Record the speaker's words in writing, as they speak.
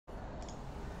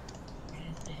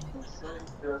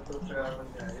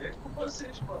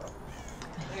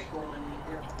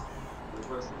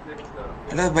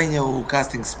Era bem o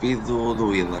casting speed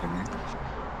do Healer, né?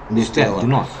 Deste é do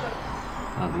nosso.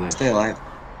 Do Stay Alive.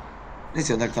 Nem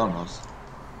sei onde é que está o nosso.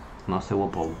 Nosso é o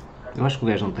Apollo. Eu acho que o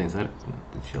gajo não tem zero.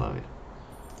 Deixa lá ver.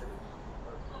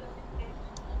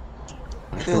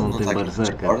 Acho que ele não tem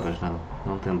berserker, pois não.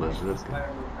 Não tem berserker.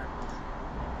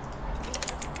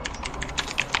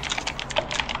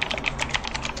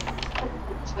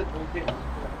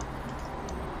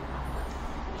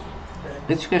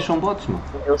 Esses gajos são bots, mano.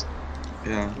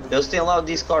 Eles têm lá o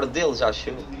Discord deles, acho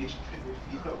eu.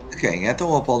 Quem? Então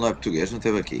o Apollo não é português, não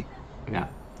esteve aqui?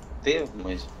 Teve,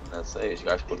 mas não sei, os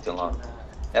gajos curtem lá.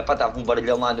 É para estar com um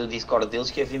barulhão lá no Discord deles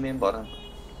que ia vir-me embora.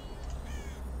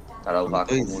 Estar a levar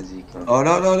com música.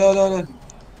 Olha.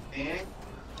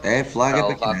 É, flag é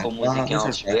para estar a levar com música em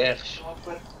altos berros.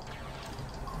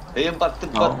 Ei, bate.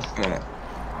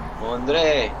 O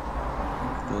André.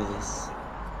 Todas.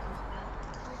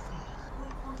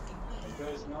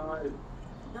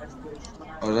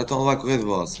 Olha, já estão a levar a correr de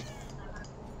boss.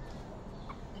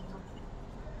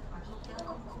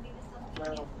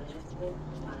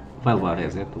 Vai levar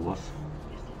reset o boss.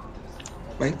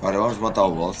 Bem, agora vamos matar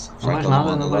o boss.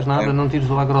 Não vais nada, não tires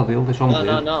o agro dele, deixa-o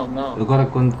morrer. Não. Agora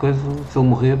quando coisa, se ele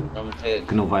morrer,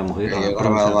 que não vai morrer, agora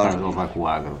vai lá. Ele levar com o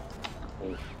agro.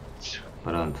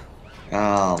 Pronto.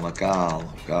 Calma.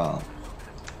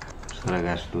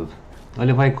 Estragaste tudo.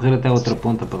 Olha, vai correr até a outra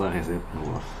ponta para dar reset no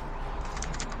boss.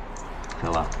 Sei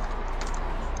lá.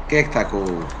 Quem é que está com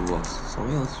o boss? São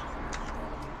eles?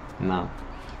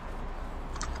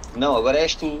 Não, agora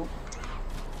és tu.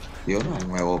 Eu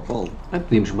não é o Apollo.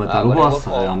 Podíamos matar o boss,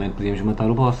 realmente podíamos matar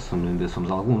o boss, ainda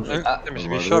somos alguns. Temos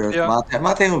bicho aqui.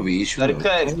 Matem o bicho.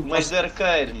 Arqueiro, mas de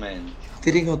arqueiro, mano.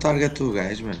 Tirem o target do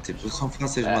gajo, mano. Tipo, são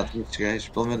fáceis de matar estes gajos,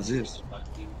 pelo menos estes.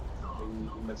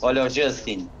 Olha o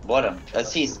Justin, bora,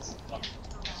 assiste.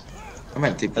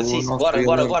 Mano, tipo, assiste, o nosso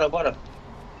bora.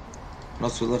 O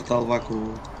nosso healer está a levar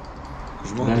com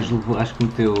os O gajo acho que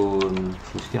meteu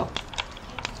Celestial.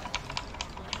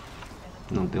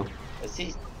 Não meteu?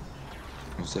 Assiste.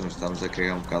 Não sei, mas estamos a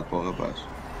cagar um bocado para o rapaz.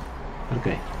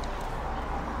 Ok.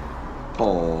 Para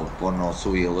o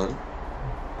nosso healer.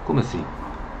 Como assim?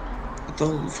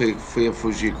 Então foi a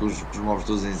fugir com os mobs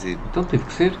todos em si. Então teve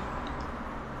que ser.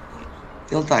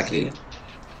 Ele está aqui.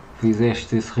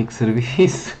 Fizeste esse rico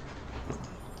serviço.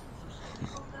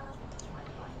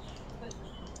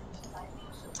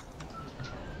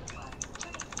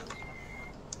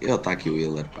 Ele está aqui o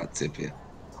healer, pá, de CP.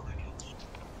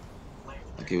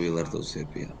 Aqui o healer do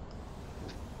CP.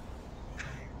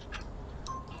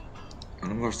 Eu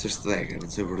não gosto deste dagger, não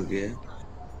sei porquê.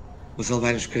 Mas ele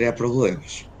vai nos criar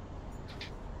problemas.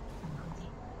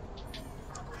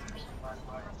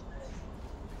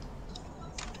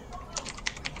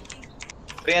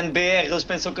 PNBR, eles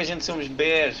pensam que a gente somos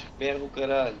BRs. BR do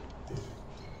caralho.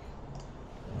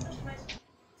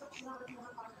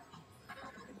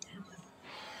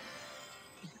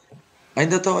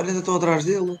 Ainda estou atrás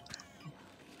dele.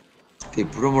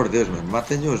 Tipo, por amor de Deus, mano,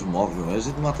 matem os mobs, mano. A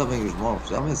gente mata bem os mobs,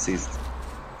 dá-me assist.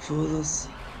 Foda-se.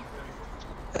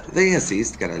 Deem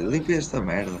assist, caralho, limpem esta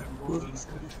merda. Foda-se.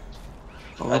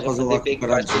 Vais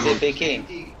fazer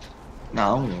PQ?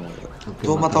 Não,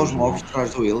 estou a matar os mobs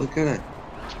atrás do healer, caralho.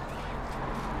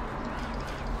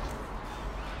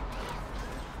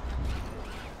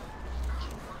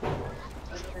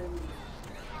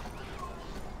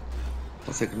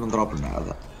 Pode ser que não drope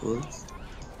nada.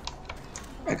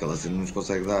 É que ela assim não nos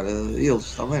consegue dar a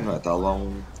eles também, não é? Está lá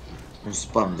um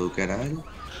spam do caralho.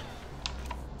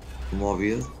 Como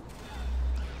ouvido.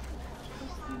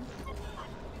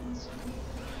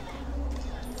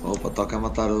 Opa, toca a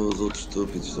matar os outros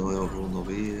estúpidos, não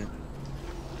ouvia.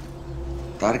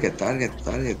 Target, dá.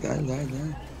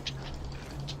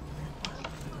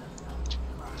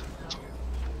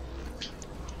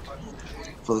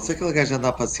 Foda-se, aquele gajo anda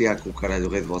a passear com o caralho do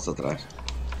rei de boss atrás.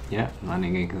 Não há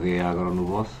ninguém que dê agora no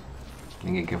boss.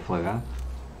 Ninguém quer flagar.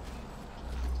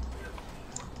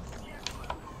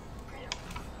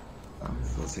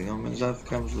 Assim ao menos já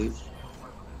ficamos livres.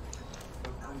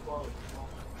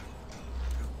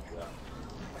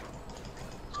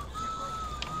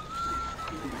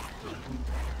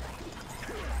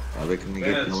 A ver que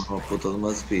ninguém tem uma puta de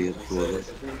uma spear,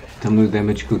 foda-se. Estamos no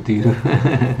damage que eu tiro.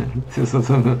 Se eu só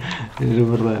sou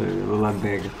o lado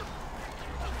dega.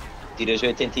 Tiras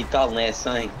 80 e tal, não é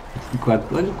 100?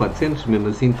 Olha, 400, mesmo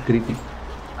assim de crítico.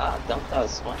 Então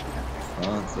está-se bem.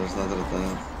 Pronto, já está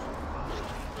tratado.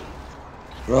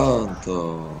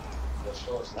 Pronto.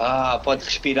 Pode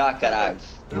respirar, caralho.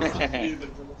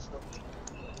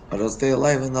 Ora, se tem a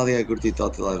live, anda ali a curtir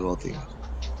tote lá as voltinhas.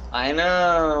 Ai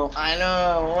não,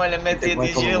 olha, mete a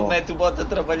gelo, mete o bote a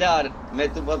trabalhar,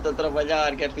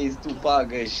 que é para isso que tu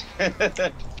pagas.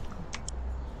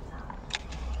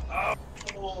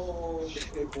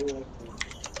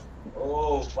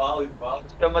 Vale.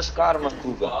 Chama-se karma,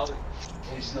 Kuga.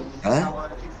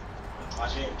 Hã?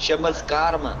 Chama-se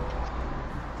karma.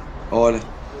 Ora.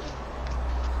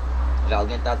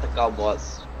 Alguém está a atacar o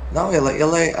boss. Não, ele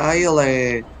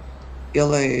é.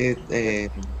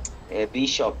 É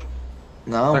Bishop.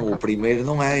 Não, o primeiro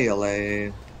não é, ele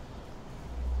é.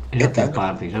 Já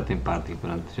tem party,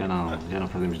 pronto, já não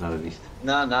fazemos nada disto.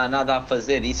 Não, nada a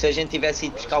fazer. E se a gente tivesse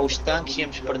ido buscar os tanques,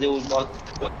 íamos perder os bots.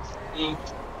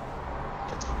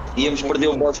 Íamos perder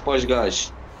o bots para os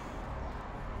gajos.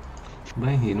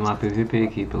 Bem, e não há PvP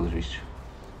aqui, pelos vistos.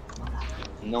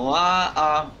 Não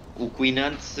há. O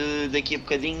Queenante daqui a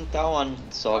bocadinho está on.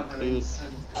 Só que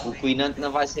o Queenante não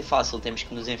vai ser fácil. Temos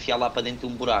que nos enfiar lá para dentro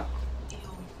de um buraco.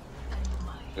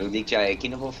 Eu digo já, aqui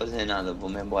não vou fazer nada.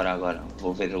 Vou-me embora agora.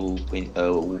 Vou ver o...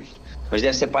 Mas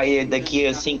deve ser para aí daqui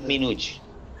a 5 minutos.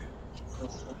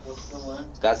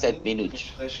 Cá 7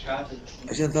 minutos.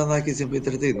 A gente anda aqui sempre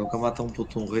entretido, nunca mata um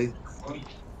puto um rei.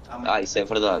 Isso é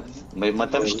verdade. Mas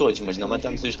matamos todos, mas não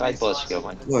matamos os raid bosses, que é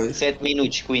bem. 7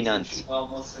 minutos, Queenante.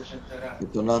 Eu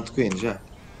estou na Antequeen já.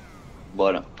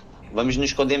 Bora. Vamos nos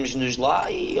escondemos-nos lá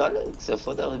e olha, que se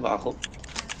foda ali barro.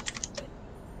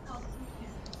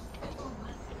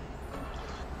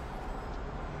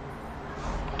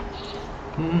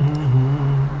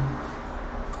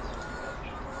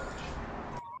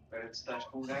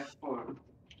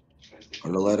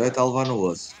 Olha o Leroy está a levar no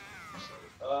osso.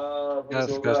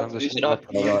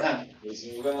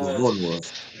 Levou no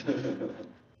osso.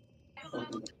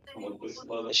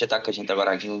 Deixa estar com a gente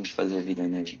agora aqui, vamos fazer a vida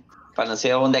energia. Pá, não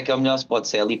sei onde é que é o melhor spot,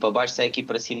 se é ali para baixo, se é aqui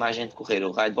para cima a gente correr.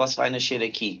 O raid boss vai nascer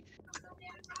aqui.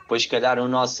 Depois, se calhar, o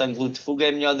nosso ângulo de fuga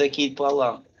é melhor daqui para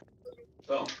lá.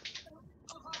 Então,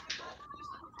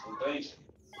 não tens?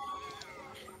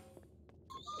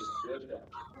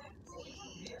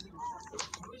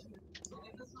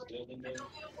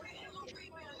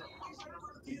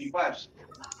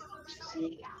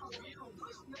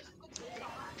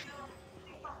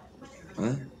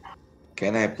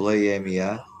 Can I play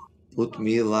MA? Put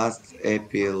me last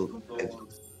appeal.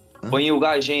 Põe o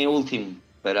gajo em último.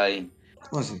 Espera aí.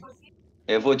 Como assim?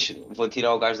 Eu vou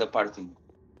tirar o gajo da party.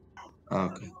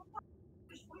 Ok.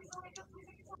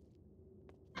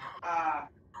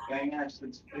 Ganhaste a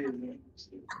despesa.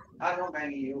 Não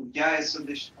ganhei eu. Já é só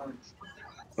deste parte.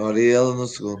 Ora, e ela no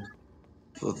segundo.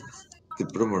 Foda-se.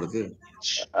 Tipo, por amor de Deus.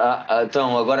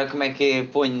 Então, agora como é que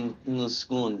põe no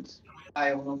segundo?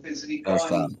 Ele não fez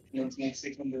recall. Não tinha que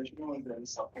ser com 2 modos.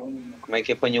 Só com uma. Como é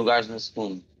que põe o gajo no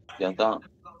segundo? Já está.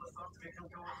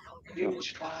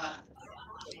 Deus, pá.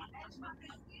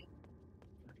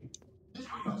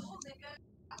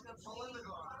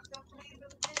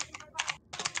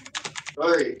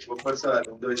 Oi, vou passar.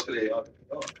 1, 2, 3.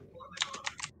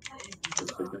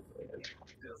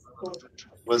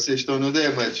 Vocês estão no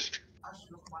damage.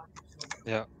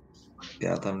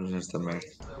 Já estamos nesta merda.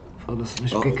 Foda-se,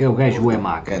 mas o que é o gajo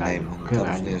EMA, caralho?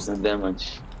 Estamos neste.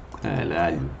 Damage.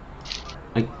 Caralho.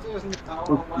 Ai.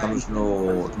 Estamos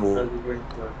no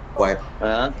wipe.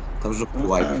 Estamos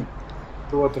no wipe.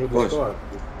 Do outro Discord.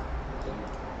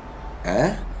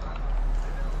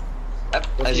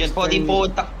 A gente pode ir para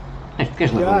outra. Mas tu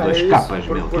queres levar 2 capas,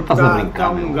 meu? Tu estás a brincar,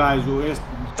 Há meu. um gajo, este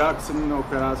Jackson, não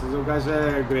caraças, o gajo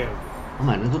é grego.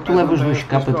 Mano, tu levas 2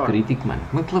 capas de crítico, mano.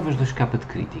 Como é que tu levas 2 capas de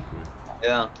crítico, mano?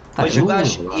 Mas o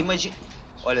gajo, imagina.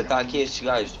 Olha, está aqui estes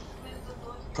gajos.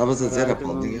 Estavas a dizer,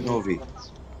 Apolo, ninguém não ouvi.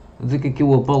 Vou dizer que aqui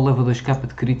o Apolo leva 2 capas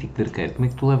de crítico de arqueiro. Como é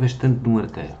que tu levas tanto de um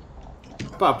arqueiro?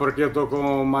 Pá, porque eu estou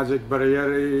com Magic Barrier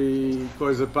e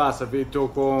coisa passa, e estou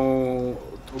com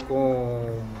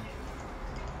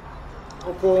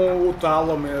o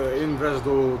Talon em vez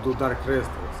do Dark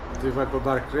Crystal. Se tiver com o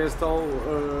Dark Crystal,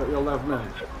 eu levo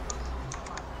menos.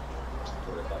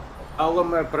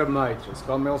 Talon é para Mages,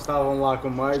 como eles estavam lá com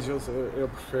Mages, eu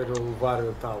prefiro levar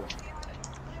o Talon.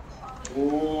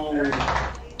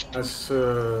 Mas...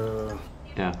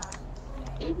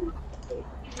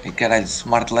 E caralho,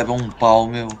 Smart leva um pau,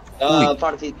 meu.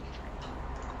 Partido.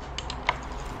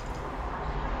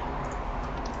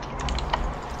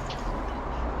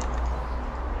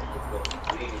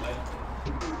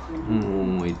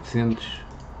 Um 800.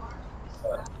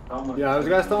 Os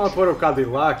gajos estão a pôr o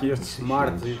Cadillac e estes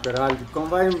Smarts e caralho.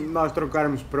 Convém nós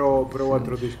trocarmos para o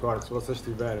outro Discord, se vocês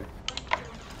tiverem.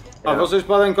 Vocês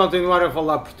podem continuar a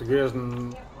falar português.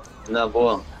 Na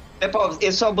boa. É pá,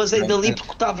 eu só basei dali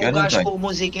porque estava eu o não gajo tenho. com a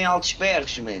música em altos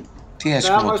berros, man. Tinhas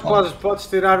Não, que mas botar. podes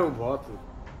tirar o bot.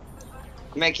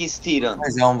 Como é que isso tira?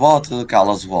 Mas é um bot,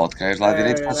 calas o bot, queres lá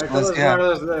direito para É aquelas silenciar.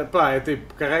 merdas de, pá, é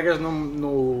tipo, carregas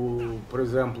por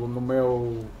exemplo, no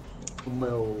meu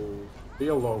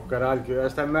deal, caralho, que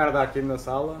esta merda aqui na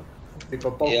sala, tipo,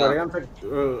 para o Yeah. 40,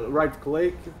 right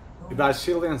click e dás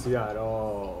silenciar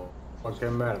ou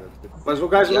qualquer merda. Tipo. Mas o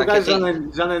gajo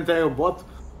já nem tem o bot,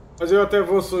 mas eu até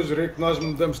vou sugerir que nós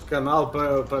mudemos de canal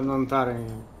para não estarem.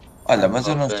 Olha, mas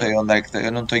eu não Ok. sei onde é que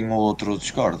eu não tenho outro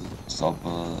Discord, só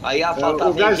para... Ah, já, O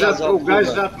faltava gajo, enviar ao o gajo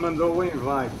Cuba. já te mandou o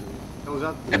invite. Ele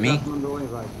já A mim? te mandou o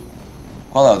invite.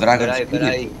 Qual é o Dragon Peraí, Spirit?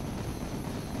 peraí.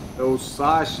 É o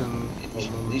Sasha.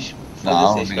 Diz, Não,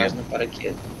 foda-se, este ninguém. gajo não para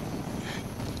quieto.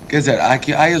 Quer dizer, há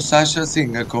aqui, o Sasha,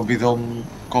 sim, convidou-me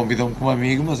como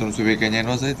amigo, mas eu não sabia quem é,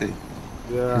 não aceitei.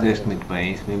 Fizeste muito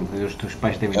bem, isso mesmo. Os teus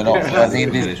pais devem Eu ter não, gostado a de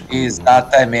mim ver disse as coisas.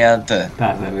 exatamente.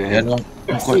 Estás a Eu ver?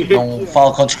 não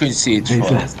falo com desconhecidos, Exato.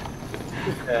 foda-se.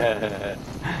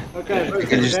 Ok,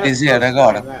 Fica-lhes dizer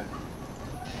agora.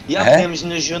 Já É? podemos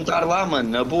nos juntar lá, mano,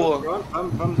 na boa.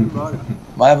 Vamos embora.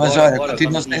 Mas Bora, olha, bora,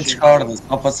 continua-se vamos em nos juntar. Discord,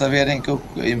 só para saberem que eu,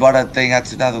 embora tenha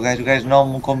adicionado o gajo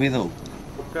não me convidou.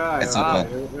 Ok, É só para...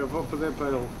 eu vou pedir para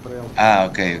ele. Ah,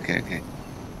 ok.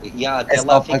 Já, É até só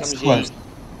lá para que ficamos se aí. conste.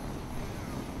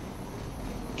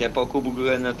 Que é para o Cubo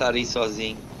Gana estar aí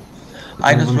sozinho.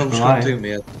 Ai, não se Vamos vamos para lá, buscar, é? tenho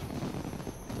medo.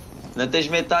 Não tens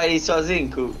medo de estar aí sozinho,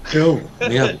 Cubo?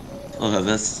 Medo.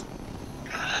 Foda-se.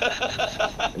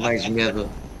 Mais medo.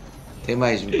 Tem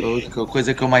mais... A única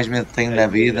coisa que eu mais medo tenho na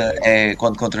vida é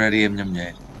quando contraria a minha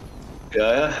mulher.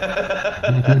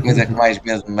 A coisa que mais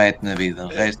medo me mete na vida. O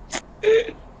resto,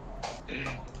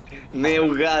 Nem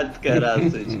o gato,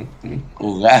 caraças.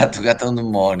 o gato é um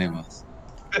demónio, mas...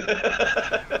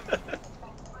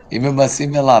 E mesmo assim,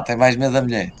 vê lá, tem mais medo da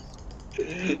mulher.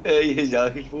 Aí já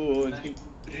voou.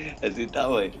 Assim está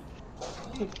bem.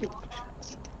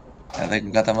 Até que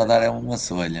o gato está-me a dar é uma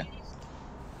solha.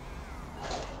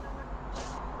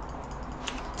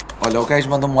 Olha, o gajo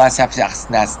mandou-me um WhatsApp já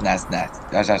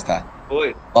já está.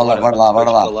 Foi. Bora vamos lá. todos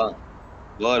para lá.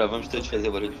 Bora, vamos todos fazer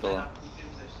barulho para lá.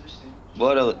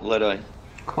 Bora, Leroy.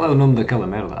 Qual é o nome daquela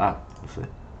merda? Ah, não sei.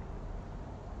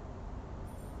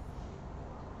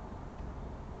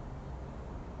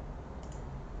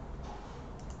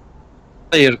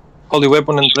 Player, holy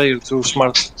weapon and player to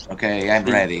smart. Okay, I'm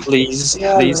ready. Please,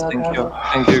 thank you.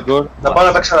 Thank you, Igor.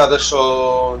 Napala tak siada też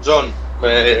o John,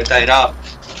 Taira.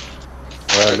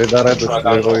 اللي راه باش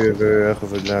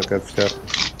ياخذ لنا كتفتح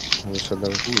واش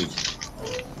هذا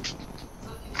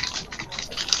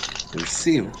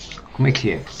Recibo. Como é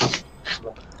que é?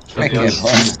 Como é que é?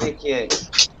 Como é que é?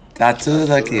 Está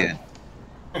tudo aqui.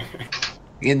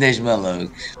 Grandes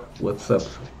malucos. What's up?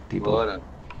 Tipo, Bora.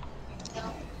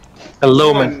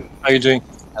 Hello, man. How you doing?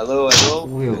 Hello.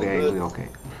 we okay.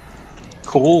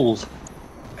 Cool.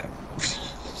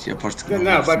 Eu aposto que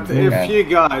No, but não if é. you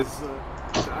guys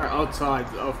are outside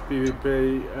of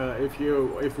PvP,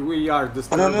 if we are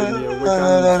disturbing you, we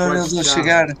can Eles vão switch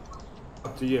chegar. channel.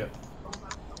 Up to you.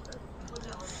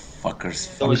 Fuckers.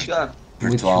 Estão a chegar.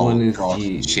 Which Virtual one is God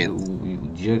the shit.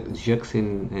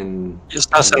 Jackson and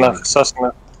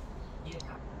Sassanach.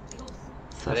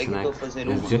 Espera aí que eu estou a fazer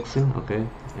uma. Jackson? Okay.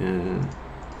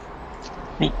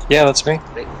 Yeah, that's me.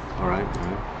 Alright.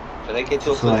 Espera aí que eu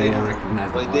estou a So I fazer.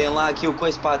 recognize Oi, the deem voice. lá aqui o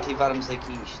coisa para ativarmos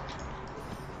aqui isto.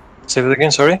 Say that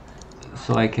again, sorry.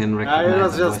 So I can I recognize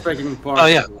was the just voice. speaking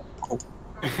Portuguese. Oh,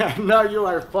 yeah. Now you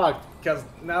are fucked, because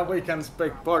now we can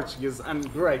speak Portuguese and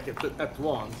Greek at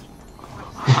once.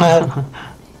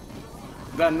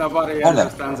 Then nobody Olha,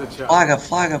 understands each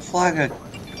other.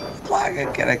 flaga,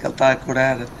 que era que ele está a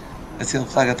curar. Assim ele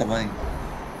flaga também.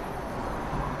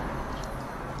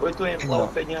 Oi, estou a inflar o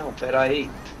canhão, espera aí.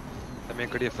 Também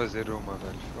queria fazer uma,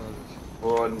 velho.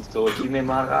 Foda-se. Olha, estou aqui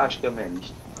mesmo à rasca, mano.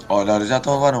 Isto- Olha, já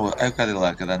estão a levar no... Ai, o cara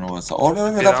lá que dá no ação. Oh, não,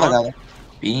 está flagada.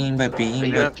 Pimba.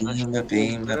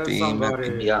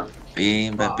 Somebody. Yeah.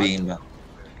 Pimba.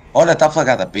 Olha, está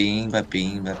flagada. Pimba.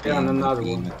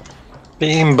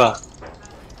 Bimba.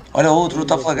 Olha, outro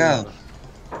está flagado.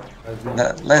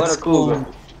 Let's Bora, go. Cuba.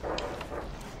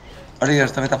 Olha,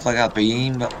 este também está flagado.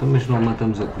 Pimba. Mas não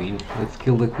matamos a Queen. Let's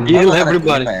kill the Queen. Yeah. Vamos matar a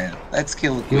everybody. Queen, man. Let's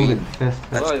kill the Kill Queen. it fast.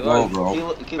 Let's Vai, go,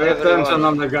 bro. Aquilo Pay é attention verdade.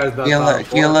 on the guys that are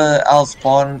Kill I'll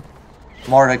spawn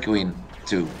more a Queen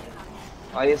too.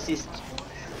 I assist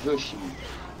Yoshi.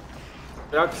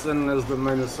 Jackson is the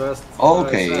main assist.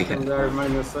 Okay. Secondary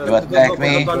main assist. You attack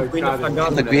me.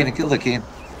 Kill Kill the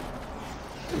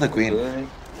Queen. Okay.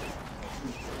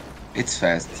 It's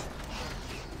fast.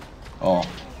 Oh,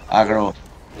 aggro.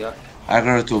 Yeah.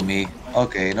 Aggro to me.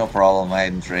 Okay, no problem.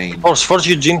 I'm trained. Force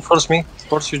Eugene, force me.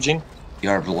 Force Eugene.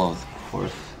 You're blood.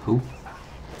 Force who?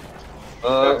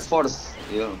 Force.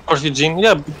 Yeah. Force Eugene.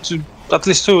 Yeah, at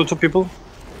least two people.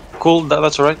 Cool,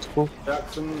 that's alright. Cool.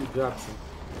 Jackson.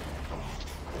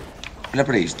 Olha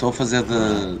para isto, estou a fazer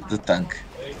de tanque.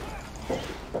 Vou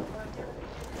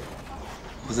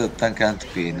fazer de tanque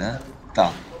anti-pina.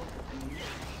 Tá.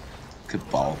 Que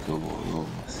pau que eu vou.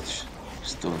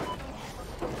 Estou.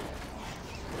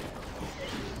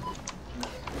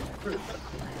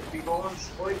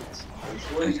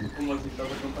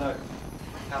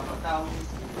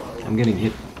 I'm getting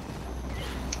hit.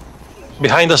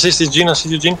 Behind us is Eugene, I see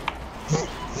Eugene.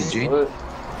 Eugene?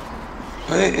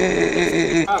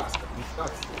 Hey.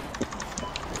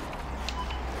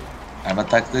 I'm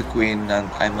attack the queen and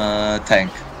I'm a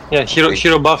tank. Yeah,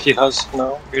 hero buff he has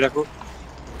now. Miracle.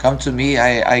 Come to me,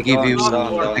 I give you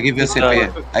no. I give you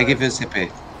CP. I give you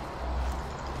CP.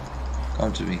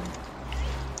 Come to me.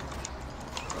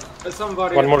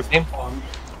 Somebody One more game.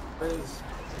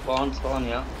 Spawn,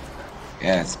 yeah.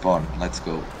 Yeah, spawn. Let's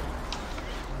go.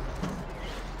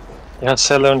 Yeah,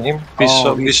 sell on him. Be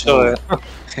so.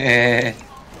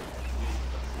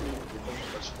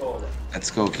 Let's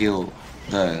go kill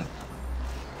the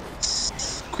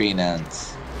queen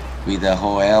ants with the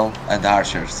Hoel and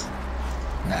archers.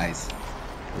 Nice.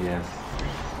 Yes.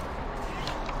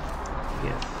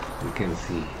 Yes, we can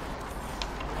see.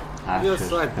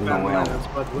 Just like 10 minutes,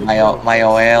 but we My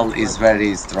OL is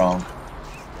very strong.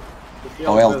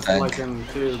 killed OL this tank. like in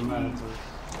 2 minutes.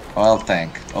 OL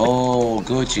tank. Oh,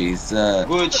 Gucci is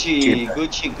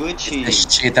Gucci. a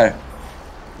cheater.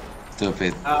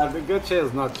 Stupid. The Gucci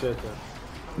is not cheater.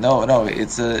 No,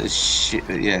 it's a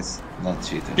yes, not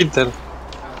cheater. Peter.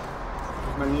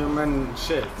 When you mean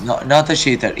shit. No, not a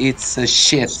cheater. It's a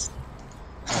shit.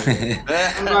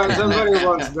 Somebody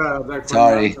wants the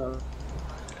Sorry. Cornetto.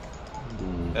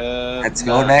 Let's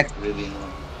go next. Really no.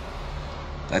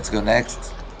 Let's go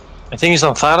next. I think it's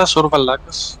Antharas or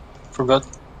Valakas. Forgot.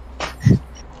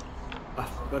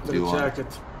 Better You check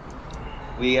it.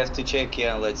 We have to check,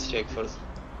 yeah, let's check first.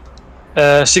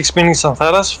 6 minutes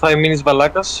Antharas, 5 minutes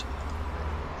Valakas.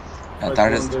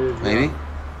 Antares, Which one do you maybe? want?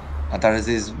 Antares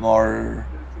is more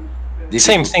difficult.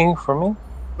 Same thing for me.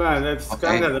 Man, it's Okay.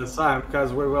 kind of the same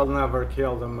because we will never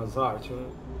kill them as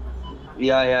archers.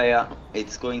 Yeah.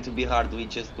 It's going to be hard. We're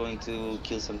just going to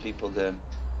kill some people there.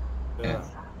 Yeah.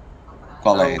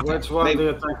 Qual So é? Então? which one Maybe- do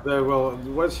you think they will?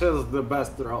 Which is the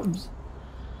best drops?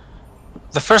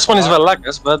 The first one is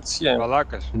Valakas, but yeah.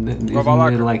 Valacas. Isn't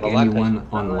Valakas. there like Valakas. anyone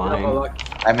online?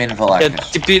 I'm in Yeah,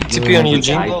 Valakas. TP on Like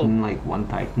Eugene. Titan, like one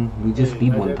Titan. We just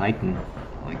need I one did. Titan.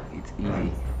 Like it's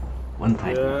easy. One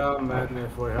Titan. Yeah, man,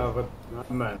 if we have it.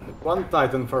 Man, one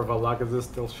Titan for Valakas is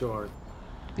still short.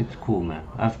 It's cool, man.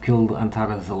 I've killed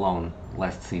Antares alone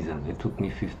last season. It took me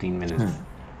 15 minutes.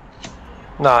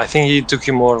 Nah, I think he took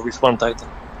you more with one Titan.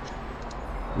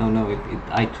 No,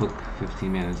 I took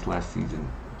 15 minutes last season.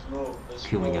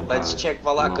 Killing Antares. Let's check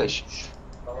Valakas.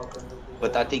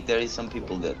 But I think there is some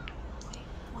people there.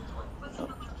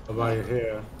 About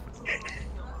here.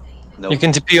 No. You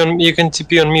can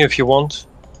TP on me if you want.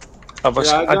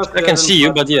 I can see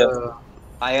you, but yeah.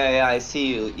 I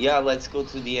see you. Yeah, let's go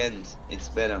to the end. It's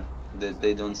better that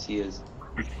they don't see us.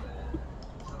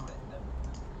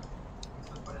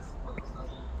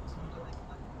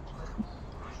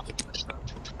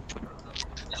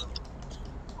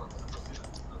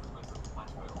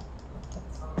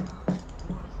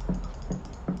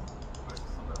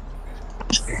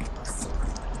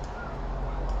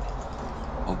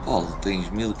 Oh Paulo, tens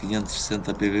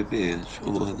 1560 PvPs.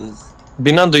 Foda-se.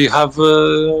 Binan, do you have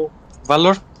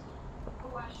Valor?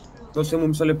 Δώσε μου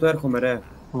μισό λεπτό, έρχομαι ρε.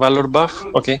 Valor buff?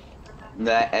 Okay.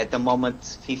 At the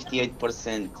moment,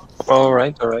 58%.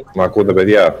 Alright. Μ' ακούτε,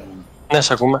 παιδιά? Ναι,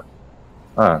 σε ακούμε.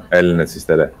 Α, Έλληνες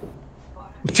είστε, ρε.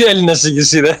 Τι Έλληνας είσαι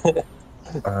εσύ, ρε.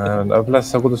 Απλά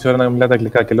σας ακούω τόση ώρα να μιλάτε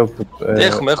αγγλικά και λέω...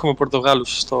 Έχουμε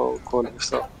Πορτογάλους στο call.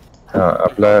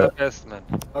 Απλά... Yes, man.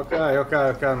 Okay, my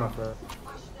friend.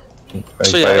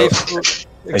 So yeah,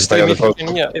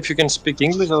 if you can speak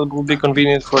English, that would be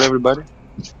convenient for everybody.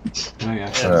 Oh, yeah.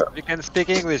 Yes, we can speak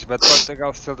English, but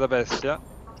Portugal's still the best, yeah?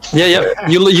 Yeah.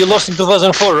 You lost in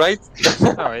 2004, right?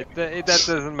 No, that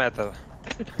doesn't matter.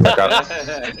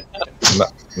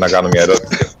 Να κάνω μια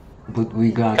ερώτηση. But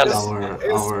we got It's our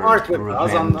smart with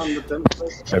us on revenge. the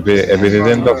template. Επειδή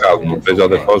δεν το κάνουμε, παίζει ο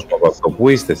αδερφός μου από αυτό. Πού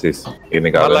είστε εσείς?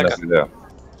 Γενικά δεν Μαλάκα. έχω ιδέα.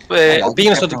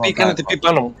 Πήγαινε στο TP, κάνε TP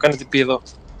πάνω μου. Κάνε TP εδώ.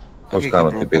 Πώς κάνω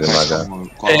τι πείτε, μάγκα.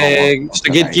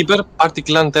 Στο Gatekeeper, Party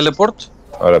Clan Teleport.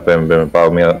 Ωραία, πάμε,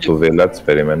 πάω μία του Village,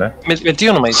 περίμενε. Με τι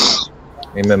όνομα είσαι?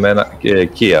 Είμαι με ένα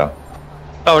Kia.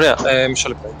 Α, ωραία. Μισό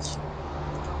λεπτό.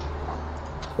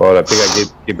 Ωραία, πήγα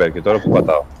gatekeeper και τώρα που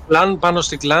πατάω. Κλάν, πάνω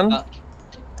στη κλάν.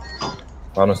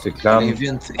 Πάνω στη κλάν.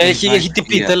 Έχει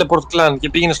TP, teleport clan και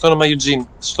πήγαινε στο όνομα Eugene.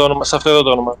 Σε αυτό εδώ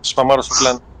το όνομα. Σπαμάρω στο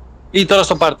clan. Ή τώρα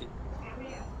στο party.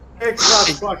 Exact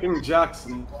fucking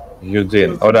Jackson.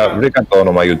 Eugene. Ωραία, βρήκα το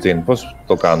όνομα Eugene. Πώς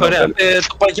το κάνω? Ωραία.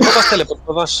 Και πατάς teleport.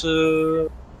 Πατάς...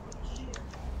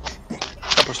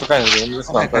 Κάπως το κάνει.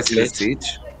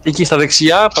 Εκεί στα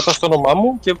δεξιά πατάς το όνομά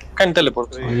μου και κάνει teleport.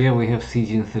 Oh yeah, we have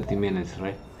siege in 30 minutes,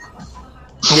 right?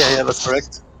 Yeah, that's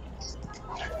correct.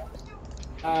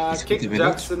 Kick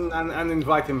Jackson and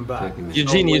invite him back.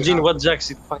 Eugene, what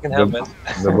Jackson? Fucking hell, man.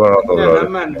 Δεν μπορώ να το βρω. Yeah,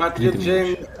 man, but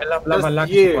Eugene, just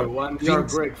you and your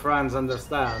Greek friends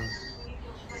understand.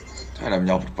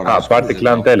 Α, party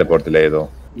clan teleport λέει εδώ.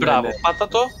 Μπράβο,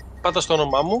 πάτα στο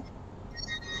όνομά μου.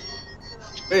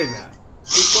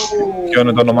 Ποιο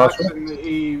είναι το όνομά σου?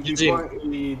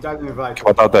 Και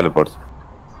πατάω teleport.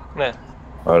 Ναι.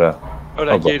 Ωραία.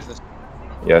 Ωραία, και ήρθες.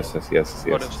 Γεια σας.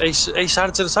 Έχεις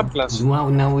Archer subclass.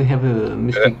 Now we have a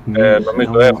mystic...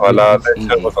 Νομίζω έχω, αλλά δεν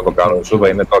ξέρω πώς να το κάνω. Σου είπα,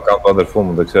 είναι το account του αδερφού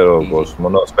μου, δεν ξέρω πώς.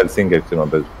 Μόνο spell singer ξέρω να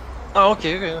παίζω. Α, οκ,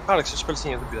 άραξε spell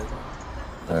singer, δεν πειράζει.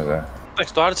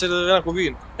 Εντάξει, το Archer ένα κουμπί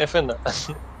είναι, F1.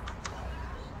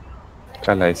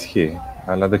 Καλά, ισχύει.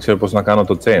 Αλλά δεν ξέρω πώς να κάνω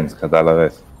το change,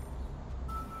 κατάλαβες.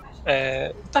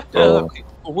 Εντάξει,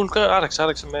 ο Γουλκ άραξε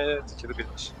με τέτοια, δεν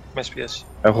πειράζει. Με SPS.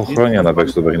 Έχω χρόνια να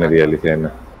παίξω το παιχνίδι, η αλήθεια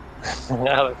είναι.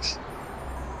 Άραξε.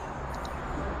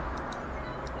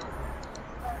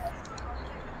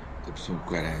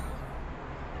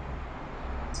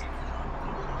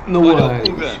 No way.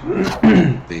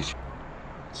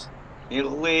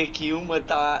 Enrolei aqui uma,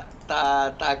 tá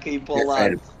a cair para o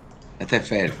lado. Até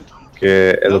ferro. Και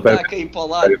εδώ πέρα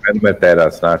περιμένουμε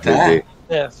τέρας να έρθει εκεί.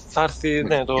 Ναι, θα έρθει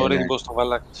το Rainbow στο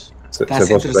Βαλάκης. Σε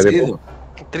πόσο περίπου?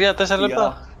 3-4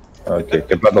 λεπτά. Οκ, και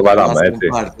πρέπει να το βαράμε, έτσι.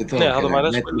 Ναι, θα το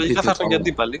βαρέσουμε. Λογικά θα έρθουν και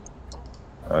αντίπαλοι.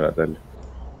 Ωραία, τέλειο.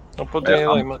 Οπότε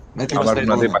εδώ είμαστε. Αν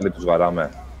έρθουν αντίπαλοι, τους βαράμε.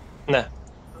 Ναι.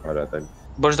 Ωραία, τέλειο.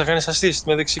 Μπορείς να κάνεις assist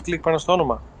με δεξί κλικ πάνω στο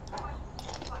όνομα.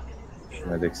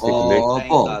 Με δεξί κλικ.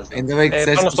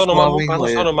 Πάνω στο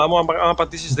όνομά μου, άμα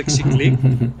πατήσεις δεξί κλικ,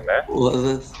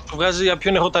 σου βγάζει για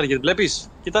ποιον έχω target. Βλέπεις,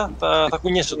 κοίτα, θα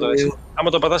κουνιέσαι τώρα έτσι. Άμα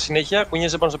το πατάς συνέχεια,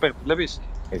 κουνιέσαι πάνω στο παίκτη. Βλέπεις.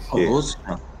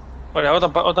 Ωραία,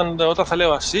 όταν θα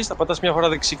λέω assist, θα πατάς μια φορά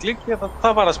δεξί κλικ και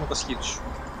θα βαράς με τα σκύλια σου.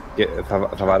 Και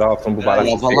θα βαράω αυτόν που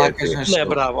παράγει. Ναι,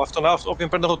 μπράβο. Όποιον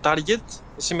παίρνω εγώ target,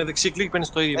 εσύ με δεξί κλικ παίρνεις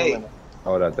το ίδιο με μένα.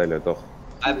 Ωραία, τέλειο, το έχω.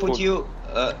 I put you,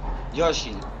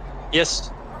 Yoshi. Yes.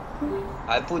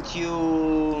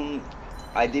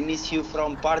 I dismiss you from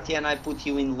party and I put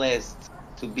you in last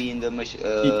to be in the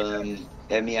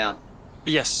MEA.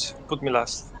 Yes, put me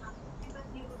last.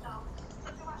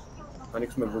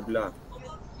 Ανοίξουμε βουμπλά.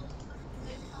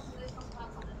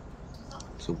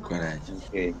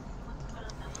 Okay.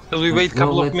 Shall we wait a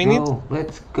couple of minutes?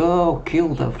 Let's go, kill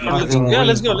the fucking... Yeah,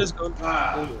 let's go. Let's go,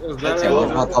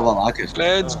 fuck the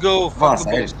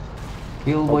boss.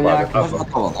 Kill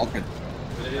Valakis.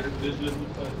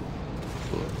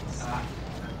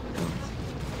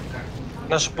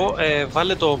 Να σου πω,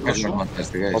 βάλε το όπλο σου.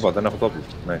 Όπα, δεν έχω το όπλο.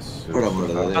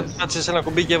 Κάτσε σε ένα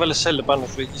κουμπί και έβαλε σέλε πάνω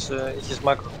σου, είχες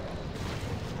μάκρο.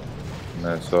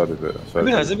 Ναι, sorry. Δεν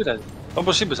πειράζει.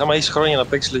 Όπως είπες, άμα έχεις χρόνια να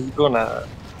παίξεις, λογικό να...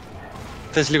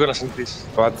 Θες λίγο να συνηθίσεις.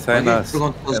 Πάτησα ένα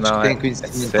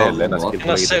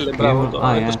σέλε, μπράβο,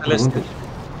 το σπελέστε.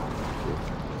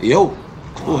 Yo!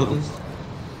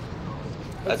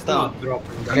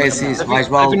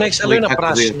 Πρέπει να έχεις άλλο ένα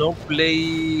πράσινο που λέει...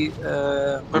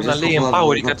 Πρέπει να λέει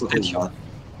Empower ή κάτι τέτοιο.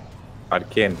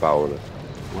 Arcane Power.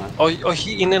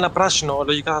 Όχι, είναι ένα πράσινο,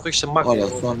 λογικά θα το έχεις σε μάκρο.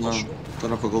 Olha,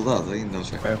 τον faculdade ainda.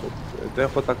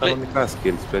 Έχω τα κανονικά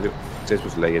skills, ξέρεις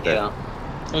πώς λέγεται.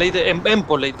 Λέγεται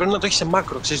Empo, λέει, πρέπει να το έχεις σε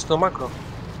μάκρο, ξέρεις το μάκρο.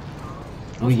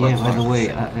 Oh yeah, by the way,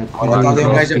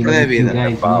 you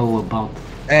guys know about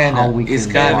how we He's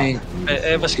can coming.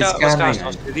 Βασικά,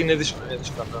 επειδή είναι δύσκολο.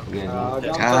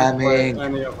 Coming.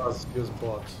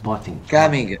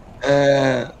 Coming.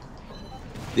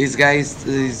 This guy is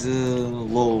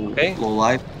low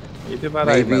life.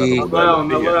 Maybe.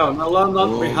 No, not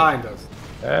behind us.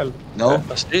 No?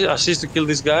 Assist to kill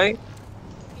this guy.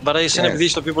 Βαράει εσένα επειδή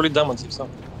είσαι το πιο πολύ damage, αυτό.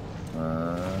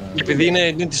 Και επειδή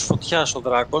είναι της φωτιάς ο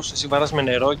δράκος, εσύ βαράς με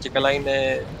νερό και καλά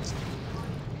είναι...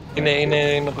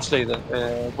 Είναι πώς λέγεται.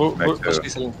 Πώς λέγεται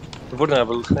στα ελληνικά.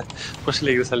 Vulnerable. Πώς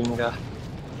λέγεται στα ελληνικά.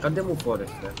 Κάντε μου φόρες,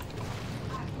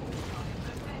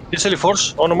 Usually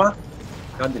Force, όνομα.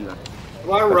 Κάντιλα.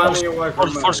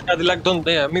 Force Cadillac,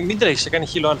 μην τρέχεις, σε κάνει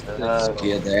χείλο άλφα.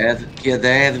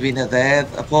 Kiedad, Vinedad,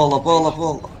 Apollo.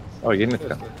 Ω,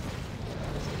 γεννήθηκα.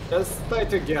 Just stay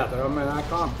together, I mean, I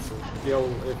can't kill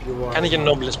if you want. Κάνε και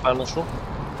nobles πάνω σου.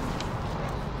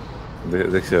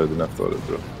 Δεν ξέρω τι είναι αυτό, ρε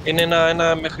bro. Είναι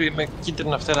ένα μέχρι με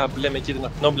κίτρινα φτερά, μπλε με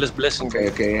κίτρινα. Nobles blessing.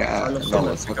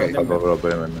 Θα το βρω,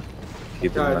 περίμενε.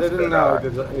 Κίτρινα φτερά.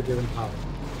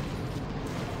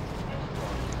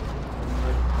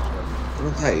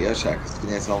 Perguntei, eu achava que se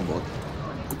conhece algum bot.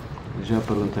 Já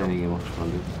perguntei, ninguém me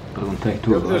respondeu. Perguntei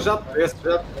tudo. Eu já conheço.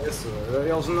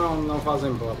 Eles não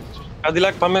fazem bots.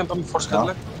 Cadillac, πάμε Force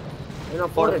Cadillac.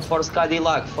 Force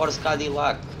Cadillac, Force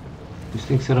Cadillac. Isto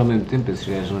tem que ser ao mesmo tempo, esses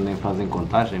gajos nem fazem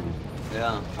contagem.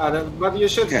 Yeah. But you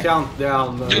should count down.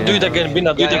 Do it again,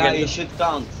 Bina, do it again. You should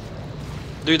count.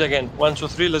 Do it again. 1, 2,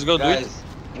 3, let's go, do it.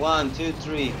 1, 2,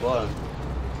 3, 1.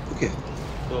 Okay.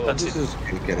 That's it.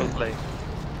 Well played.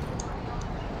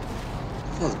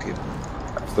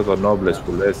 Αυτό το Nobles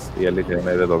που λες, η αλήθεια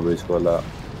είναι δεν το βρίσκω, αλλά...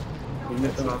 Είναι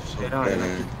τα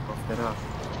φτερά,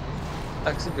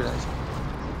 Εντάξει, δεν πειράζει.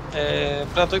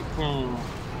 Πρέπει να το...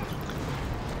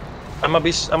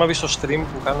 Άμα μπεις στο stream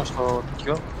που κάνω στο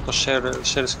τέτοιο, το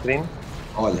share screen,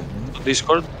 το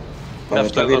Discord, είναι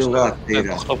αυτό εδώ στο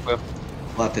 8 που έχω.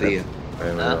 Λατρεία.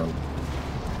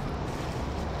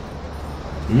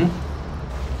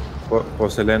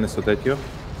 Πώς σε λένε στο τέτοιο?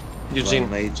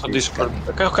 Eugene, στο Discord.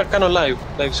 Κάνω live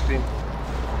screen.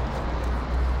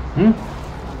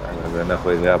 Δεν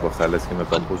έχω ιδέα από αυτά, λες και με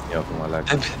παππούς νιώθω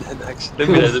μαλάκα. Εντάξει,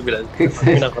 δεν πειράζει.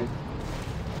 Μην αγχώνει.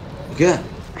 O quê?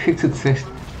 O que tu disseste?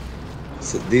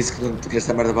 Disse que não te queres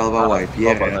essa merda para levar o wipe. E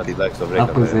é rápido. Εντάξει, το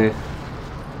βρήκα. Pois é.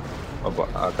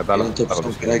 Κατάλαβα.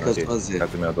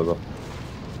 Κάτι με να το δω.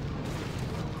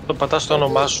 Το πατάς το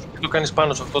όνομά σου και το κάνεις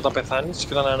πάνω σε αυτό, τα πεθάνεις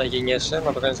και όταν αναγεννιέσαι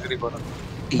να το κάνεις γρήγορα.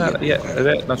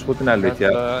 Να σου πω την αλήθεια,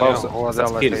 πάω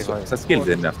στα skills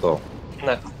δεν είναι αυτό.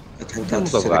 Ναι. Δεν μου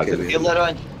το βγάζει.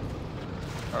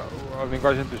 A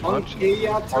linguagem dos mods?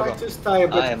 Try to stay a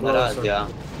bit closer.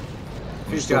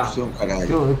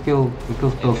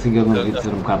 Aquele spellfinger não devia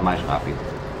ser bocado mais rápido.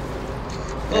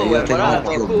 É barato,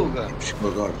 Kuga.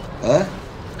 Agora. Hã?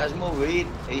 Estás-me a ouvir?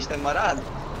 Isto é barato.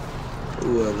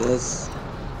 Foda-se.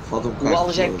 Falta um bocado. O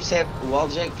Alves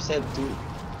é que percebe tudo.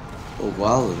 O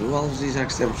Alves diz já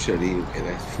que isso é bruxaria, o que é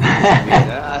desse?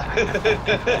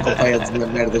 Acompanha de uma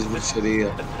merda de bruxaria.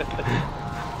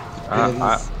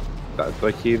 Το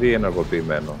έχει ήδη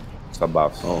ενεργοποιημένο στα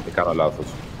buffs, δεν κάνω λάθος.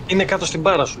 Είναι κάτω στην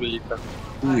μπάρα σου λογικά.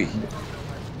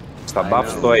 Στα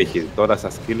buffs το έχει, τώρα στα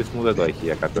skills μου δεν το έχει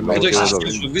για κάποιο λόγο. Δεν το έχει στα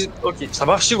skills σου, στα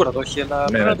buffs σίγουρα το έχει, αλλά...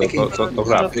 Ναι, το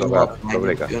γράφει, το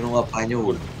βρήκα.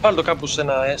 Πάλι το κάπου σε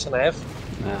ένα F.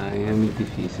 É muito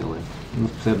difícil, não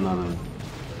se percebe nada.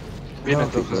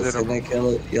 A cena é que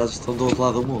eles estão do outro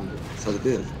lado do mundo,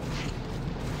 certeza.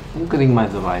 Bocadinho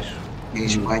mais abaixo. Em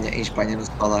Espanha não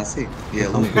se fala assim.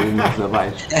 Um bocadinho mais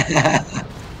abaixo.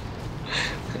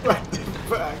 What the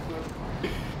fuck?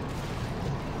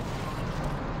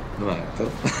 Não é? Então...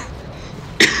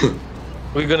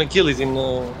 We're gonna kill it in a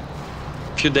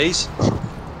few days.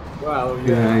 Well,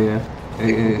 yeah.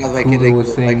 Kuga was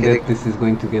saying that this is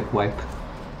going to get wiped.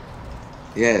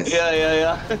 Yes.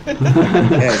 Yeah.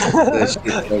 Yes, that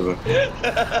shit ever.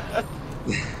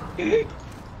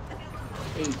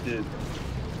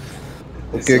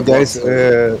 Okay, guys,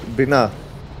 Bina,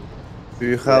 do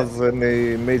you have any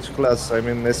mage class, I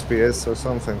mean SPS or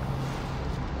something?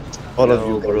 All of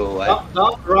you. Bro,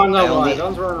 don't run away,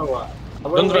 don't run away.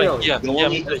 Don't run, yeah.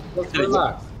 Just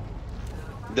relax.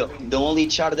 The only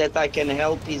char that I can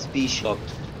help is Bishop.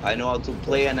 I know how to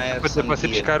play and I have some Para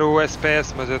gear. buscar o SPS,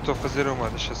 mas eu estou a fazer uma,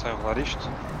 deixa só enrolar isto.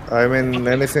 I mean,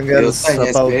 anything else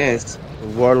about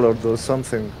Warlord or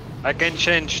something? I can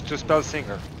change to Spell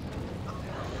Singer.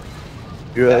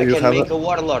 I can make a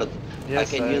Warlord. Yes, I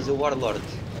can use a Warlord.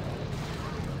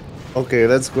 Okay,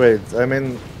 that's great. I mean...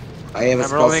 I'm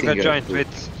rolling a joint,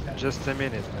 wait just a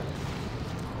minute.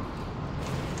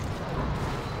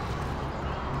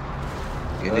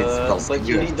 But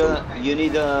you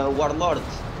need a Warlord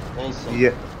also.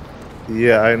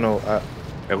 Yeah, I know.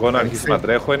 Εγώ να αρχίσω να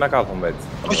τρέχω ή να κάθομαι έτσι?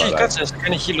 Όχι, κάτσε, θα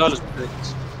κάνει χείλο άλλος που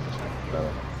τρέχεις.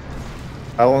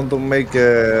 I want to make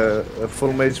a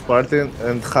full mage party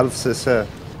and half CC.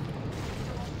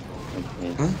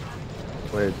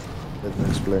 Wait, let me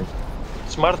explain.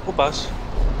 Smart, πού πας?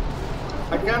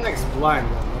 I can't explain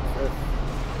them.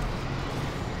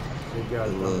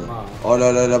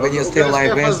 Olha, venha stay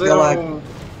alive, venha stay alive.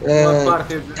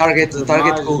 Target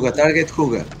Kuga. Target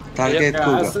Kuga.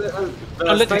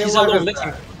 No, let him, he's alone, let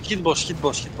him. Hit boss.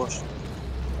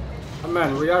 Man,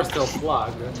 we are still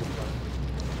flagged.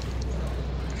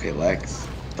 Relax.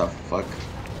 The fuck?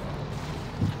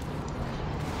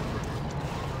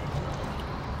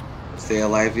 Stay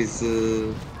alive is...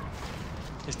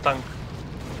 He's tank.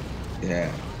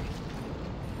 Yeah.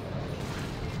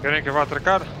 Querem que eu vá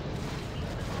atracar?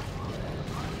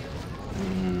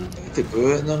 Tipo,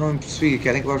 eu ainda não me percebi.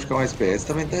 Querem que vá buscar um SPS?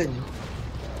 Também tenho.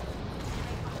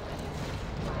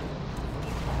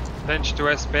 Tens to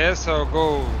SPS or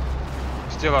go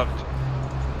still on it?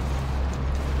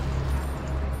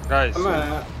 Guys,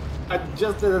 I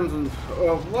just didn't.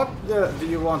 What do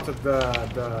you wanted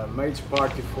the mage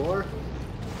party for?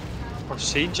 For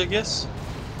Siege, I guess?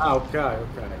 Ah, ok.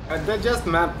 They just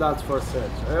mapped that for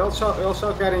Siege. Eles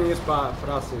só querem isso para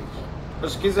a Siege.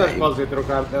 Mas se quiseres podes ir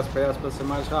trocar de SPS para ser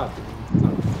mais rápido.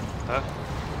 tá?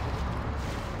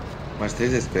 Mas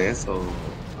tens SPS ou.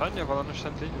 Tenho, vou lá no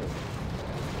instantinho.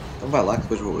 Então vai lá que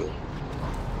depois vou eu.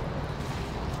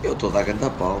 Eu estou a dar ganda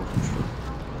pau.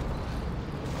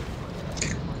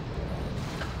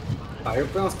 Eu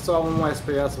penso que só um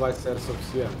SPS vai ser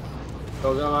suficiente.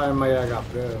 Ele já vai em meio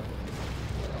HP.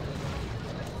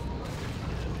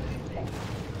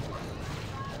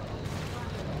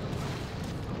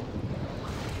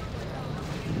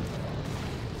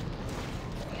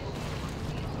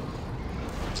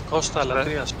 Costa,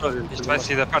 alegria, história. Isto vai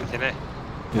sair da parte, né?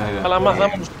 Olha lá, mas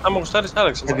dá-me a gostar de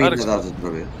Alex. É bem verdade outra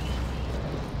vez.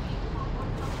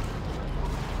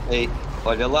 Ei,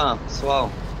 olha lá, pessoal.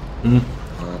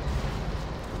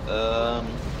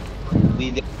 O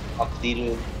líder está a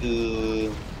pedir que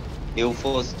eu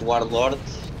fosse do Warlord.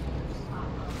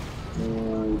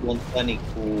 O Don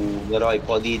Pânico, o herói,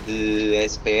 pode ir de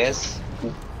SPS.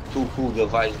 Tu, Kuga,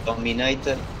 vais de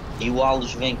Dominator. E o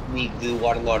Alus vem comigo de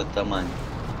Warlord também.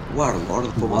 Warlord?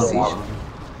 Como assim?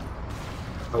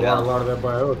 O Warlord é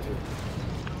bem útil.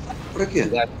 Para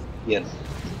quê?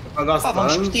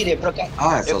 Vamos curtir, é por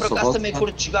acaso. Eu por acaso também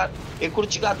voltar.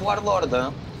 curto jogar do Warlord.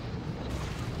 Hein?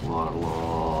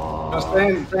 Mas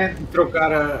tem de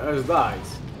trocar as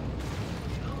dice.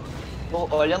 Bom,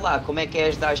 olha lá, como é que é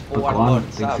as dice para o Warlord,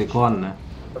 Tem que ser sabes? con, né?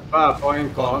 Põe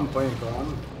con.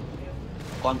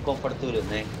 Com fartura,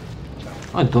 né?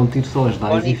 Ah, então tiro só as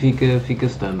dice e fica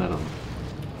standard.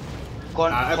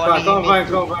 Convém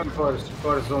pôres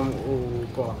o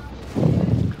con.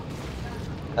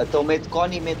 Então mete con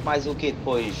e mete mais o quê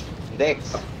depois?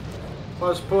 Dex?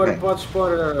 Podes pôr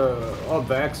ou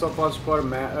Dex ou podes pôr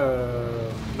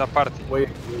Da parte.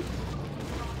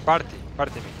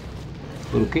 Parte me.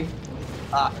 Por o quê?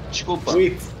 Ah, desculpa.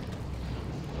 Wit.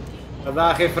 A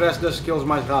dar refresh das skills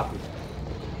mais rápido.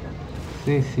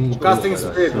 Sim. O casting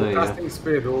speed,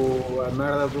 a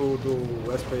merda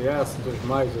do SPS, dos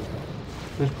majors.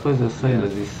 Mas depois eu sei,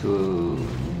 mas isso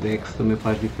Dex também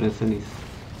faz diferença nisso.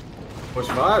 Pois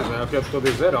faz, é o que eu estou a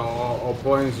dizer, ou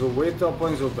pões o Wit ou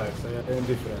pões o Dex, é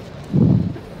indiferente.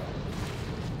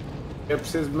 Eu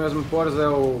preciso mesmo pôr é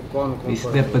o con com. E se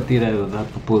der para tirar, dá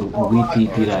para pôr o Wit e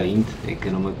tirar int, é que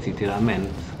eu não me apeteci tirar man,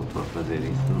 se for para fazer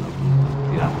isso, não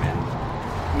me tirar man.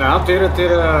 Não, tira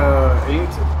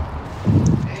int.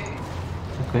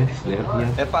 Ok, se der,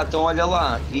 já. Epá, então olha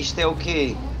lá, isto é o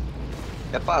quê?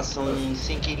 Epá, são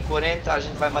 5h40, a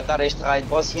gente vai matar este raid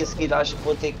boss e a seguir acho que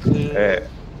vou ter que...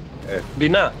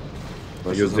 Bina.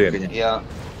 Yeah.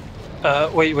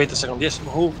 Wait a second. Yes,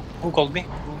 who called me?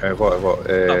 Εγώ.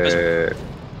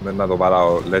 Να το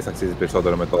βαράω, λες αξίζει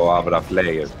περισσότερο με το Abra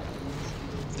Flayer.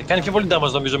 Κάνει πιο πολύ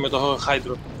damage νομίζω με το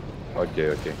Hydro. Οκ.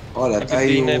 Olha, tá Επειδή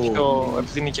aí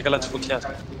είναι και καλά της φωτιάς.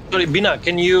 Sorry, Bina,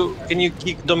 can you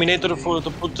kick Dominator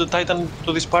to put the Titan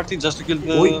to this party just to kill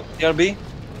the TRB?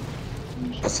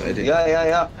 A sério?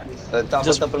 Yeah.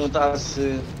 Estava-te a perguntar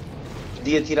se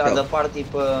podia tirar da party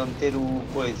para meter o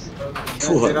coisa.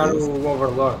 Tirar o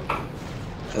Overlord.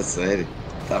 A sério?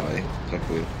 Tá bem,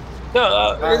 tranquilo. No,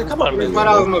 come on, man.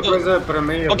 Para alguma coisa para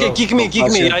mim. Okay, kick me.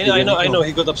 I know,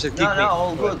 he got upset. Kick me. No,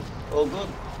 all good.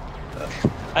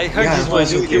 I heard his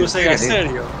voice, he was saying,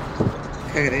 sério.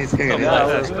 Caga nisso.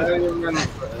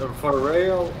 For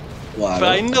real. Claro.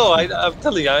 I know, I'm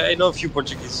telling you, I know a few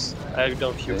Portuguese. I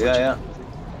know a few Portuguese. Yeah.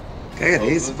 Caga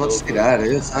nisso, podes tirar.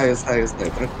 Eu sei,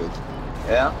 tranquilo.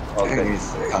 Yeah? Caga Ok.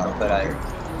 nisso. Peraí.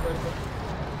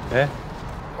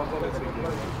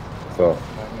 So.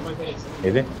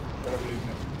 Ήδη.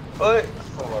 Oi!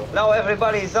 Now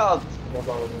everybody is out!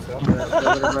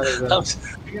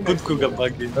 Put Kuga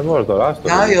back in. Δεν μπορώ τώρα, άστο.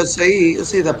 Eu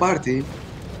saí da party.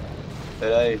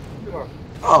 Peraí.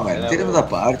 Oh, mano, tira-me da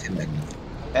party, mano.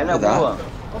 É na boa.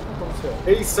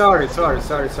 Hey, sorry.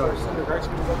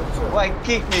 Why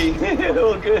kick me?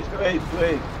 Oh, good. Wait.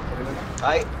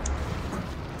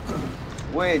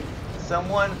 Wait.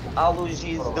 Someone, Alus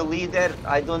is the leader.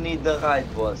 I don't need the raid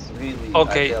boss, really.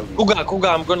 Okay, Kuga,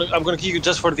 I'm gonna kill you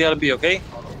just for the RB, okay?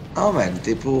 Oh, mano,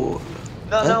 tipo.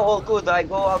 No, all good. I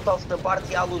go out of the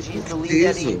party. Alus is the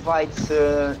leader. He invites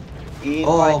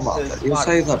Oh, malta, eu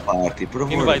saí da party, por amor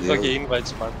de Invite, Deus. ok, invite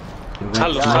Smart.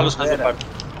 Carlos sai da party.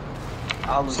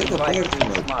 Sai da party, meu,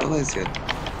 qual é a cena?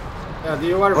 Yeah,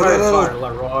 you are very far,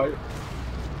 Leroy.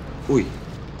 Ui.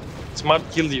 Smart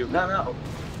killed you. No.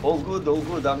 All good.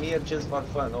 I'm here just for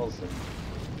fun also.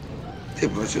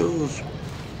 Tipo, mas eu...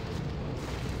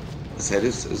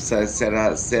 Sério,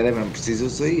 se era mesmo preciso, eu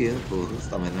saía. Foda-se,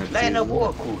 também não é preciso. Não é na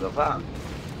boa, Kuga, vá.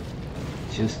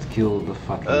 Just kill the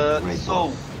fucking raid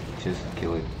boss. Just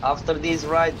kill it. After this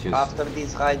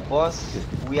raid boss,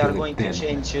 we are going to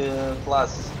change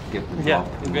class. Yeah,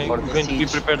 we're going to be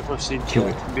prepared for siege. Kill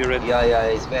it. Be ready.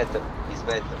 Yeah, it's better.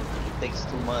 It takes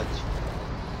too much.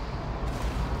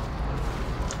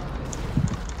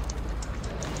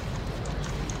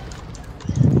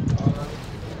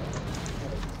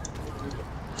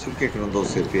 Sabe porque é que não dou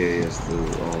CP a este,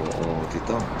 ao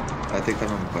Titão? Vai ter que estar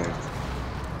mesmo perto.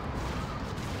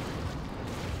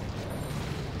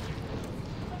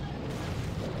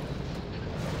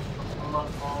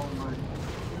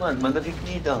 Mano, manda vir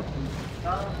comida.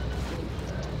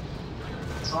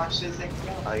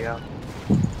 Yeah.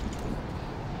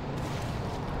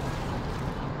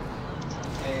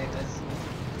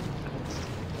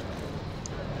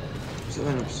 Mas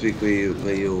também não percebi que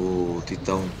veio o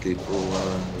Titão tipo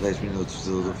a 10 minutos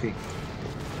do fim.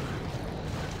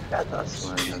 Já está-se,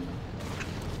 mano.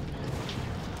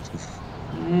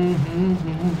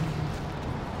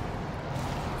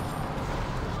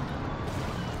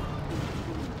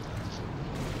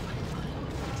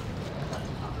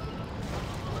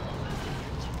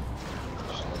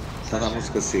 Está na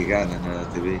música cigana na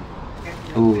TV.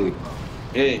 Ui.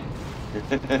 Ei!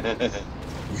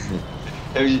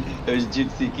 É os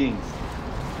Gypsy Kings.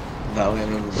 Não, é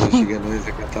mesmo dois ciganões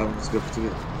a cantar música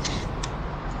portuguesa.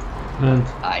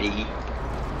 Pronto. Ai!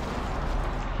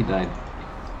 He died.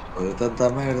 Olha, tanta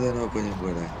merda, não apanho por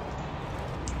aí.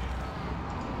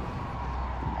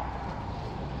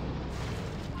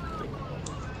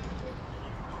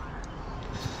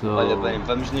 Olha bem,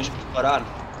 vamos nos preparar.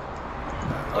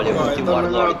 Olha, Não, vou te eu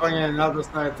também não Warlord. apanhei nada,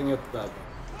 senão eu tinha-te dado.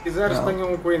 Se quiseres,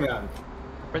 tenho um Queenan.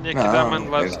 Apanhei aqui Diamond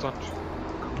Limestone.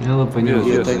 Ele apanhou.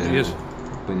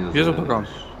 Here's a background.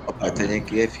 Opa, tenho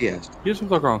aqui FS. Here's a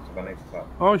background.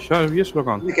 Oh, sure, here's a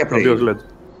background. Onde é que é para ir? Björkled.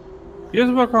 Here's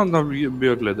a background na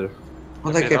Björkleder.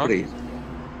 Onde é que é para ir?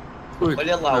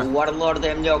 Olha lá, o Warlord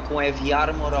é melhor com Heavy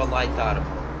Armor ou Light Armor?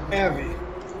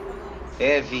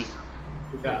 Heavy.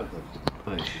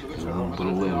 Pois, é um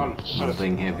problema. Não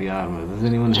tenho heavy armor. Does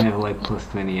anyone have like plus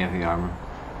 20 heavy armor?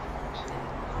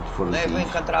 Não, eu vou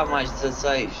encontrar mais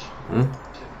 16.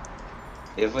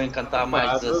 Eu vou encantar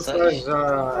mais 16.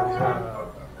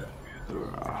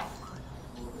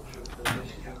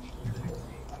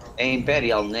 É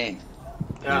Imperial, né?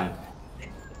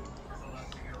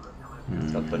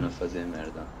 Só para não fazer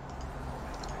merda.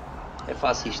 É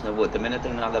fácil isto na boa, também não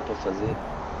tenho nada para fazer.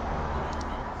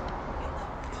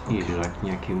 E já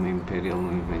tinha aqui uma Imperial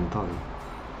no inventório.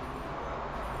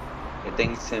 Eu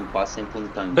tenho sempre um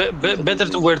tanque. Better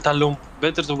to wear Talum.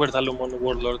 Better to wear Talum on the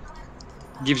Warlord.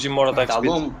 Gives you more attack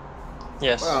speed.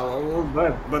 Yes.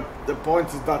 Well, but the point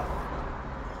is that,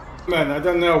 man, I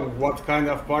don't know what kind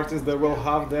of parties they will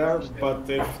have there, but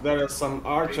if there are some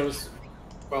archers,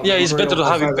 well, yeah, it's better to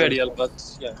have Imperial, but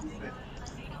yeah.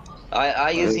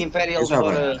 I use Imperial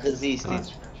for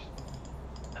resistance.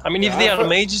 I mean, if they are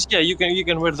mages, yeah, you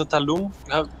can wear the Talum.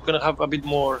 You're gonna have a bit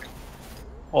more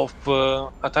of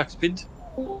attack speed.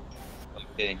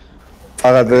 Okay.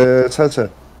 Φάγατε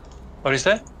τσάτσα.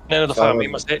 Ορίστε. Ναι, να το φάμε.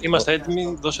 Είμαστε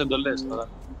έτοιμοι. Δώσε εντολές τώρα.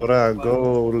 Ωραία,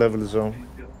 go level zone.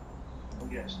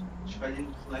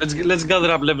 Let's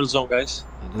gather up level zone, guys.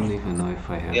 I don't even know if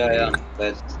I have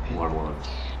a warlord.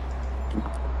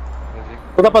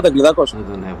 Πού θα πάτε, Γκλιδάκος? I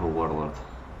don't have a warlord.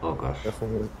 Oh gosh.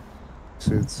 Έχουμε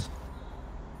seeds.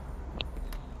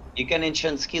 You can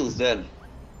enchant skills there.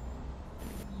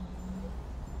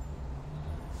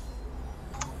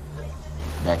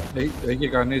 Έχει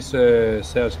κανείς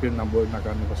share screen να μπορεί να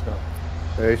κάνει βασικά?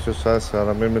 Έχει ο Σάσα,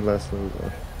 αλλά μην μιλάς.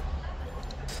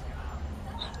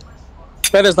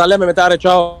 Πέρες, τα λέμε μετά, ρε,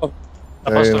 τσάω.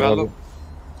 Θα πάω στο Γάλλο.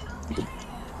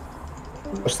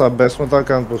 Στα μπες μετά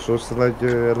κάνω ποσό, στείλα και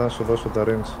έλα να σου δώσω τα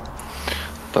rings.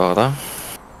 Τώρα.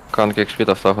 Κάνω και XP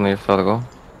ταυτόχρονα γι' αυτό αργό.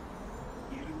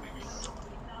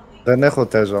 Δεν έχω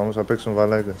τέζα όμως, θα παίξουν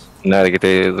βαλέγκας. Ναι,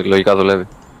 γιατί λογικά δουλεύει.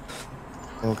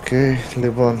 Οκ,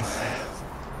 λοιπόν.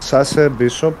 Σάσε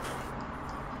Bishop.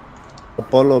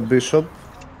 Apollo Bishop.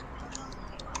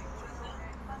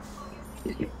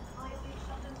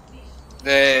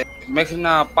 Μέχρι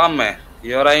να πάμε.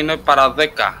 Η ώρα είναι παρά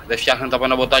 10. Δεν φτιάχνετε από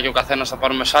ένα μποτάκι ο καθένας, θα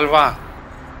πάρουμε σάλβα.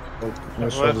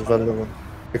 Μισό τους βάλω εγώ.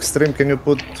 Extreme, can you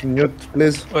put mute,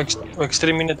 please? Ο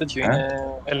Extreme είναι τέτοιο, είναι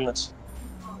Έλληνας.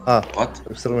 Α,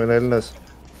 Extreme είναι Έλληνας.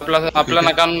 Απλά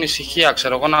να κάνουν ησυχία,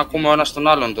 ξέρω εγώ, να ακούμε ο ένας τον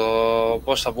άλλον το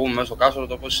πώς θα βγούμε μέσα στο κάστρο,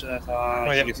 το πώς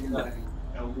θα χειριστούμε.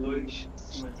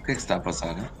 O que é que está a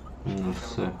passar, né? Não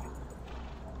sei.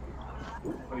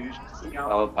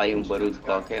 Estava para aí um barulho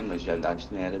qualquer, mas já acho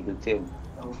que não era do teu.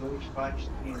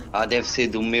 Ah, deve ser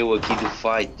do meu aqui do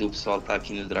fight, do pessoal que está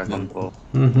aqui no Dragon Ball.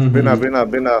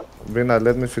 Bina,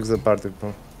 let me fix the party, bro.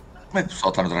 Como é que o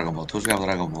pessoal está no Dragon Ball? Estou a jogar o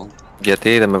Dragon Ball.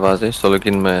 Γιατί δεν με βάζεις στο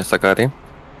login με στακάρι?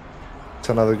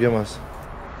 Ξαναδοκίμασε.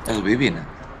 És o Bibina?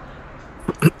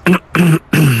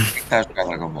 Estás a jogar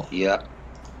Dragon Ball? Yeah,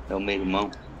 é o meu irmão.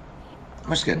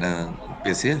 Mas que é na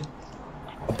PC?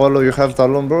 Apollo, you have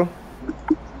Talon, bro?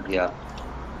 Yeah.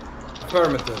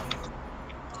 Affirmative.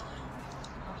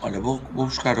 Olha, vou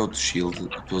buscar outro shield,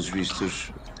 pelos vistos.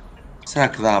 Será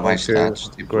que dá mais status?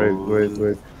 Tipo...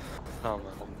 Great.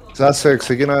 Ζάσε,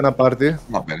 ξεκίνα ένα πάρτι.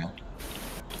 Να πέρα.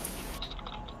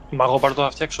 Μαγόπαρτο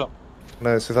θα φτιάξω.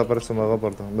 Ναι, εσύ θα πάρεις το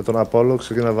μαγόπαρτο. Με τον Apollo,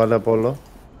 ξεκίνα βάλε Apollo.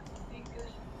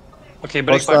 Okay,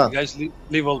 break party, guys.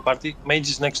 Leave all party. Mage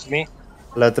is next to me.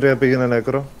 Λατρεία πήγαινε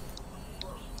νεκρό.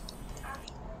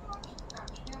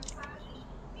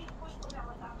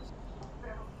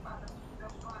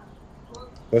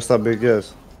 Πώς θα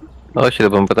μπήκες? Όχι,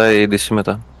 δεν μου πετάει DC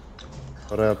μετά.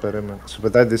 Ωραία, περίμενε. Σου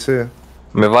πετάει DC?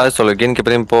 Με βάζει στο login και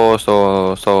πριν πω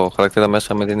στο χαρακτήρα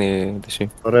μέσα με δίνει DC.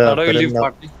 Ωραία,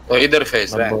 περίμενε. Το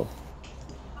interface, ναι.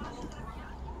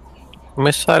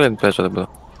 Με silent παίζω, δεν μπορώ.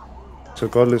 Σε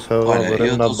κόλλησα εγώ,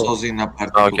 μπορεί να μπω.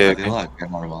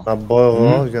 Να μπω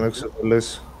εγώ για να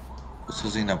ξεκολλήσει. O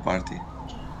sozinho na party.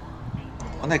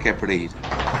 Onde é que é para ir?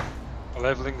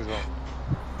 Leveling zone.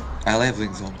 Ah,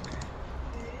 leveling zone.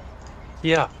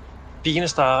 Yeah. Πήγαινε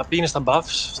στα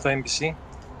buffs, στο NPC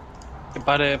και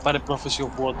πάρε Prophecy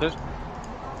of Water.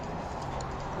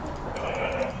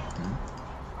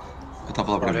 Está a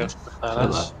falar para mim.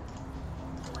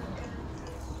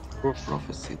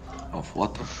 Prophecy of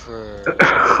Water.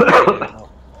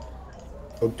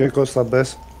 Ok, Κώστα,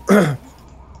 μπες.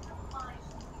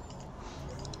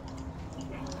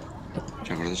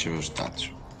 Και agora deixa eu ver os status.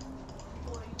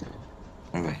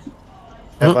 Ora bem.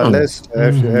 Έβαλες,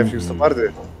 έφυγες στο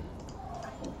πάρτι.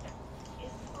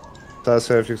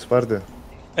 Τάση έφυγες στο πάρτι.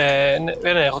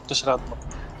 Ναι, έχω 4 άτομα.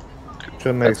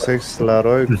 Ποιον έχεις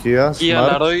Λαρόι, Κία, Κία,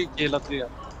 Λαρόι και Λατρεία.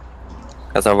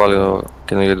 Κάτσε να βάλω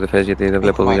καινούργιο defense γιατί δεν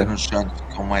βλέπω δουλειά. O Magnus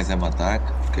com mais M attack,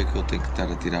 porque é que eu tenho que estar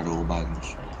a tirar o Magnus?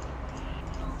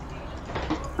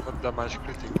 Dá mais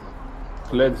crítico.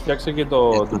 Λέντ, φτιάξε και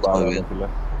το μπάλα, φίλε.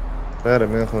 Ναι ρε,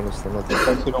 μην έχω σταματήσει.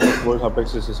 Εντάξει όμως μπορείς να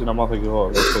παίξεις εσύ να μάθω κι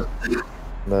εγώ.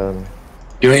 Ναι.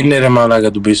 Ποιο είναι ρε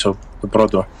μαλάκα του πίσω, το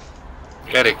πρώτο?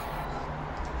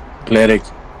 Cleric.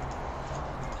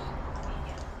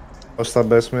 Πώς θα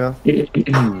μπες μια?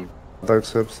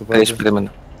 Εντάξει, στο πάρτι.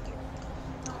 Περίμενα.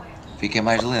 Fica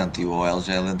mais lento e o OL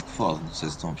já é lento que fode, não sei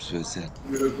se estão a perceber se é.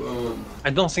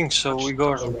 I don't think so,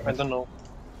 Igor. I don't know.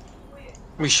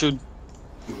 We should.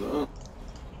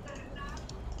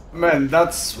 Man,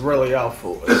 that's really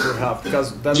helpful if we have, because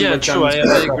then we can... True, I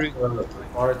agree.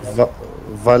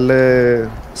 Βάλε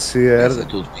CR, Essa é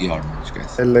tudo pior, não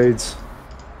esquece. LH.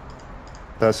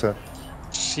 Τάσα.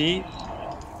 C.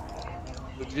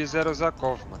 Eu devia usar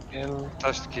Cov, mano.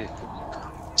 Estás de quê?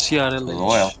 CRLH. O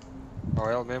OL. Ou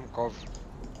ele mesmo, Cov.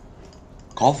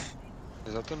 Cov?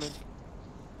 Exatamente.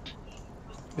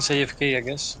 Isso aí AFK, I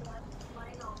guess.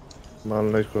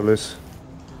 Μάλλον έχει κολλήσει.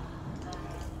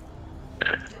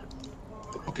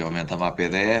 Ok, aumentava a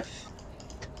PDF.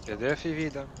 PDF e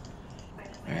vida.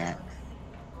 É.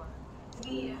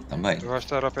 Também. Tu vais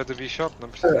estar ao pé do Bishop, não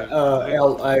precisas.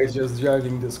 LA is just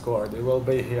joining Discord. It will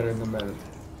be here in a minute.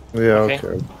 Yeah,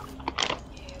 okay.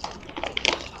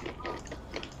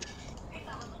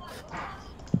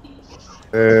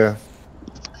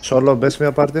 Solo, μπες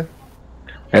μια πάρτι.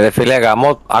 Ρε φίλε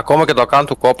γαμώ, ακόμα και το account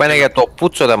του κόπα είναι για το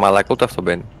πούτσο ρε μαλάκα, ούτε αυτό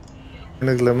μπαίνει.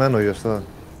 Είναι γλεμμένο γι' αυτό.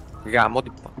 Γαμώ τι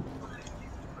πάω.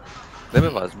 Δεν με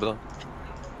βάζεις μπρο.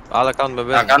 Άλλα account με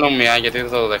μπαίνει. Να κάνω μια γιατί δεν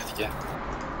θα το δέχτηκε.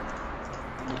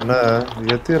 Ναι,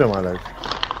 γιατί ρε μαλάκα.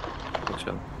 Δεν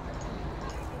ξέρω.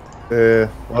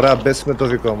 Ωραία, μπες με το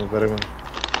δικό μου, περίμενε.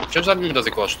 Ποιος θα μπει με το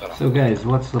δικό σου τώρα? So guys,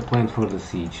 what's the plan for the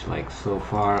siege? Like so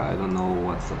far, I don't know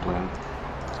what's the plan.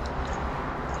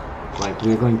 Like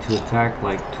we're going to attack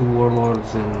like 2 warlords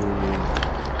and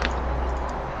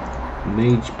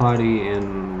mage party and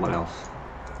what else?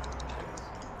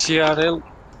 CRL.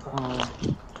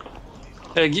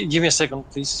 Give me a second,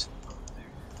 please.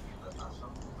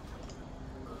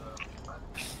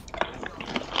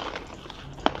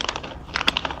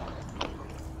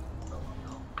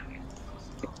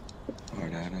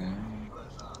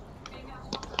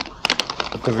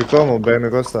 Το δικό μου μπαίνει,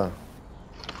 Κώστα.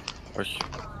 Όχι.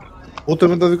 Ούτε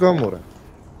με το δικό μου, ρε.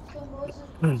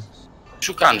 Τι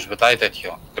σου κάνεις μετά ή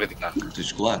τέτοιο, κριτικά.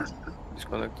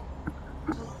 Disconnect.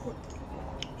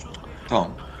 Tom.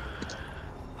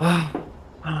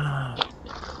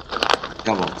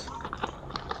 Καβότ.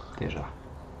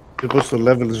 Μήπως στο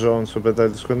level zone σου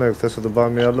πετάει disconnect, θες να τον πάμε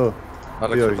μία άλλο.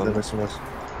 Ή όχι, δεν έχει σημασία.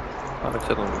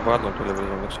 Άλλαξε τον, βάλ' τον το level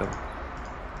zone, δεν ξέρω.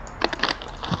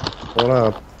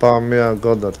 Ωραία, πάμε μία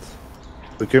Goddard.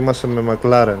 Δοκίμασε με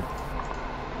McLaren.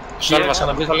 Σάρβασα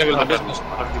να μπεις στο level 5 στην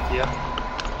πρακτική.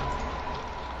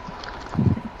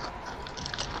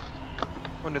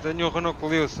 Δεν νιώθω ένα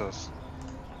Gludio σας.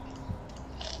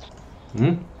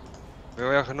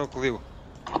 Εγώ έχω ένα Gludio.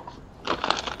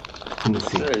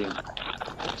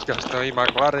 Και αυτό η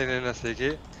McLaren είναι ένας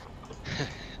εκεί.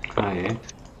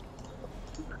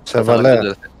 Σε βαλέ.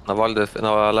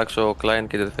 Να αλλάξω client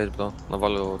και interface bro. Να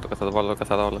βάλω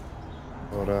καθαρά όλα.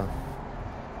 Ωραία.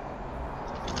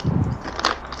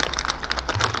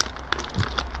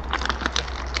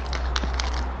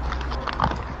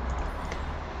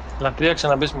 Λατρεία,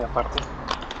 ξαναμπες μια πάρτι.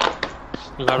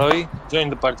 Λαρόι, join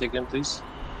the party again, please.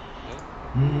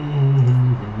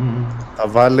 Θα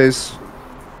βάλεις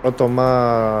πρώτο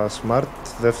μα smart,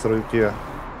 δεύτερο οικία.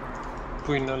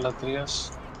 Πού είναι ο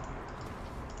Λατρείας?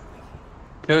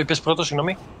 Ποιο είπες πρώτο,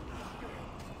 συγγνώμη?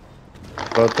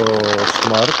 Πρώτο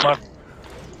smart,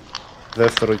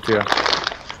 δεύτερο οικία.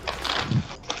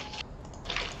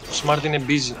 Το smart είναι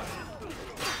busy.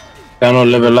 Κάνω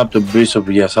level up το Bishop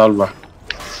για σάλβα.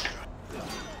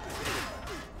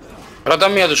 Ρώτα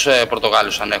μία τους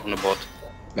Πορτογάλους αν έχουν bot.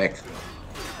 Back.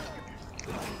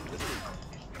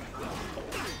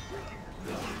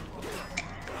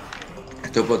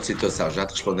 Então pode situação, já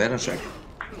te responderam, Cheque?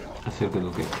 Acerca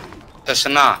do quê?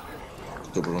 Τεσσενά.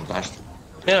 Tu perguntaste?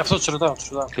 Αυτό τους ρωτάω, τους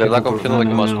ρωτάω. Κλεδάκο, ποιο να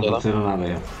δοκιμάσω No, τώρα. no ξέρω nada,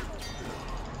 yeah.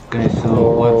 Okay, so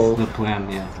what's the plan,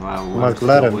 yeah? We're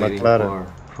McLaren, still waiting McLaren.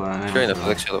 for an Ποιο είναι answer. αυτό,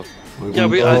 δεν ξέρω. Yeah,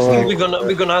 I think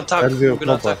we're gonna attack. We're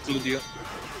gonna attack Gludio.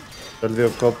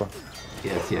 Θέλει κόπα.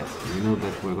 Yes, yes, we know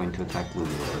that we're going to attack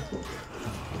Gludio, but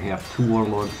we have two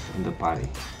warlords in the party,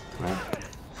 right?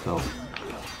 So,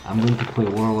 I'm going to play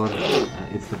warlord.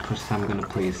 It's the first time I'm going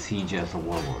to play a siege as a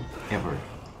warlord, ever.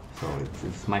 So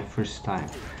it's my first time.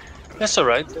 That's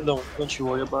alright, don't you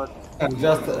worry about it. And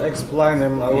just explain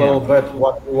him a little bit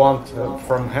what you want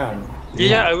from him.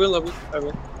 Yeah, I will.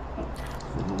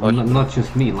 Not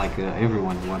just me, like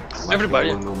everyone, what Everybody.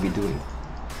 everyone will be doing.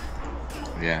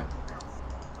 Yeah.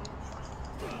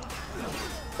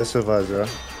 Δεν σε βάζει,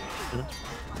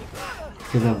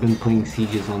 Because I've been playing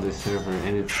sieges on this server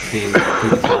and it's been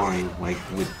pretty boring, like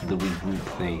with the regroup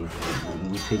thing.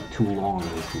 We take too long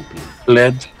regrouping.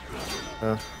 LED.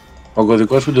 Ο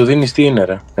κωδικός που του δίνεις τι είναι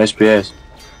ρε, SPS.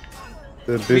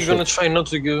 We're gonna try not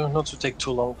to take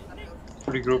too long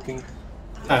regrouping.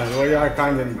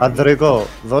 Αντρικό,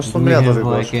 δώσ' του μία το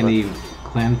δικό σου. Any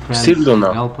clan friends Still don't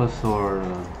know. help us or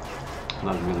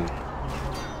not really?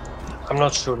 I'm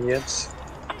not sure yet.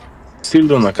 Στείλ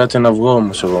το να κάτσε να βγω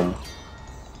όμως εγώ μου.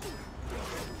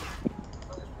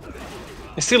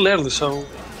 It's still early, so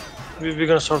we're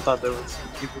gonna sort out everything.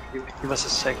 Give us a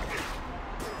sec.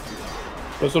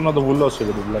 Πες το να το βουλώσει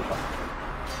για την πλάκα.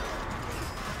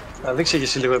 Να δείξει και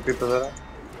εσύ λίγο επίπεδο, ρε.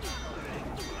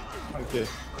 Okay.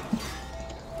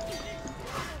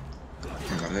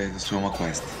 Agora deixa uma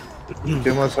quest.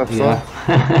 Και μας αυτό.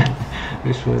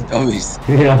 Já viste?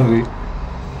 Já vi.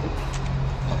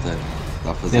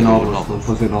 Dá pra fazer Denobras, vou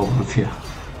fazer novas, yeah.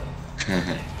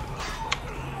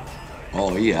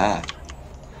 Oh, yeah.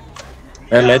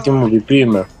 Έλα, έτοιμο VP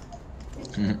είμαι.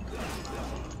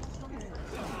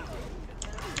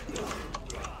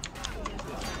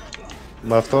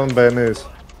 Με αυτόν μπαίνεις,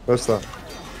 Κώστα.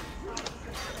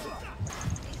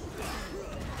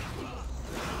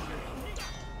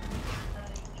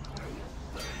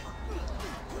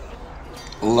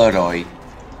 Leroy.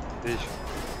 Diz.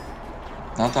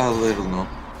 Não está a ler o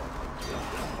nome.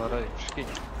 Leroy,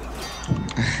 fresquinho.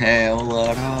 É o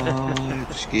Leroy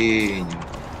fresquinho.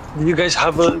 Do you guys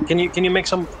have a? Can you make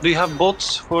some? Do you have bots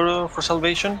for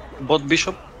salvation? Bot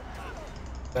bishop?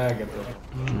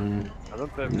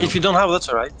 If you don't have, that's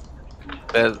alright.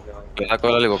 Κλεδάκο,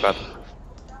 έλα λίγο κάτω.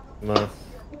 Ναι.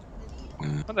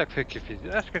 Onde é que foi que eu fiz?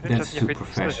 Acho que a gente That's já tinha too feito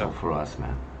isso já. professional for us,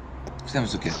 man.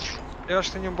 Fizemos o quê? Eu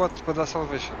acho que tinha um bot para dar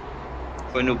salvation.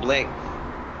 Foi no Black.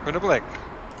 Foi no Black.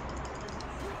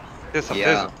 Tem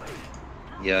certeza?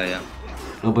 Yeah.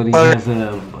 Nobody has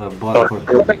a bot for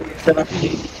cooking.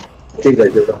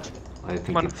 I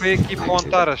think Mano, it's foi aqui para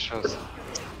montar as coisas.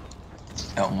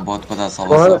 É um bot para dar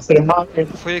salvação.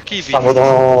 Foi aqui, vi.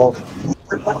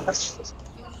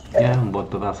 Um bot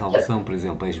para dar salvação, por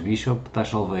exemplo, ex-bishop, estás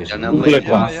salvation.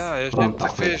 Pronto, está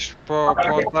feito.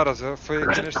 Para o Taras, foi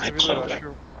aqui neste servidor, acho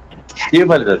eu. E a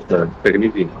validação?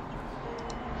 Permitir.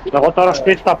 Εγώ τώρα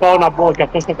σπίτι θα πάω να μπω και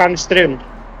αυτός το κάνει stream.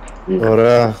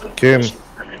 Ωραία, Kim.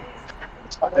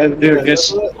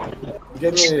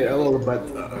 Give me a little bit.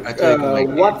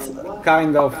 What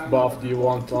kind of buff do you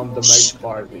want on the mage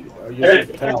party? You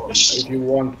should tell if you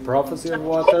want prophecy of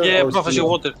water. Yeah, or prophecy of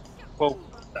water. Wow.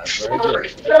 Very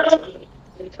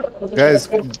good. Guys,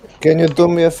 can you do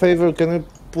me a favor? Can you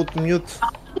put mute?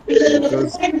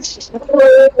 Because...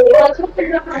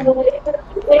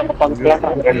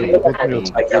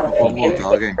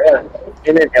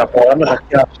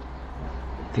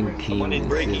 I think Keen is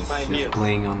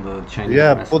playing on the Chinese.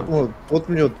 Yeah, put mute, put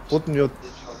mute, put mute,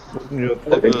 put mute,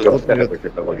 put mute.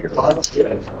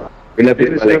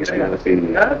 Βλέπεις Αλέξανδρα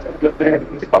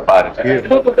την παπάρες.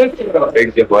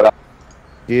 Έχεις διαφορά.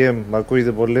 Kim, μ'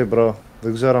 ακούγεται πολύ, bro.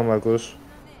 Δεν ξέρω αν μ' ακούς.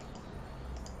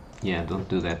 Yeah, don't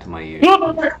do that to my ear.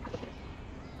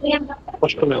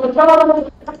 Πώς το λέω.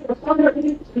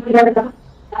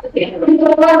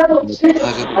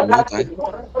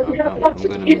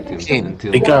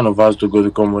 Τι κάνω, βάζω τον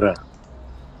κωδικό μου, ρε.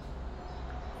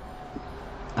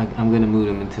 I'm gonna mute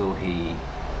him until he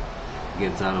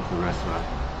gets out of the restaurant.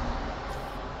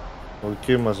 Ο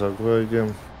Kim μας ακούει, Kim.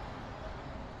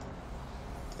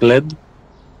 Κλέντ.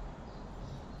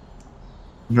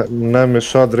 Ναι,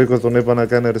 μισό Αντρίκο, τον είπα να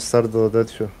κάνει restart το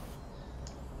τέτοιο.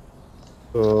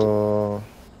 Το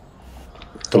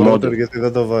modder γιατί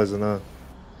δεν το βάζει, ναι.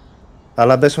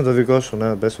 Αλλά μπες με το δικό σου,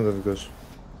 ναι, μπες με το δικό σου.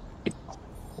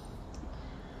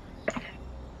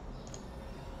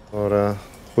 Ωραία.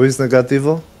 Who is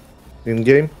negativo? In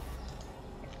game?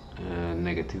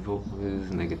 Negativo is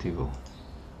negativo.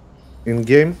 In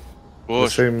game? Oh, the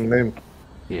same name?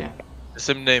 Yeah. The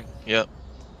same name, yeah.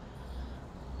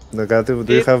 Negativo,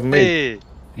 do you have me?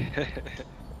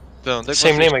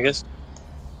 Same name, I guess.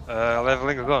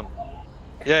 Leveling gun.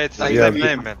 Yeah, it's the Yeah. same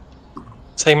name, man.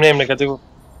 Same name, negativo.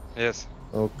 Yes.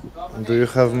 Okay. Do you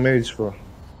have mage for?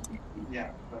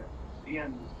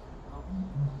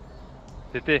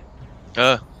 TT.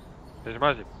 Tens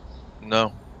mágico? Não.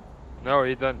 Não,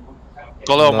 e dano?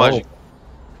 Qual é o Não. mágico?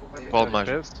 Qual o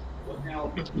mágico?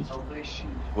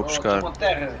 Vou buscar. Vou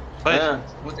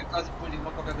ter quase depois de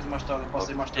qualquer coisa mais tarde. Posso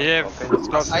ir mais tarde?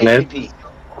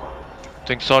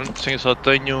 Tenho só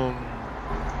tenho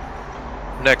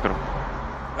Necro.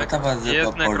 Eu estava a dizer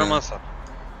para pôr...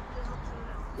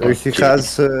 He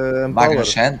has Magnus empower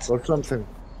Shant? or something.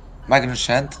 Magnus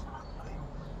Shant?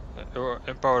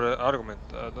 Empower argument,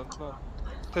 I don't know.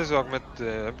 Tens o argument de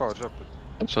empower já, puto.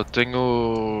 Só tenho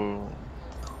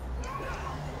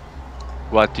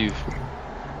o ativo.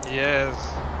 Yes,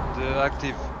 the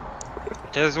active.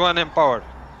 Has one empower.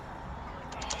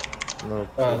 No.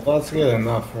 That's good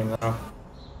enough for now.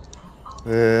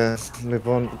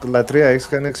 Λοιπόν, λατρεία, έχεις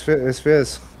κάνει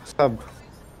SPS, sub.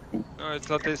 No, it's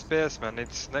not SPS, man,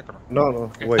 it's Necro. No,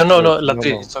 wait. No,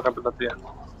 λατρεία, στο κάποιο λατρεία.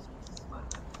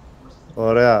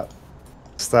 Ωραία.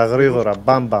 Στα γρήγορα,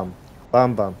 μπαμ.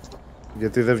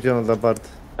 Γιατί δεν βγαίνουν τα πάρτι.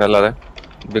 Έλα ρε,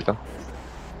 μπήκα.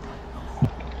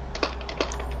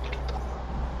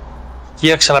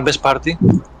 Κία, ξαναμπες πάρτι.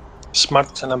 Smart,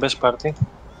 ξαναμπες πάρτι.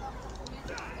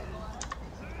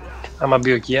 Άμα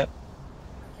μπει ο Κία.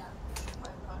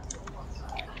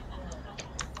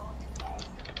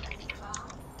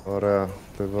 Ωραία,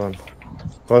 λοιπόν.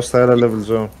 Κώστα, έλα level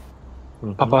zone.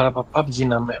 Παπ,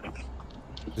 γίναμε.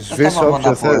 Σβήσω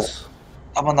όποιο θες.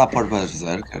 Άμα να πω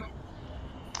Berserker.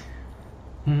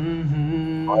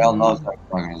 Well, no,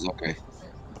 Magnus, ok.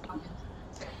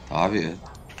 Está a ver.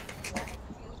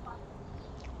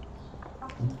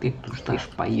 O que é que tu estás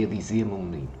para aí a dizer, meu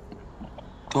menino?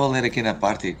 Estou a ler aqui na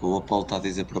parte que o Apolo está a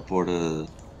dizer para pôr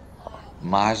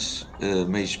Mage,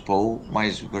 Mage Poe,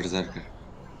 mais Berserker.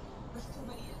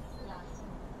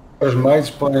 Os mages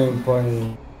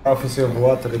põem Prophecy of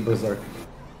Water e Berserker.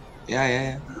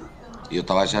 Yeah. E eu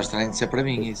estava a achar estranho de ser para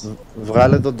mim isso.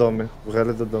 Βγάλε τον Dome.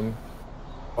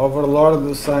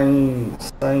 Overlord sem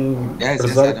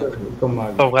Berserker e com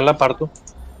Mage. Το βγάλα πάρτο.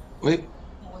 Oi?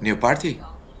 New party?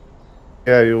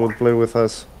 Yeah, you will play with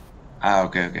us. Ah,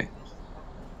 ok.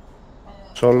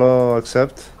 Solo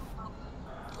accept?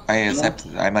 I accept,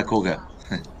 I'm a cougar.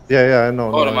 Yeah, I know.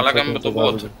 Ωραία, μαλάκα με το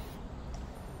bot.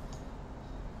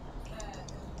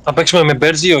 Θα παίξουμε με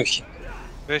Berz ή όχι?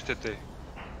 Πέστε τι.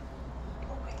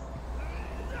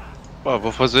 Pá,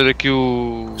 vou fazer aqui o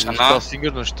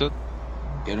Spellsinger no instante.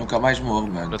 Eu nunca mais morro,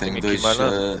 mano. Não Tenho tenho dois. aqui mais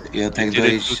nada. Eu tenho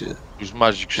Tirei dois. Os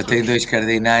mágicos. Eu tenho dois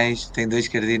cardinais. Tenho dois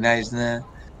cardinais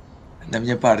na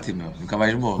minha parte, meu. Nunca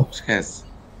mais morro, esquece.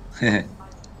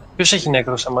 Ποιος έχει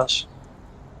νεκρό σε εμάς?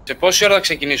 Σε πόση ώρα θα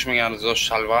ξεκινήσουμε για να του δώσω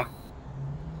σάλβα?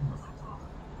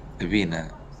 Βίνα.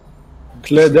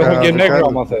 Κλέντ, έχω και νεκρό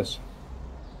άμα θες.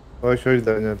 Όχι, όχι,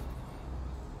 Ντανιέλ.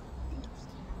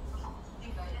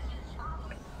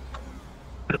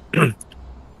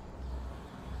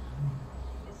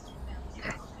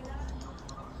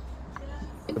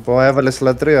 Λοιπόν, έβαλες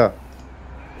λατρεία.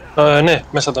 Ναι,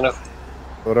 μέσα τον έχω.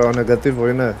 Ωραίο, νεγκατίβο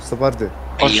είναι στο πάρτι.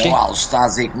 Όχι. Ο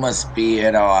Αλστάζικ μας πει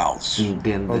ο Αλς.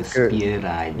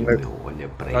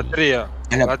 Λατρεία.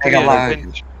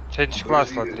 Change class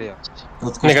λατρεία.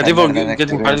 Negativo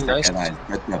getting party nice.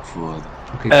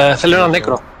 Θέλω ένα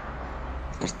νεκρό.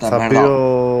 Θα πει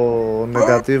ο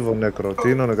νεγκατίβο νεκρό. Τι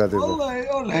είναι ο νεγκατίβο?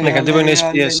 Negativo είναι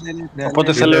SPS.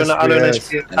 Οπότε θέλω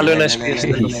άλλο ένα SPS.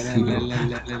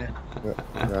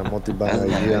 Γαμώ την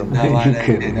Παναγία μου.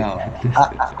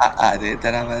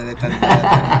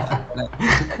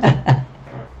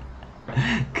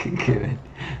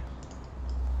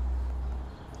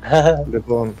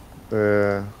 Λοιπόν,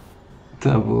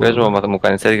 πες μου άμα θα μου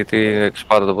κάνεις έτσι γιατί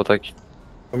εξπάρω το ποτάκι.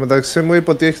 Το μεταξύ μου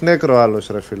είπε ότι έχει νέκρο άλλος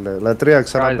ρε φίλε. Λατρεία,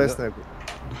 ξαναπες νέκρο.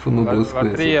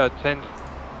 Λατρεία, change.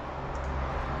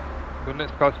 Do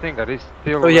not call stinger, it's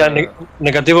still... Oh yeah,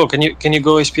 Negativo, can you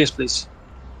go SPS please?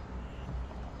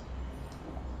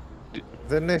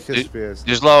 Δεν έχει SPS.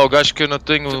 Diz lá ao gajo que eu não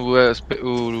tenho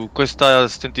o coisa está a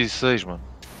 76, mano.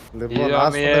 Λοιπόν,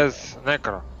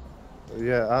 νέκρο.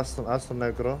 Ας το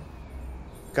νέκρο.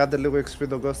 Κάντε λίγο XP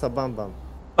τον Κώστα μπαμπαμ.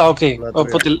 Ah, ok.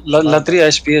 Οπότε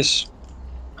λατρεία SPS.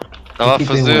 Estava a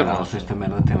fazer.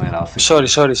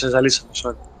 Sorry, σε ζαλίσαμε,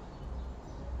 sorry.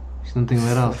 Isto não tem o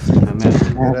Heraldo, isto é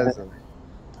merda.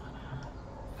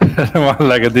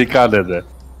 Μαλάκα, τι κάνετε?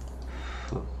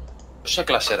 Πώς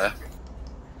έκλασε ρε?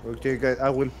 Okay guys, I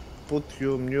will put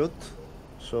you mute,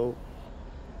 so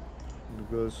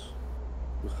because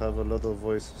you have a lot of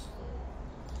voices.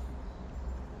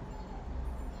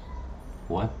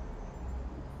 What?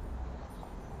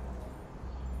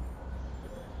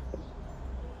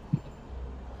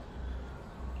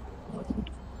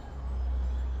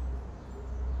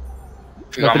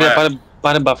 Λατρεία,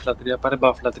 πάρε buff λατρεία, πάρε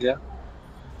buff λατρεία.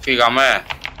 Φύγαμε.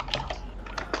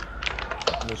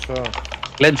 Μισό.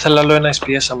 Λέτε θέλω άλλο ένα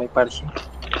SPS άμα υπάρχει.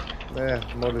 Ναι,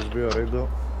 μόλις μπει ο Ρίγκο.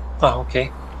 Α, οκ.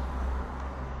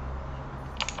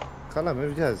 Καλά,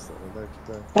 μην βιάζεις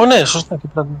τώρα. Ω, ναι, σωστά και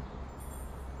πράγμα.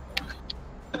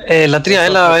 Λατρεία,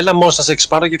 έλα μόνο σας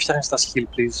εξπάρω και φτιάχνεις τα skill,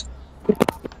 please.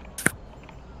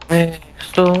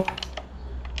 Στο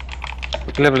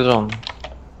level zone.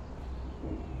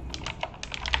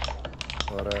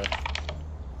 Ωραία.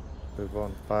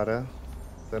 Λοιπόν, πάρε.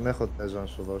 Δεν έχω τέζο να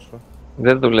σου δώσω.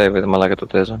 Δεν δουλεύει μαλάκα το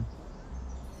τέζο.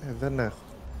 Δεν έχω.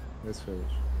 Έτσι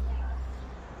φεύγεις.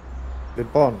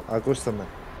 Λοιπόν, ακούστε με.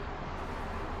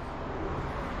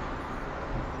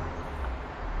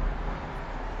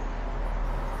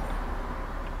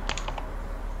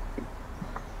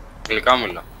 Γλυκά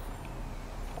μιλά.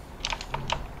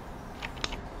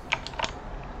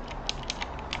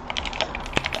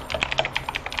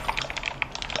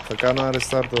 Θα κάνω ένα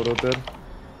restart το router.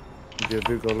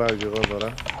 Γιατί κολλάω κι εγώ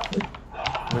τώρα.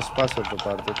 Με σπάσει από το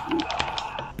πάρτι.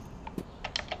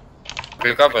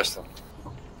 Γλυκά πες το.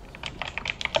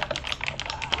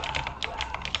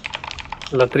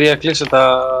 Λατρεία, κλείσε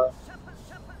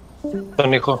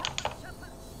τον ήχο.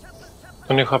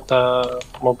 Τον ήχο από τα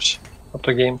mobs, από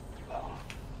το game.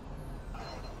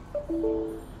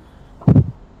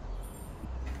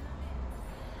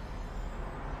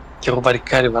 Κι έχω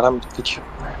βαρικάρει βαρά με το τέτοιο.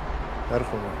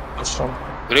 Έρχομαι.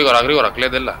 Γρήγορα,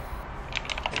 κλαίντε, έλα.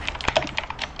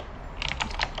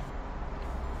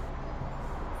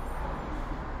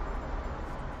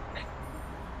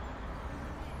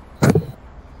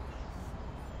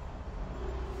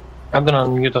 Κάντε να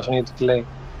mute αυτόν γιατί τι λέει.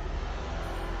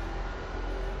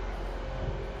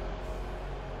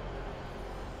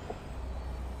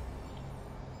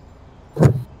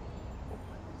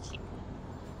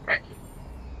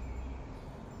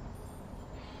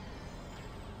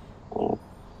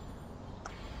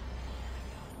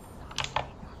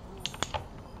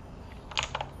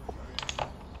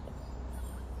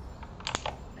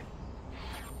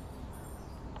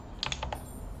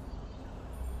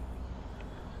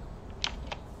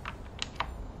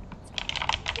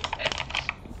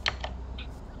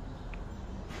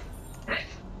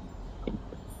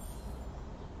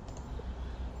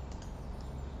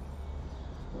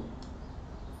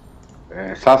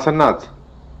 Σάσενατ.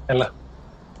 Έλα.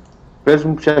 Πες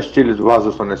μου ποια skills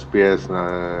βάζω στον SPS,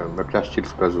 με ποια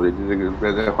skills παίζω, γιατί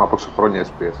δεν έχω από χρόνια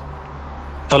SPS.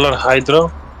 Dollar Hydro.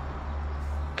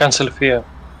 Cancel Fear.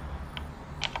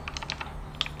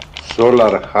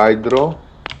 Solar Hydro.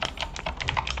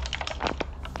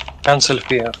 Cancel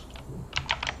fear.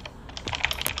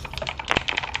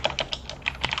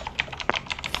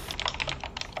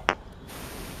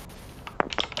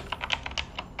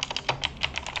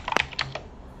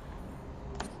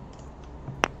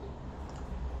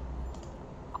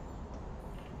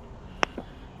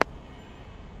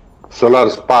 Solar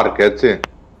Spark, έτσι.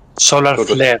 Solar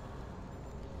Flare.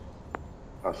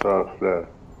 Solar Flare.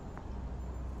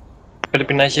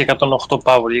 Πρέπει να έχει 108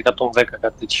 power ή 110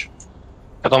 κάτι τέτοιο.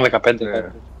 115 ναι.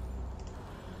 Κάτι.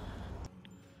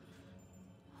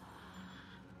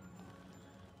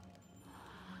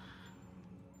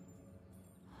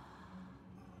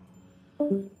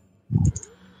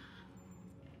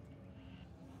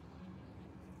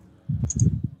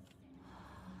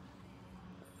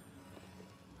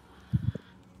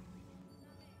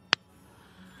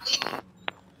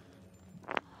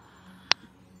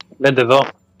 Λέτε εδώ.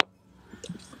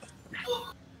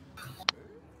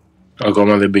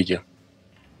 Ακόμα δεν μπήκε.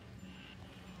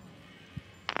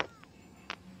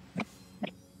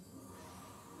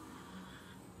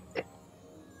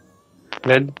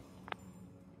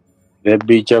 Δεν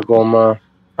μπήκε ακόμα.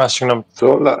 Α, συγγνώμη.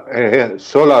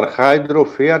 Solar Hydro,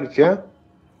 Fear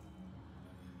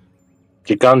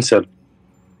και Cancel.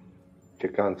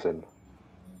 Και Cancel.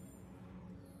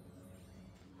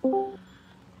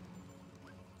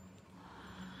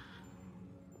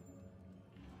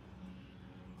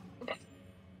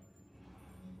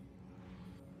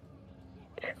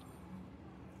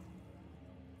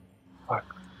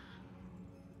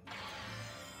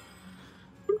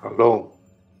 Καλό.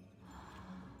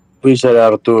 Πού είσαι ρε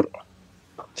Αρτούρ?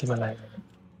 Τι με λέει.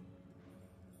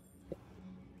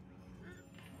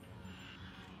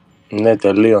 Ναι,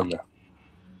 τελείωνε.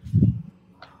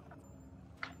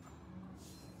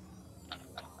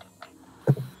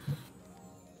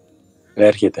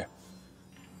 Έρχεται.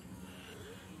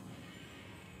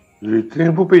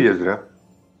 Λιτρίνη, πού πήγες ρε?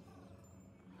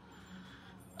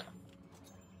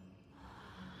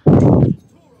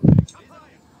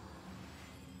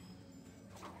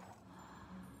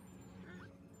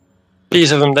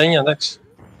 Πήγες 79, εντάξει.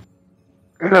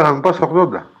 Έλα να μην πας 80.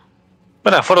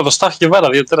 Ωραία, φόρα το staff και βάρα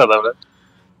 2 τέρατα, βρε.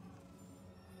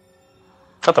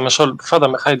 Φάτα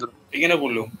με Hydro. Πήγαινε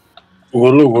γουλού.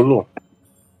 Γουλού.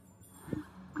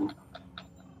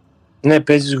 Ναι,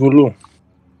 παίζεις γουλού.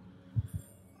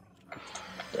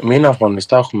 Μην αγχώνεις,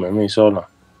 τα έχουμε εμείς όλα.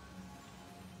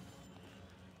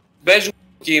 Παίζουν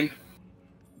εκεί.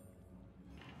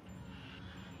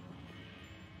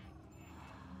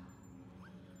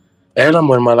 Έλα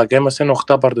μου, μαλακά, είμαστε ένα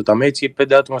 8 πάρτε τα mates και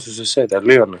 5 άτομα στο σεσέ,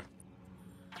 τελείωνε.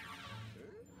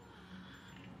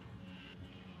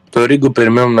 Το Ρίγκο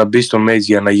περιμένουμε να μπει στο mates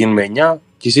για να γίνουμε 9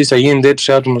 και εσείς θα γίνετε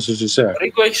έτσι άτομα στο σεσέ. Ο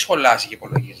Ρίγκο έχει σχολάσει και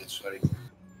υπολογίζεται στο Ρίγκο.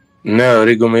 Ναι, ο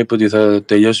Ρίγκο μου είπε ότι θα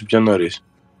τελειώσει πιο νωρίς.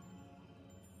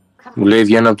 Μου λέει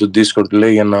βγαίνω από το Discord,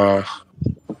 λέει, για να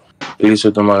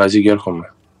κλείσω το μαγαζί και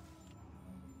έρχομαι.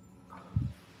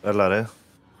 Έλα ρε.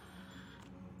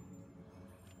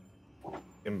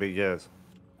 Εμπηγές.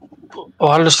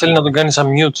 Ο άλλος θέλει να τον κάνει σαν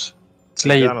mute. Τι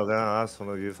λέγεται. Κάνω, δεν άστον,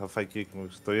 θα φάει kick μου,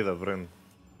 το είδα πριν.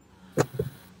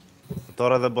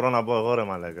 Τώρα δεν μπορώ να πω εγώ ρε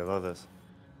μαλάκα, εδώ δες.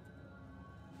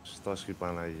 Στόσκη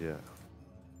Παναγία.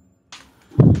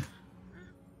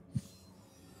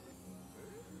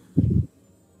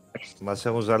 Μας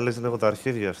έχουν ζαλίσει λίγο τα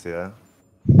αρχίδια αυτοί,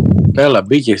 Έλα,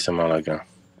 μπήκε σε μαλάκα.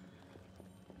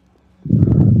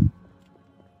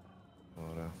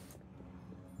 Ωραία.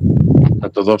 Θα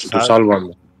το δώσω του Σάλβα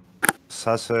μου.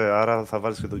 Σάσε, άρα θα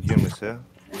βάλεις και το Gimmicks,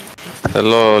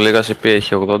 Θέλω λίγα CP,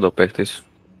 έχει 80 ο παίκτης.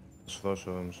 Θα σου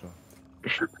δώσω μισό.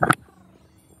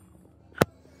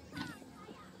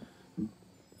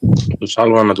 Του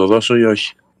Σάλβα να το δώσω ή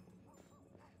όχι?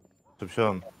 Σε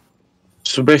ποιον?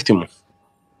 Στον παίκτη μου.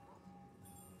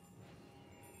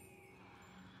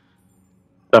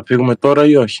 Θα φύγουμε τώρα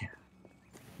ή όχι?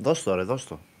 Δώσ' το ρε, δώσ'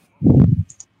 το.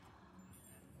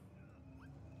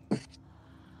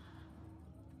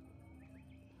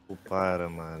 Πού πάει ρε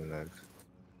μαλάκα.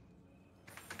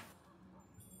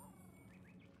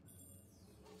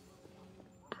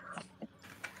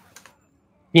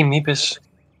 Κιμ είπες.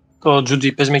 Το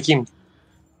Τζούντι παίζει με Κιμ.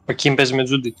 Ο Κιμ παίζει με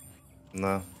Τζούντι.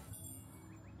 Ναι.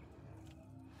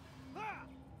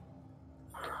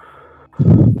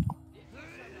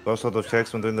 Πώς θα το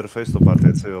φτιάξουμε το interface το πάρτι,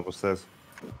 έτσι, όπως θες.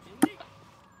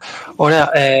 Ωραία,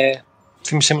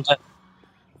 θύμισέ μου τα...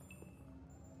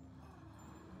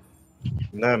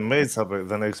 Ναι, mates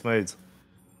δεν έχεις mates.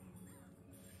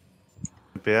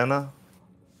 MP1.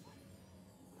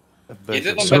 Γιατί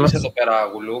δεν τον παίρνεις εδώ πέρα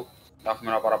γουλού, να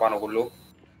έχουμε ένα παραπάνω γουλού.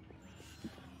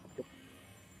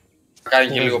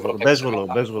 κάνει και λίγο protection.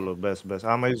 Μπες βολό, μπες.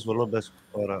 Άμα έχεις βολό, μπες.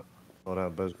 Ωραία,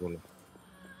 μπες βολό.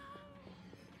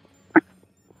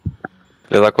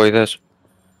 Λεδακοειδές.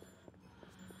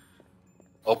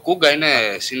 Ο Κούγκα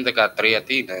είναι συν 13,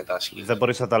 τι είναι τα skills. Δεν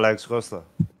μπορείς να τα αλλάξεις, Κώστα.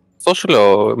 Αυτό σου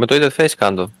λέω, με το ίδιο face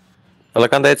κάντο. Αλλά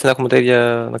κάντε έτσι να έχουμε τα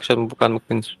ίδια, να ξέρουμε που κάνουμε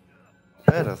queens.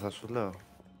 Πέρα, θα σου λέω.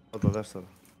 Το δεύτερο.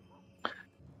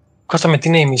 Κώστα, με τι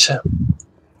name είσαι?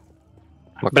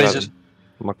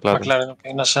 Μακλάρεν.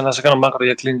 Okay. Να σε κάνω μάκρο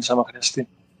για κλίνης άμα χρειαστεί.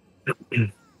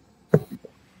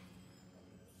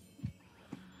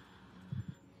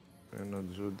 Ένα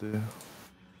Τζούντι.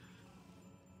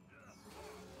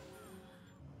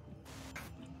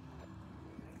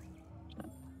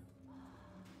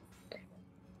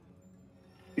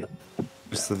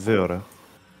 Είστε 2 ώρα.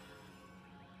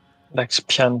 Εντάξει,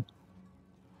 πιάνει.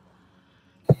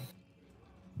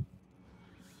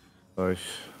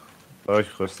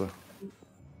 Όχι, Κώστα.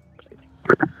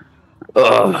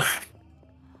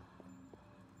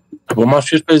 Από εμάς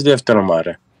ποιος παίζει δεύτερο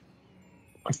μάρε?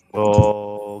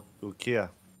 Ο Kia.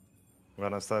 Ο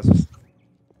Αναστάσης.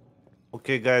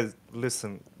 Okay, guys,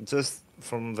 listen. Just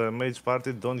from the mage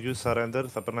party, don't use surrender.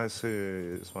 Θα περνάει εσύ,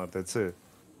 Smart, έτσι.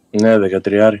 Ναι,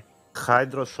 13.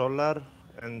 Hydro, Solar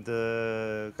and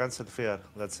Cancel Fear.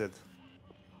 That's it.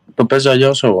 Το παίζω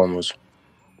αλλιώς εγώ όμως.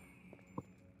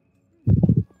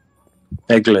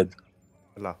 Eggled.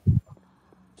 Έλα.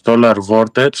 Solar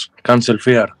Vortex, Cancel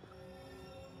Fear.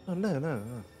 Ναι.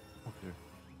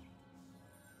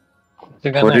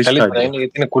 Χωρίς καλύτερα είναι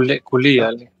γιατί είναι κουλή οι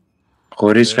άλλοι.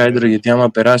 Χωρίς Hydro, γιατί άμα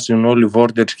περάσουν όλοι οι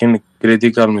Vortex και είναι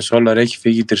critical με Solar, έχει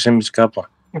φύγει 3,5 κάπα.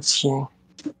 Έτσι.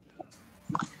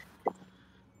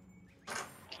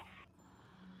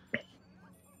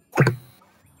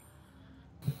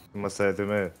 Είμαστε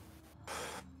έτοιμοι.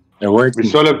 Εγώ έτοιμοι.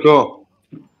 Μισό λεπτό.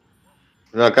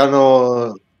 Να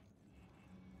κάνω...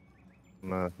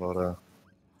 Ναι, ωραία.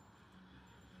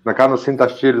 Να κάνω σύντα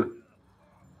shield.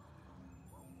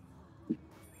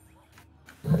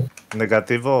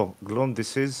 Negativo, Gloom,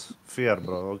 Disease, Fear,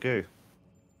 bro, okay.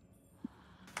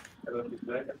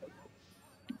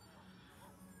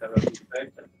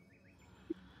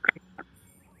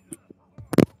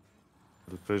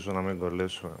 Ελπίζω να μην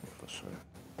κολλήσω.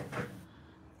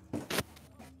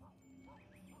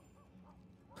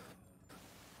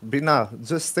 Bina,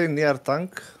 just stay near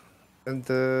tank and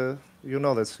you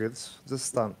know the skills, just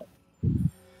stun.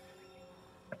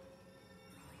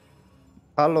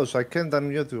 Carlos, I can't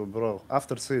unmute you, bro,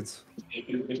 after seeds.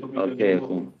 Okay.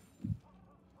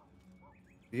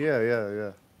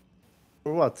 Yeah.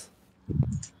 For what?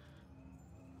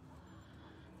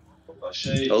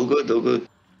 All good.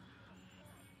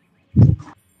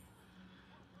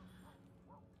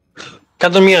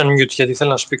 Κάτω μία unmute γιατί θέλω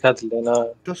να σου πει κάτι.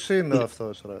 Ποιος είναι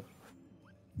αυτός, ρε?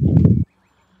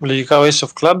 Λογικά ο Ace of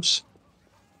Clubs.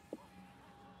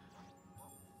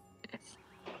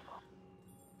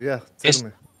 Yeah,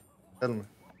 tell me.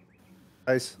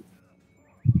 Ice.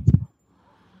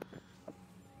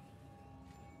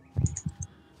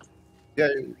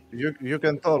 Yeah, you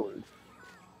can talk.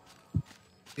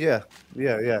 Yeah.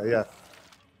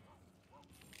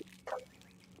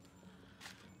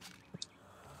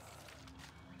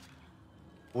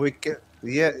 We can,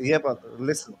 yeah, but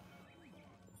listen.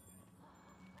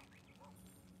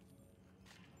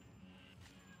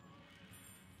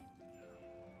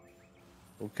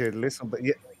 Okay, listen, but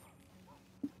yeah.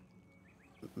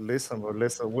 Listen. We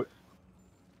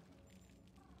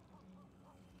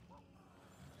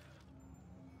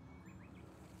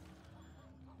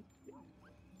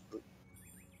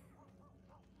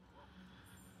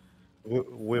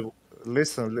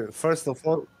listen. First of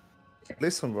all,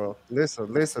 listen, bro. Listen.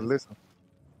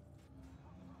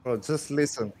 Bro, just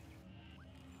listen.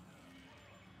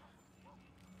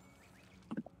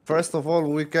 First of all,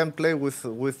 we can't play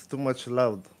with too much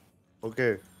loud.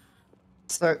 Okay.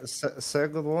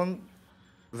 Second one,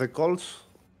 the calls,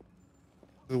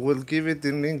 we will give it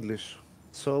in English.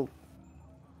 So.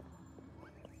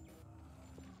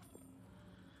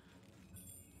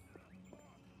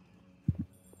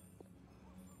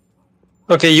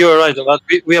 Okay, you are right on that.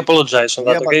 We apologize on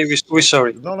that, Yeah, okay? We're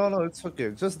sorry. No, it's okay.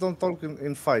 Just don't talk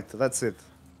in fight. That's it.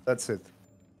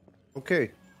 Okay.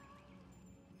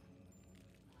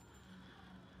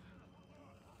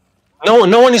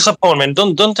 No one is opponent.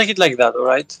 Don't take it like that, all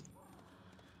right?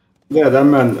 Yeah,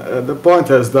 man. The point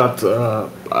is that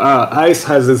Ice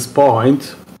has his point,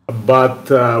 but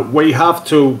we have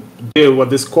to deal with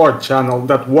Discord channel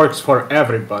that works for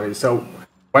everybody. So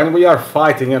when we are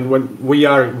fighting and when we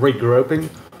are regrouping,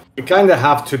 we kind of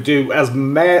have to do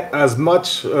as much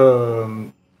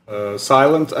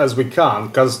silent as we can,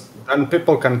 because then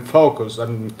people can focus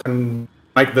and can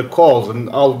make the calls and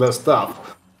all the stuff.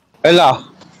 Έλα.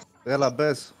 Έλα,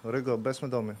 μπες, Ρίγκο, μπες με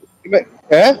Ντόμι.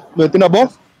 Με τι να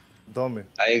πω? Ντόμι.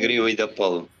 I agree with the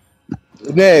Paul.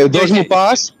 Ναι, δώσ' μου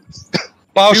πας.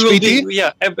 Πάω σπίτι.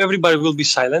 Yeah, everybody will be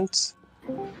silent.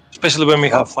 Especially when we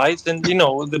have fights, and you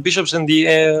know, the bishops and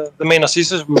the main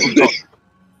assistants will talk.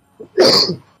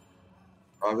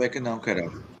 Vai que não,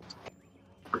 caralho.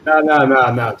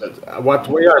 No. What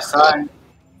we are saying.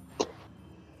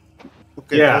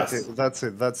 Okay, Yes.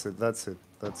 Okay, that's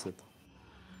it.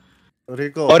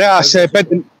 Ρίκο. Ωραία,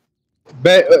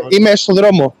 είμαι στον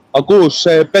δρόμο. Ακούς,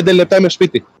 σε 5 λεπτά είμαι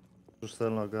σπίτι. Σου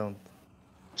στέλνω account.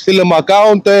 Στείλε μου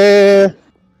account,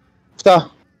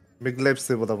 αυτά. Μην κλέψεις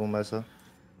τίποτα από μέσα.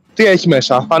 Τι έχει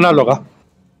μέσα, ανάλογα.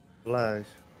 Live.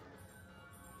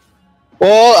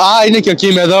 Είναι και ο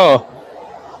Κιμ εδώ.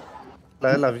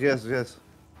 Έλα, βγες.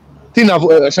 Τι να,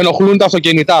 σε ενοχλούν τα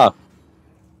αυτοκίνητα.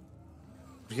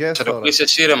 Βγες σε τώρα. ενοχλείς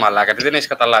εσύ ρε μαλάκα, γιατί δεν έχεις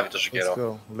καταλάβει τόσο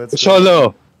καιρό. Σω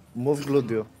λέω. Move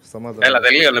Gludio, σταμάτα. Έλα,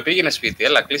 τελείωνε, πήγαινε σπίτι.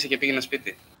 Έλα, κλείσε και πήγαινε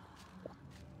σπίτι.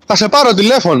 Θα σε πάρω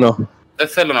τηλέφωνο. Δεν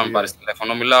θέλω να με πάρεις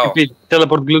τηλέφωνο, μιλάω.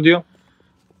 Teleport Gludio.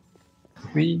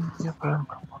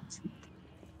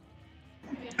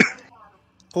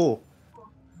 Who?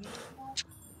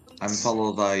 I'm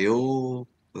followed by you.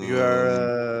 You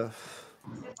are...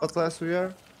 What class we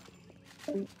are?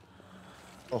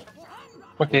 Oh.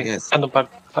 Okay, yes.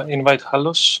 Invite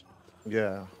Halos.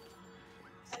 Yeah.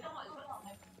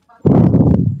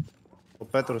 Ο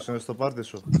Πέτρος είναι στο πάρτι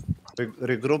σου.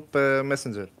 Regroup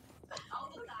Messenger.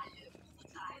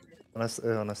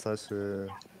 Αναστάση.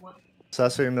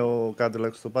 Σάσε είναι ο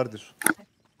Cadillac στο πάρτι σου.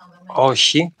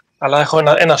 Όχι, αλλά έχω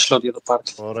ένα slot για το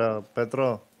πάρτι. Ωραία,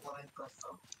 Πέτρο.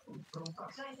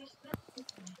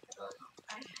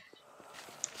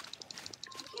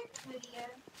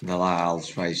 Anda lá,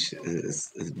 Alves,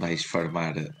 vais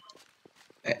farmar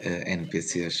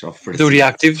NPCs oferecidos. Do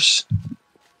reactives?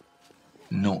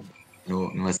 No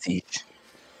Siege.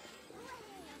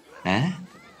 Hã?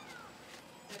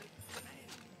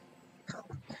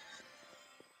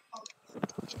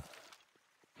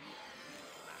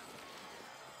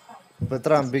 Ο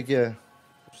Πετράν μπήκε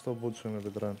στο μπούτσο είναι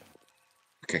Πετράν.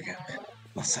 Cagame,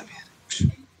 não saber.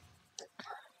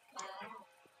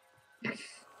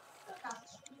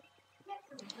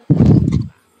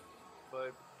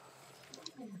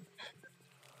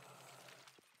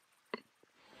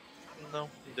 Não,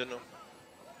 ainda não.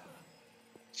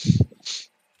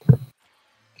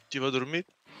 Estive a dormir.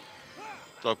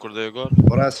 Só acordei agora.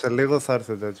 Ωραία, σε λίγο θα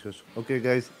έρθει τέτοιος. Okay,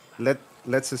 guys,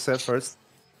 let's set first.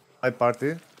 My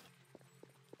party.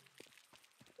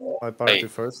 My party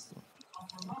first.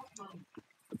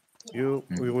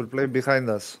 We will play behind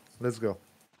us. Let's go.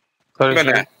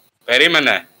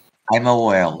 Περίμενε. I'm a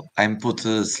well. I'm put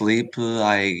sleep.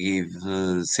 I give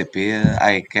CP.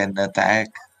 I can attack.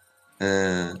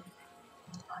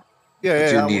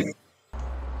 Yeah. You need.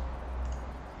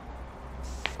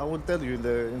 I will tell you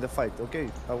in the fight. Okay.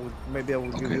 Maybe I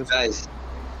will give you.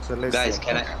 Guys,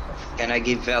 can I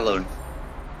give valor?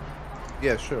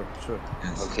 Yeah, sure.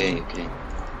 Yes. Okay.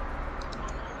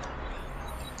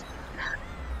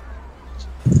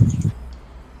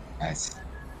 Nice.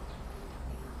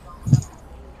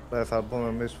 Θα πούμε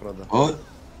εμείς πρώτα.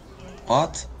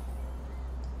 What?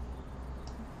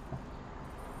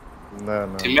 Ναι.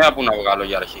 Σημαία που να βγάλω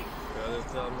για αρχή.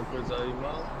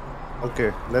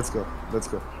 Okay, let's go.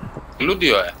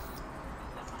 Gludio,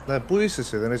 Ναι, πού είσαι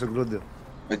εσύ, δεν είσαι Gludio.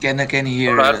 Can you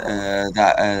hear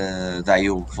that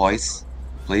you voice,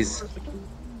 please?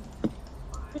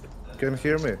 Can you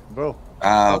hear me, bro?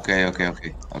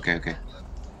 Okay.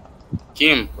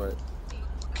 Kim.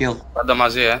 Kill. Πάντα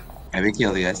μαζί, Have you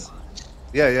killed, yes?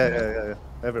 Yeah.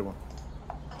 Everyone.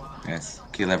 Yes,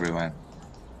 kill everyone.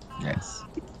 Yes.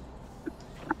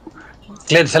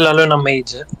 Κλέντ, θέλω άλλο ένα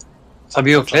mage. Θα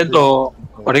μπει ο Κλέντ, ο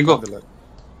Ρίγκο.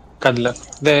 Cadillac.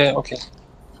 Okay.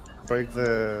 Break the...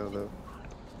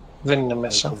 Δεν είναι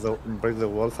μέσα. Break the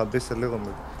wall, θα μπει σε λίγο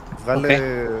με.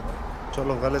 Βγάλε...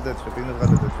 Τσόλο, βγάλε τέτοιο, πήγαινε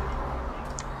βγάλε τέτοιο.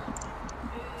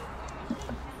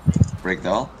 Break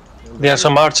the wall? There are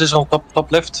some archers on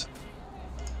top left.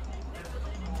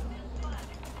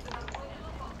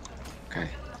 Okay.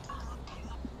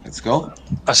 Let's go.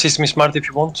 Assist me smart if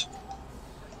you want.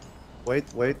 Wait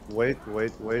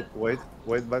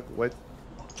back.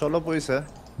 Τσόλο, πού είσαι?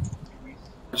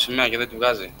 Σημαία και δεν τη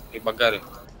βγάζει. Η μπαγκάρι.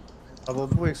 Από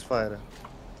πού έχεις φάει ρε?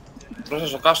 Μπροστά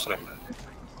στο κάστρο είμαι.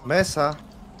 Μέσα.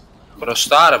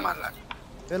 Μπροστά ρε μαλάκα.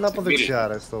 Έλα από δεξιά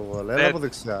ρε στο wall. Έλα από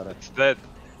δεξιά ρε.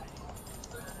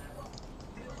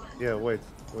 Yeah, wait.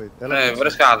 Ναι,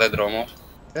 βρες κανένα δέντρο όμως.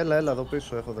 Έλα, εδώ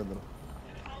πίσω έχω δέντρο.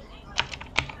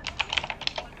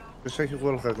 Έχει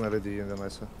wallhack να ready γίνεται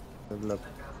μέσα. Δεν βλέπω.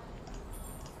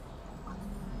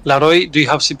 Laroy, do you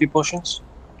have CP potions?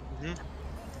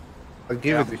 I'll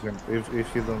give it to him if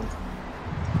you don't.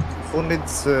 Who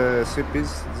needs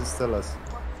CPs? Just tell us.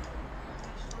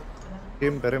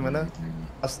 Kim, περίμενε.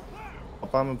 Ας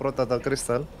πάμε πρώτα τα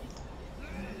crystal.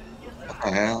 What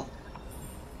the hell?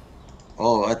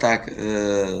 Oh, attack.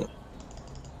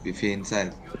 If he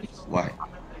inside. Why?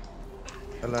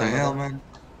 What the hell, man?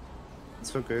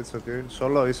 It's okay, it's okay.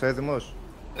 Solo, είσαι έτοιμος?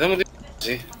 Δεν μου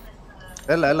δείχνει.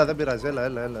 Έλα, δεν πειράζει,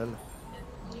 έλα.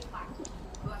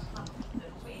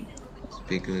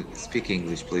 Speak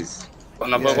English, please.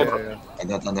 I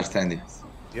don't understand it.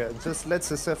 Yeah, just let's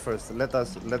say first. Let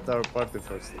our party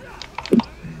first.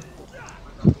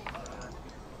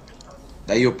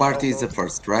 Your party is the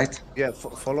first, right? Yeah,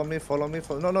 follow me.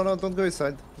 No, don't go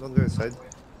inside.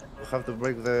 We have to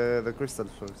break the crystal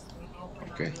first.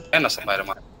 Okay. Ένας θα πάρει,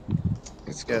 man.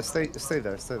 Yeah, stay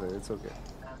there. It's okay.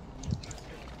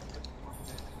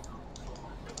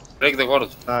 Break the word.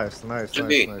 Nice.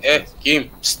 Kim.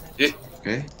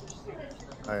 Okay.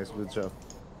 Nice, good job.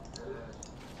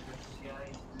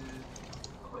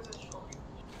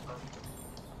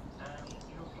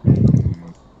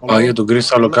 Πάει για τον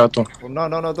κρίσταλο κάτω.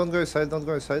 No, don't go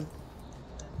inside.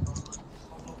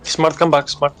 Smart, come back,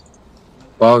 smart.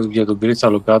 Πάω για τον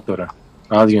κρίσταλο κάτω, ρε.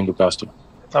 Άδειο είναι το κάστρο.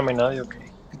 Να είναι άδειο,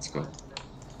 okay. Let's go.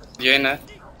 Ποιο είναι?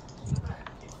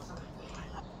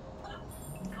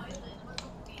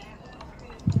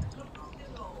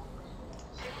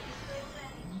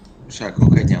 Já com o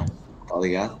canhão, tá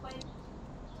ligado?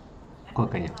 Qual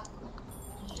canhão?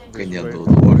 O canhão do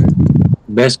ouro.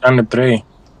 Μπες, κάνε prey.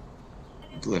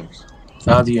 Tu lembras?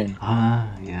 Άδειο είναι.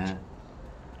 Yeah.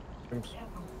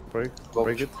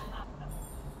 Break it.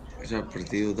 Já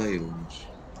perdi o dei uns.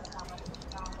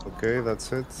 Okay,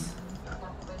 that's it.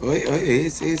 Oi,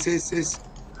 isso.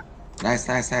 Nice.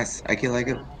 I kill.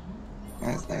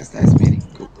 Nice, Mini.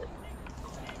 Cool.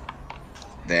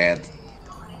 Dead.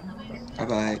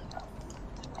 Bye.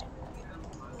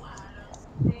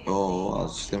 Oh,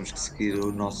 nós temos que seguir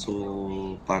o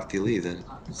nosso party leader.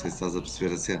 Não sei se estás a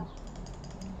perceber a cena.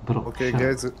 Okay,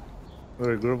 guys,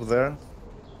 regroup there.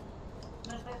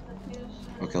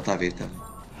 Ok, ele está a vir, tá?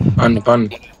 Πάνε.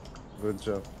 Good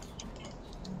job.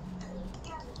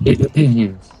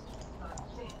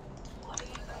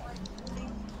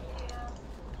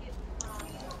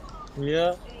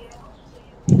 Yeah.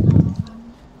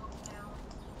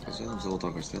 Já vamos voltar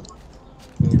ao castelo.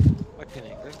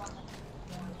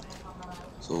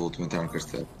 Só o último entrar no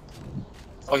castelo.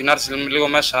 Όχι, να έρθεις λίγο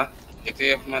μέσα, γιατί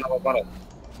έχουμε ένα παπάρα.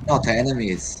 Not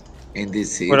enemies in this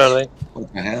siege. Where are they? What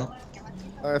the hell?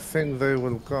 I think they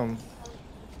will come.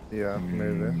 Yeah,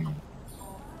 maybe.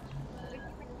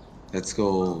 Let's go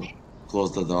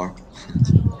close the door.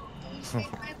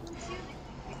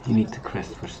 You need to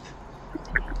crest first.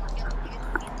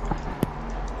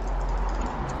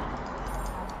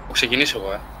 Έχω ξεκινήσει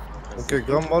εγώ, Okay,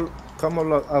 come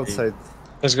all outside.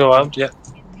 Let's go out, yeah.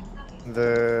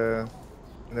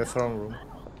 The throne room.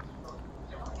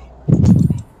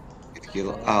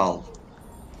 Kill all.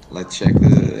 Let's check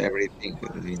everything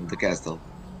in the castle.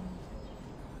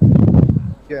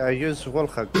 Yeah, I use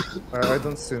wallhack. I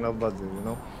don't see nobody, you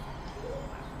know.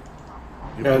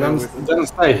 Yeah, then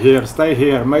stay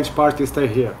here. Mage party, stay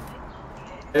here.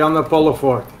 Stay on Apollo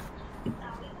 40.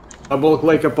 Double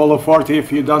click Apollo 40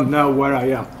 if you don't know where I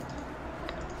am.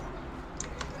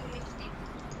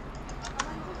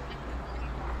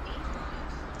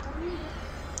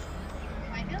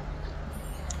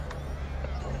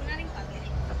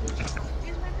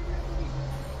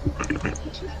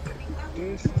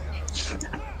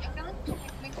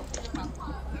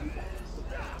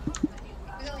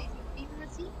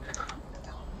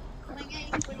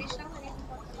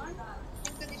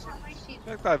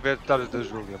 Como é que vai ver detalhes da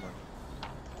Júlia, mano?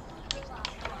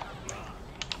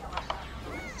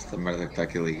 Esta merda que está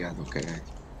aqui ligada, caralho.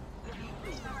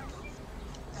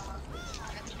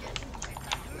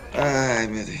 Ai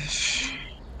meu Deus.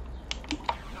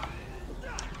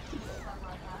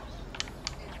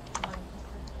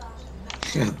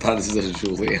 Detalhes da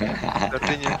Júlia.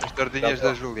 As tardinhas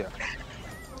da Júlia.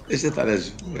 Deixa estar a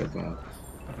Júlia, pá.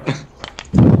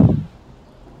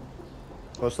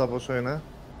 Πόσο είναι?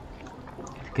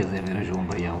 Και δεν είναι João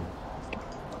Baião.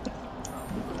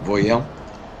 Boião?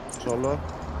 Solo?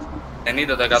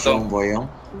 90%. João Boião?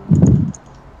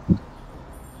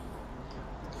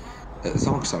 Só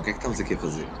uma questão, o que é que estamos aqui a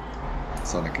fazer?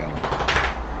 Só naquela.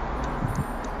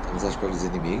 Estamos à espera dos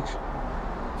inimigos?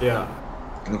 Yeah.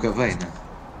 Que nunca vem, né?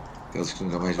 Aqueles que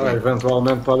nunca mais vêm.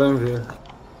 Eventualmente podem vir.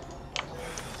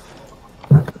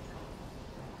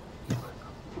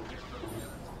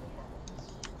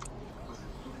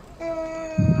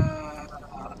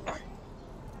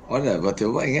 Olha,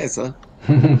 bateu bem essa.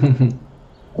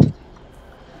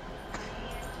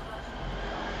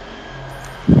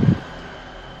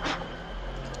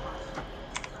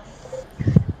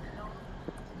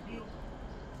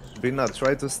 Bina,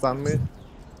 try to stun me.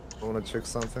 I wanna check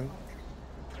something.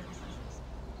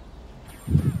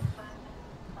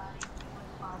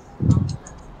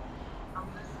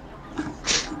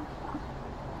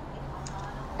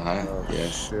 Oh,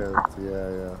 yes. Shit,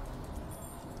 yeah.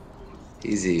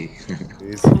 Easy.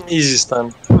 Easy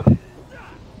stun.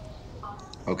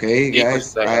 Okay,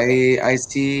 guys, I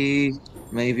see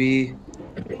maybe.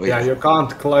 Wait. Yeah, you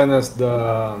can't cleanse the.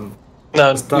 No,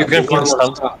 you can clean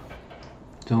stun.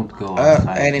 Don't go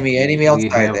outside. Enemy We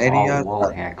outside. have Enemy all wall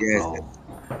outside. hack, Yes.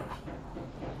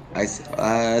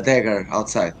 bro. Dagger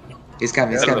outside. He's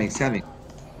coming. He's coming. He's coming.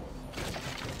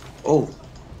 Oh.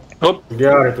 Oh. We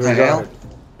got it. We got it.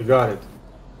 We got it.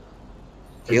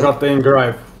 We got the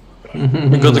engrave.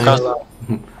 We got the castle.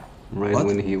 Right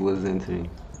when he was entering.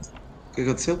 Que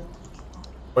aconteceu?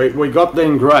 We got the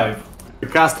engrave. The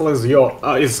castle is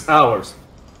ours.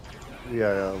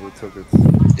 Yeah, we took it.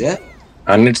 Yeah?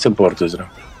 Ανοίξτε πόρτες, ρε.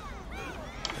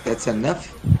 That's enough.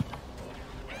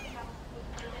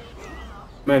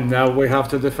 Man, now we have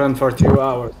to defend for 2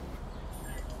 hours.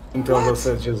 Until the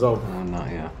siege is over. Oh, not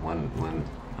yeah. 1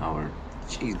 hour.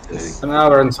 Jesus. 1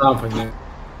 hour and something, man.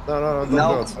 No, don't go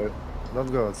outside.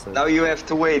 Don't go outside. Now you have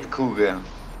to wait, Cougar.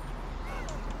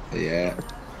 Yeah.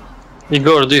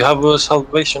 Igor, do you have a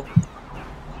salvation?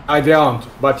 I don't,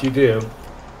 but you do.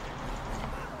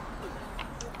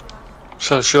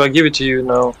 So should I give it to you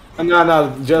now? No,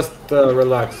 just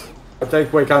relax. I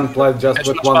think we can play just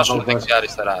with one salvation.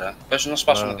 Πες να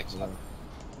σπάσουμε δεξιά.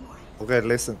 Okay,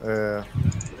 listen.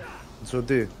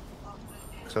 Τζοντί.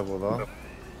 Ξαπω εδώ.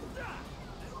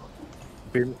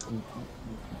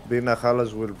 Bina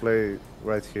Halas will play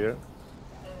right here.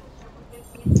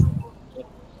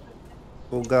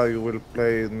 Ulga, you will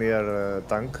play near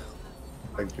tank,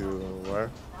 like you were.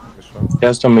 This one.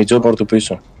 Πιάσ' το μιτζό πόρτου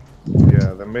πίσω.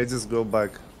 Yeah, the mages go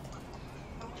back.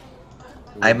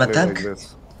 I'm a tank? Like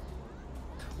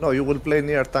no, you will play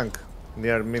near tank,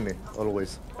 near mini,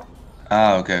 always.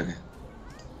 Ah, okay.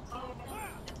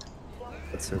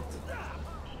 That's it.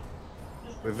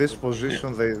 With this position,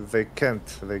 they can't.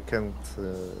 They cannot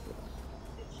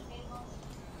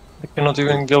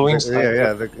even go inside.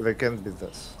 Yeah, they can't beat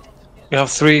us. We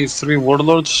have three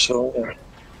warlords, so yeah.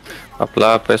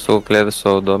 Απλά πες του clear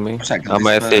στο ντόμι.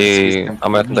 Άμα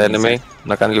έρθουν τα enemy,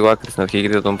 να κάνει λίγο άκρη στην αρχή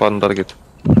γιατί θα τον πάρουν target.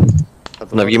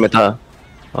 Να βγει μετά.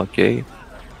 Οκ. Δεν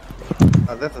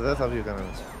θα βγει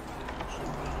κανένας.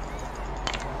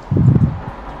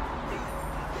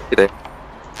 Κοίτα.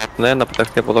 Ναι, να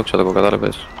πεταχτεί από εδώ, ξέρω εγώ,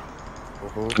 κατάλαβες.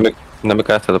 Να μην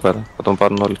κάθεται εδώ πέρα, θα τον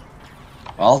πάρουν όλοι.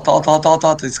 Alt,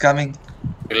 it's coming.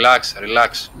 Relax.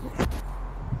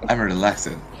 I'm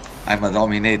relaxed. I'm a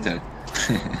dominator.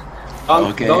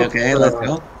 Okay, let's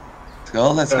go.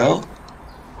 Let's go.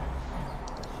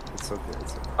 It's okay.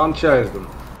 Don't chase them.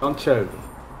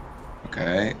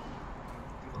 Okay.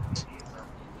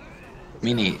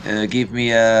 Mini, give me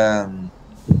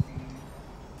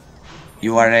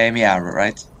you are Emiar,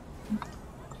 right?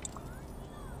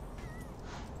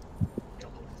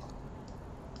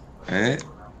 Eh?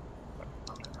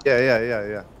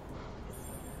 Yeah.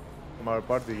 From our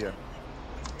party, yeah.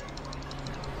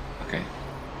 Okay.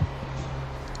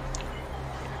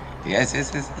 Yes.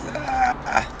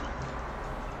 Ah.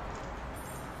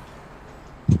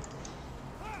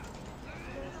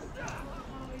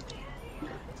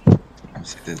 I'm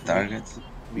setting the target.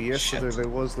 Yesterday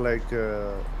there was like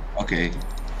okay.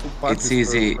 It's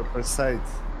easy. Per side.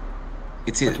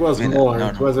 It was more.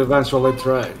 It was eventually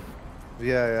tried.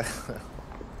 Yeah.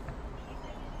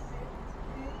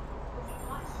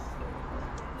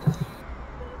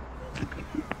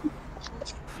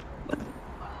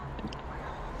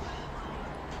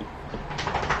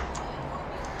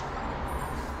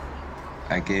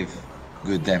 I gave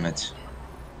good damage.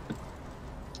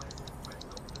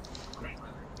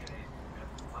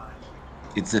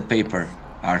 It's a paper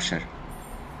archer.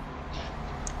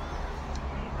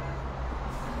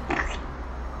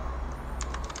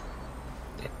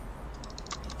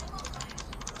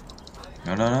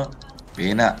 No.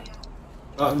 Bina.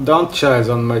 Don't chase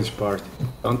on mage party.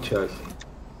 Don't chase.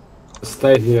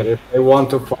 Stay here. If they want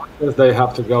to fight us, they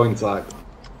have to go inside.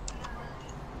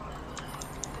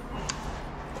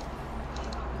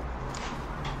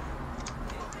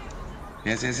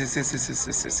 Yes.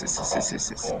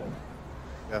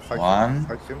 Yeah, One.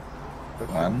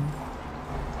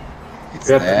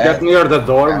 Get near the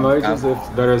door, mages,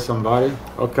 if there is somebody.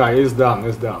 Okay, he's down.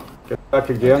 Get back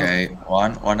again. Okay,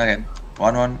 one again.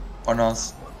 One on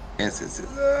us. Yes.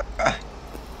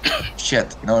 Shit.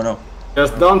 No.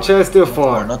 Just don't chase too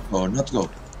far. Not go.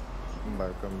 Come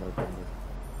back.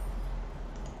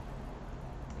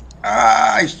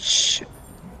 Shit.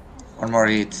 One more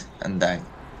hit and die.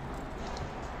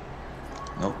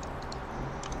 Nope.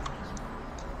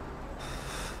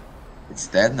 It's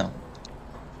dead now.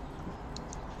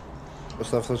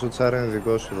 Πώς αυτό σου τσάρει είναι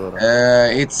δικό σου τώρα.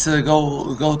 It's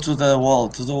go to the wall.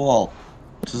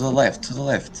 To the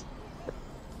left.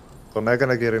 Τον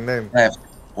έκανα και rename. Left.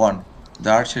 One. The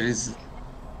archer is...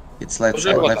 It's left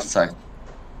side.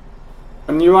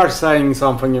 When you are saying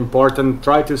something important,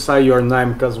 try to say your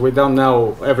name, because we don't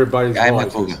know everybody's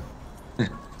voice.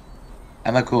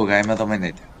 I'm a Kuga. I'm a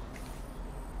Dominator.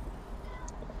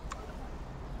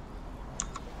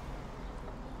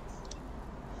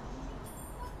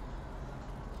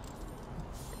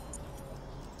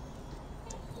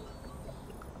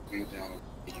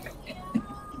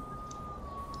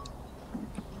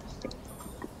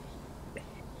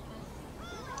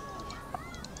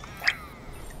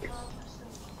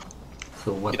 So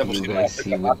what do you guys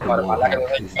see with the wall here?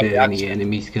 Is there any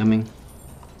enemies coming?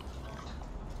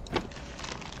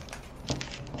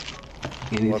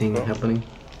 Anything happening?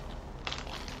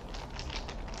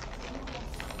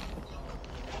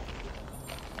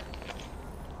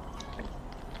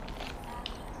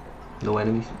 No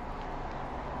enemies?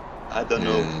 I don't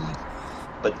know.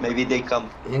 But maybe they come.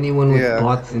 Anyone with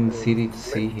bots in city to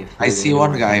see if I see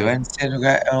one guy.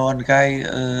 One guy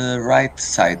right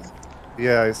side.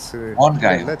 Yeah, I see. One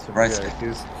guy, right?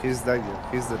 Yeah, he's Dagger.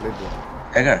 He's the leader.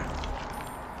 Dagger?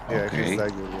 Yeah, Okay. he's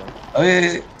Dagger, yeah. Oh,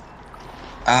 yeah.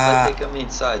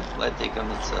 Let they come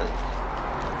inside.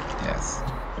 Yes.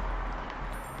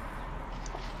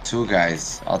 Two guys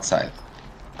outside.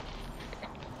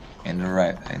 In the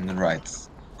right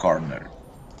corner.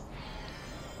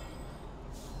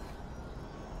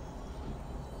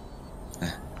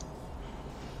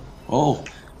 Oh,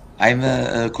 I'm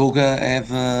Kuga. I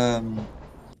have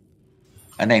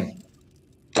a name.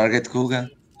 Target Kuga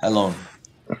alone.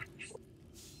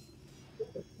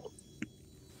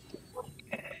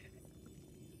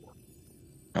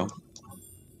 No.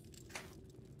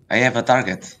 I have a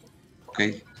target.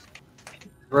 Okay.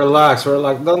 Relax.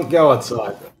 Don't go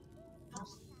outside.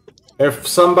 If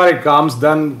somebody comes,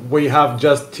 then we have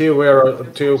just two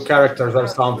characters or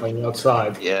something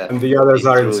outside. Yeah. And the others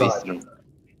are inside.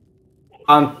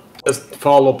 And just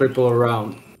follow people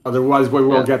around. Otherwise, we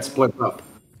will get split up.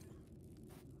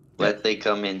 Let they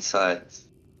come inside.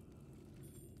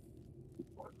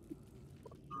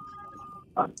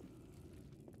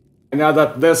 I know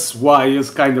that this way is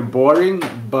kind of boring,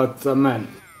 but man,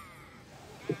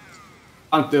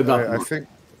 until that.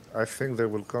 I think they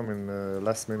will come in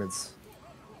last minutes.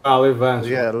 Well,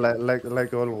 eventually. Yeah,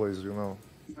 like always, you know.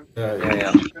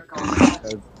 Yeah.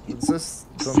 Just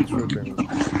don't trip in.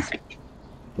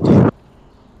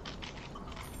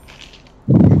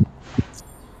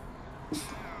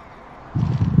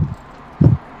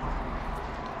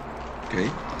 Okay.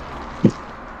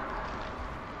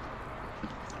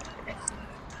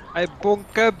 Ai, bom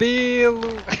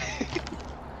cabelo!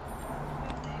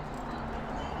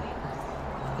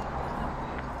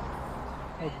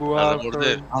 Estás a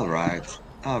morder.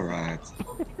 Alright.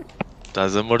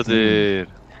 Estás a morder.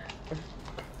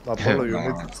 Apollo, you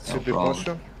need CP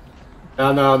potion?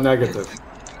 No, negative.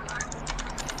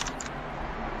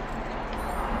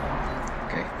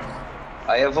 Okay.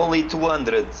 I have only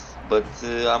 200, but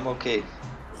I'm okay.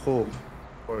 Who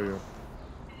are you?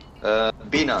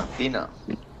 Bina.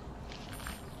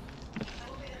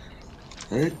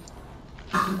 Hey?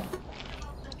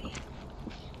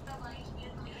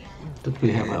 Don't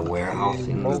we have a warehouse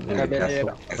in the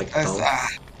castle?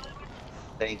 Like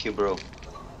Thank you, bro.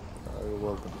 You're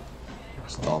welcome.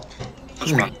 Stop.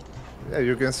 Yeah,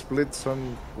 you can split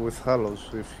some with Hallows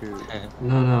if you...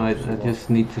 No, I just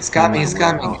need to... He's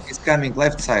coming,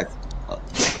 left side.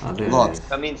 There lot.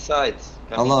 Come inside.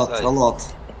 A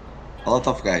lot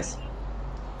of guys.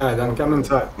 Yeah, then come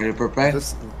inside. Are you prepared?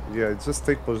 Just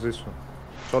take position.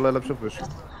 Solo έλαψε πίσω.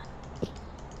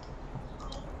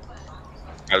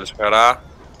 Καλησπέρα.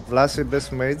 Βλάση best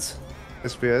mates,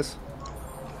 SPS.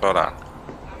 Τώρα.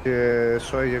 Και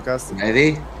Σόι για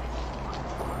casting.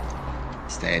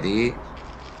 Steady.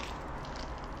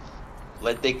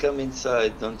 Let they come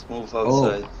inside, don't move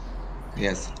outside.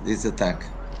 Yes, this attack.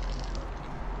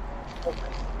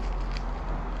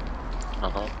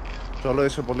 Σόλο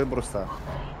είσαι πολύ μπροστά.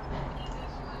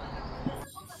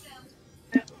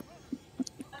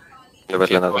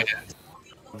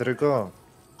 Αντρικό.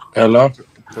 Έλα.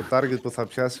 Το target που θα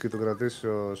πιάσει και το κρατήσει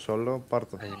ο Σόλο, πάρ'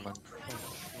 το.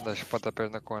 Da și poate pe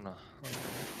coina.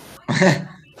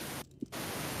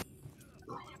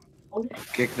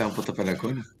 Και έκανα από το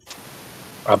πελακόνι.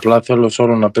 Απλά θέλω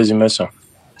σώρο να παίζει μέσα.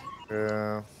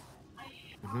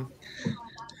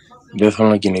 Δεν θέλω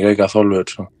να κυνηγάει καθόλου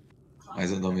έξω. Mas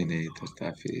o Dominator tá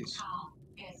fixe.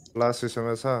 Λάση είσαι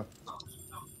μέσα.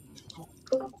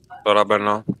 Τώρα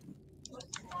μπαίνω.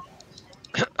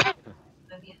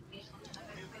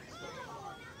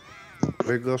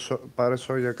 Ρίγκο, πάρε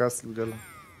σώ για Castle Gala.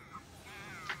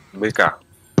 Μπήκα.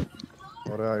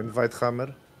 Ωραία, invite hammer,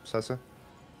 ψάσε.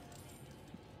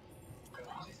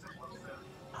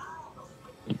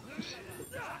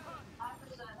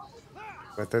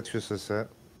 Με τέτοιους εσέ.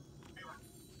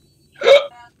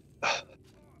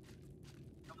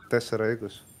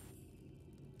 4-20.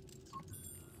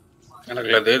 Ένα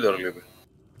gladiator λείπει.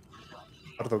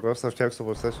 Πάρ' το Κώστα, φτιάξω το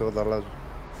ποστές, εγώ τα αλλάζω.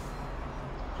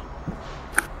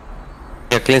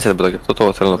 Για κλείνσε πρώτα, αυτό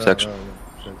το θέλω να φτιάξω.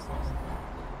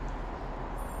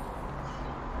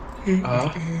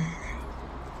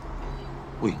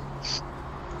 Ui.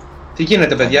 Τι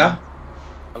γίνεται, παιδιά?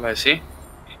 Καλά, εσύ?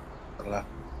 Καλά.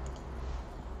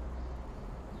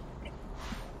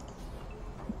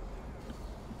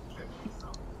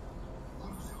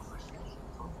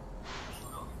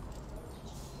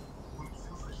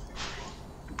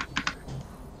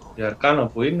 Η Αρκάνα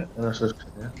που είναι, ένας όσο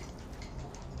ξέρει.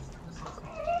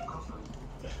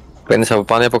 Παίρνεις από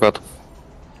πάνω ή από κάτω?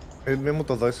 Μη μου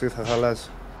το δώσεις, θα χαλάσει.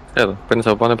 Εδώ, παίρνεις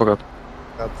από πάνω ή από κάτω?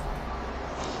 Κάτω.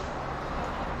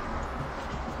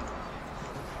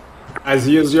 As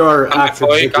use your active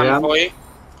GTM.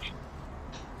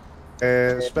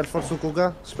 Spellforce του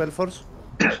Cougar, Spellforce.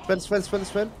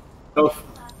 Spell.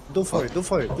 Do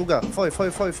foi, Cougar, foi.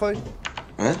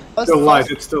 Still light,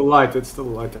 it's still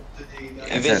light.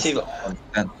 Invincible.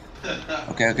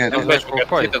 Okay.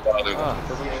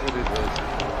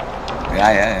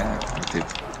 Ja.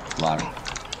 Tipo, claro.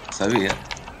 Sabia.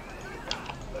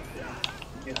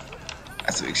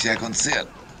 Sabia que isto ia acontecer.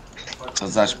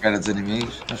 Todos à espera dos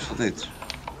inimigos, estamos fodidos.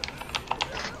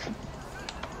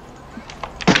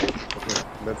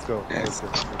 Let's go.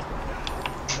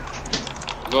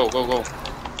 Go.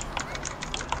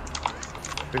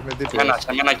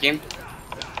 Σε μένα εκεί.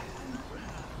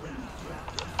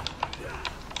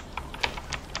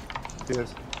 Yes.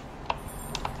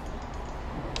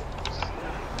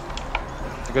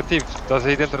 Negativ, estás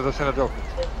aí dentro da cena dele.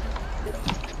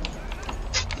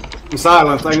 I'm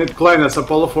silent, I need cleaners,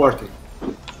 Apollo 40.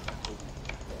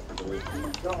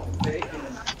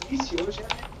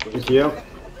 Thank you.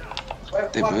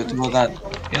 Tipo, eu te vou dar.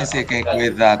 Eu não sei quem é que vai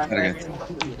dar a target.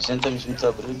 Já estamos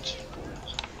muito brutos.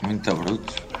 Muito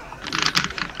brutos?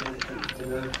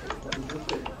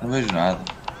 Não vejo nada.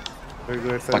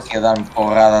 Para aqui a dar-me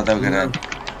porrada até o caralho.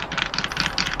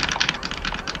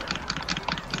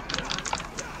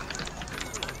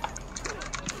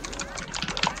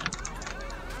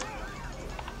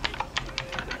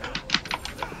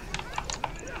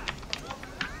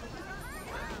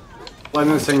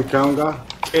 Linus and Kanga.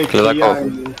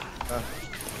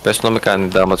 Πες να με κάνει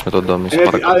damage με τον Domi.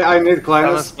 I need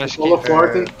Linus, Apollo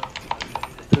 40.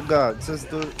 Cougar, just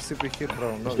do CP hit, bro.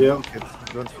 No,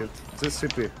 don't hit. Just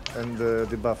CP and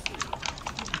debuff.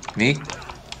 Me?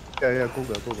 Yeah,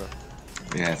 Cougar.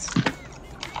 Yes.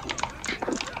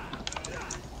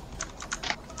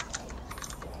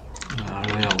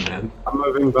 I'm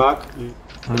moving back.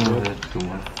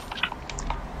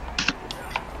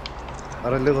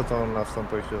 Άρα λίγο τον αυτόν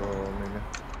που έχει ο Μίνι.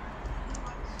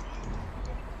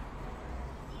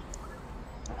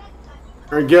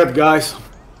 Very good, guys.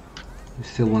 There's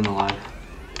still one alive.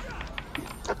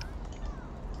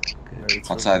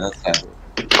 Outside.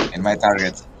 In my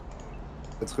target.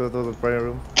 Let's go to the prayer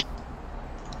room.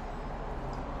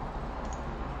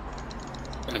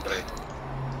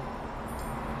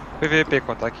 PvP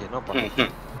conta aqui, não pá.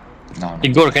 No.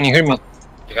 Igor, can you hear me?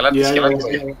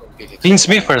 Cleanse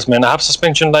me first, man. I have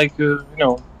suspension, like,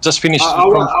 just finished.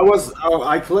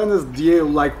 I cleansed you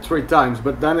like 3 times,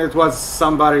 but then it was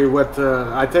somebody with,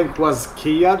 I think it was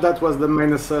Kia, that was the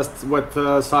main assist with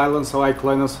silence, so I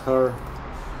cleansed her.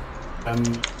 And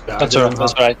yeah,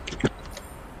 that's right.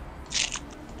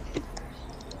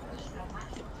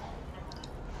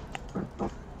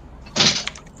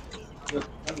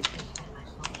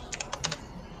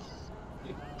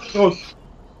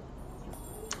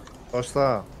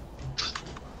 Κώστα,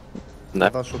 ναι.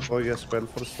 Θα σου πω για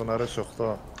Spellforce στον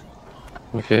RS8.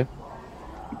 Okay.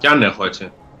 Κι αν έχω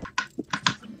έτσι.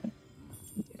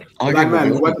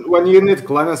 Man, when you need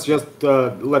cleanse, just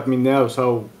let me know so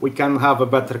we can have a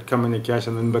better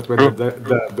communication in between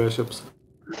the bishops.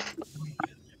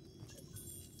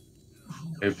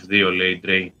 F2 λέει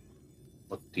Dre.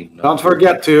 Don't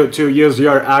forget to use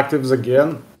your actives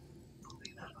again.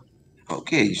 O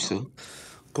que é isto?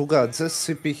 Kuga, just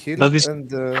CP heal and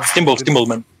Steamboat,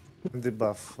 man. And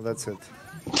debuff, that's it.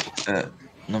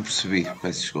 Não percebi,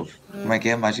 peço desculpa. Como é que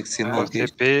é? Magic Symbol?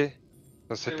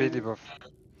 Só CP e debuff.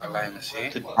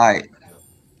 Ai.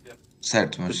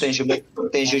 Certo, mas... Tu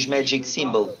tens os Magic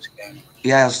Symbol.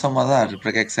 Eles estão-me a dar.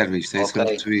 Para que é que serve isto? É isso que eu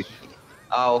não percebi.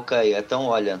 Ok. Então,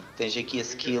 olha, tens aqui a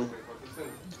skill.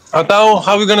 Então,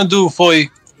 how are we gonna do for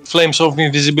Flames of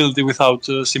Invisibility without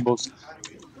symbols?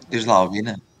 Diz lá,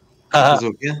 Albina. Fazer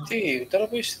o quê? Sim, então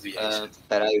não isto.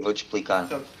 Espera aí, vou-te explicar.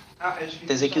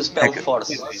 Tens aqui o Spell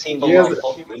Force. O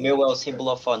meu é o Symbol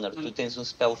of Honor. Tu tens um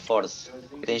Spell Force.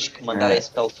 Tens que mandar esse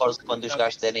Spell Force quando os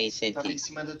gajos derem incentivo.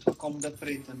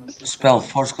 Spell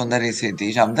Force quando derem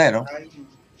incentivo? Já me deram?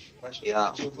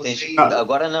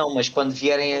 Agora não, mas quando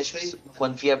vierem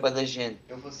quando vier para da gente.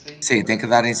 Sim, tem que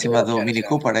dar em cima do Mini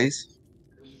Cooper, é isso?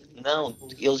 Não,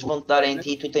 eles vão te dar em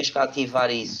ti e tu tens que ativar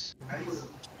isso.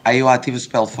 Aí eu ativo o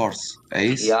Spell Force, é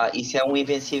isso? Isso é um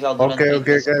invencível durante Ok,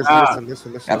 guys,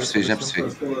 listen. Já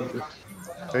percebi.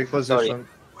 Take position.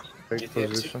 Take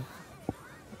position.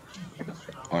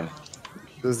 Ora.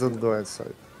 Just don't go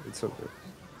inside. It's okay.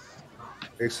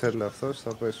 Exhale left,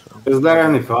 stop position. Is there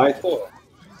any fight?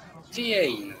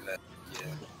 Sim,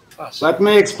 Let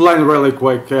me explain really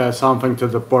quick something to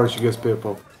the Portuguese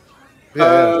people.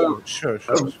 Sure.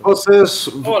 Vocês,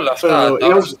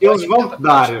 eles vão te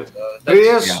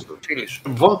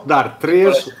dar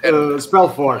três Spell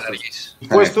Forces.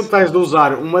 Depois tu tens de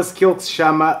usar uma skill que se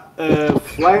chama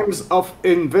Flames of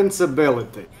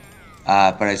Invincibility.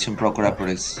 Deixa-me procurar por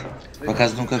isso. Por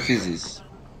acaso nunca fiz isso.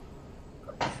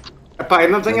 Epá,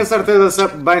 eu não tenho a certeza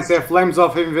bem se é Flames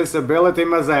of Invincibility,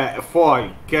 mas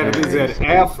quer dizer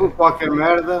F, qualquer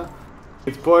merda,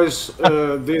 e depois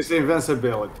diz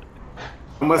Invincibility.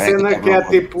 Uma cena que é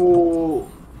tipo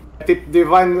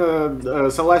Divine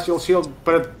Celestial Shield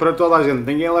para toda a gente,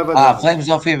 ninguém leva dano. Flames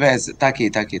of Invincibility, está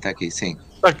aqui, sim.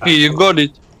 Está aqui, you got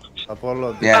it.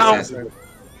 Apollo, yes. Did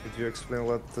you explain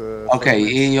what... ok,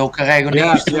 e eu carrego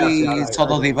nisto e só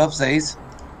dou debuffs, é isso?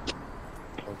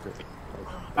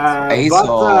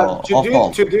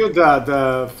 To do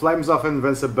the Flames of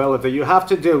Invincibility, you have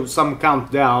to do some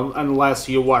countdown unless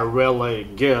you are really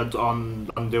good on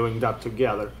doing that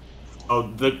together.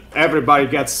 So everybody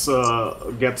gets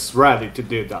ready to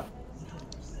do that.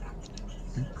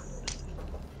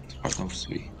 Não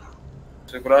percebi.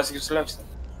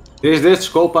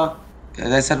 Desculpa.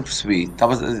 Dessa não percebi.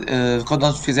 Quando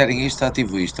eles fizerem isto,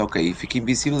 ativo isto, ok. Fica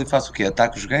invisível e faço o quê?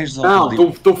 Ataco os gajos? Não,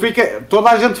 toda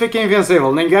a gente fica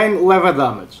invencível, ninguém leva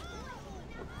damage.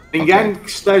 Ninguém que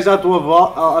esteja à tua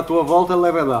volta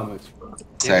leva damage.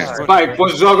 Certo. Pai,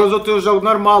 depois jogas o teu jogo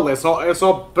normal, é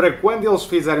só para quando eles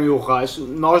fizerem o rush,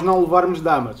 nós não levarmos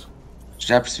damage.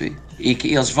 Já percebi. E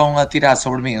que eles vão atirar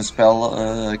sobre mim um spell,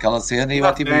 aquela cena, e eu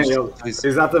ativo isto.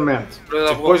 Exatamente.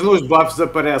 Depois nos buffs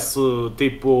aparece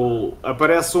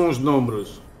uns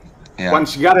números. Quando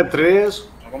chegar a 3,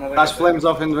 estás Flames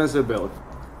of Invincibility.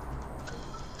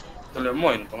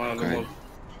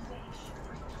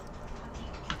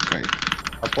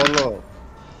 Apollo.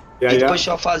 E depois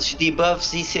só fazes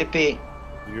debuffs e CP.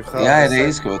 Era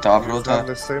isso que eu estava a perguntar. You have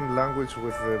the same language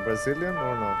with the Brazilian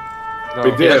or no?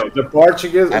 We do. The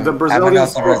Brazilian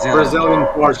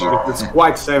Portuguese. It's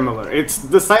quite similar. It's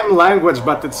the same language,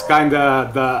 but it's kind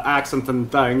of the accent and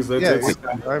things. I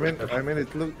mean,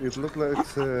 it looked like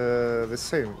the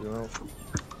same, you know.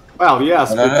 Well,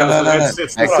 yes, because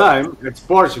it's the same. It's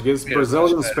Portuguese.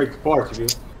 Brazilians speak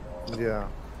Portuguese. Yeah.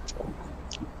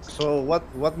 So what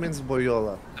means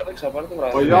boiola?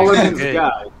 Boiola means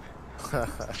guy.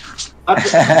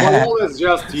 Boiola is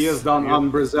just used on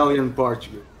Brazilian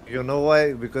Portuguese. You know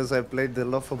why? Because I played the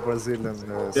lot of Brazilian.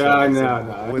 No. And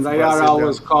they are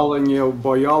always calling you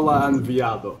boiola and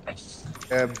viado.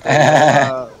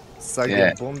 Boiola,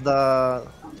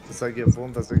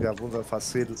 Saguebunda,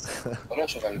 fácil.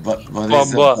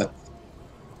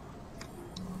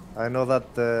 I know that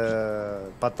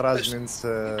patras means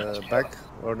back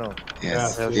or no?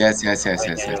 Yes. The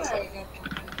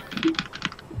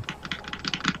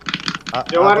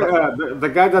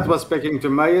guy that was speaking to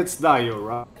me, it's Dio,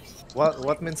 right?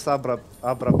 What means abra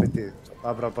PT?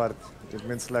 Abra part? It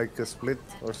means like a split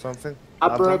or something?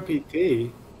 Abra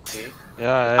PT?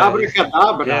 Yeah.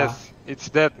 Abracadabra. Yes, it's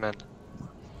that, man.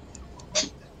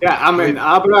 Yeah, I mean,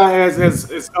 Abra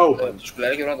is open.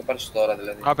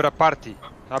 Abra party.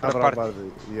 Abra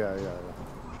party. Yeah.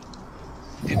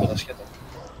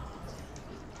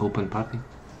 Open party?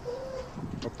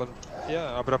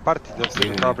 Abra party, deve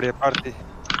ser para abrir a party.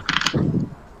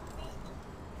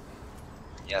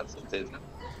 Yeah, certeza.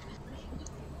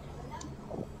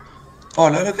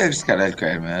 Olha o que é que este caralho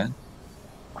quer, man.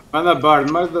 Manda Bard,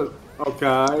 mas. Ok.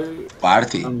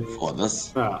 Party? Foda-se.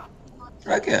 Ah.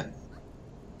 Pra quê?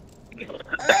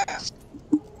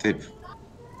 Tipo.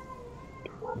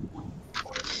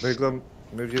 Reklam,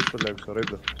 mevcut fırlayayım sonra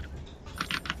reklam.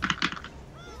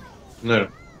 No.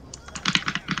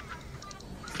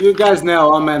 You guys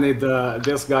know how many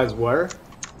these guys were?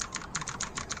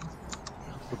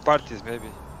 The parties, maybe.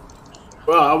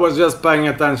 Well, I was just paying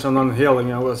attention on healing.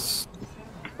 I was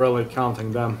really counting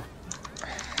them.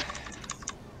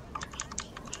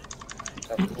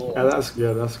 Yeah, that's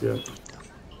good, that's good.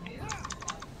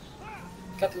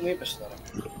 Κάτι μου είπες τώρα.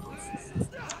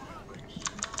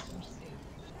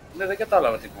 Ναι, δεν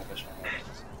κατάλαβα τι μου είπες.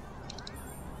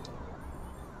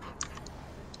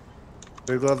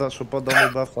 Reklam θα σου πω το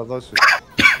μου buff θα δώσει.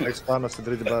 Έχεις πάνω στην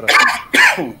τρίτη μπάρα.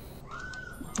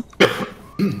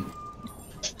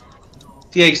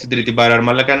 Τι έχει στην τρίτη μπάρα,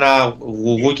 μαλάκα, ένα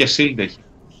γουγού και shield έχει.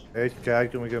 Έχει και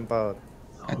άκιο και power.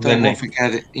 Então vão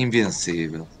ficar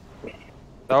invencível.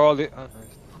 Tá όλοι...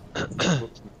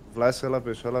 Βλάση, έλα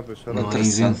πίσω, έλα πίσω. Não é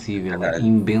invencível, é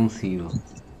invencível.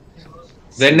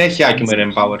 Δεν έχει άκιο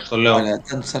με power, το λέω. Olha,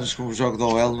 tantos anos como jogo do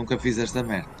OL nunca fiz esta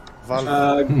merda.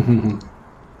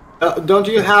 Don't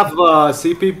you have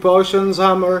CP potions,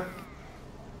 Hammer?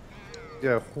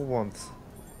 Yeah, who wants?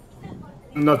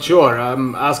 Not sure.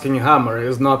 I'm asking Hammer.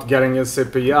 He's not getting his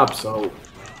CP up, so.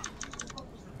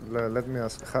 Let me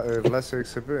ask. Βλάση,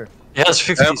 έχεις CP? Yes,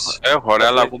 50s. Έχω ρε,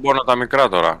 αλλά κουμπώνω τα μικρά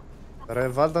τώρα. Ρε,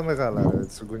 βάλ τα μεγάλα ρε,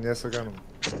 τις γκουνιές θα κάνουμε.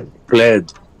 Κλέντ.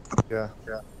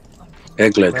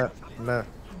 Κλέντ. Ναι.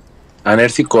 Αν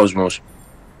έρθει κόσμος,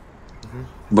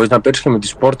 μπορείς να παίρνεις και με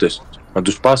τις πόρτες, να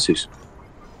τους πάσεις.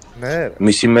 Ναι ρε.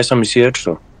 Μισή μέσα, μισή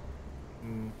έξω.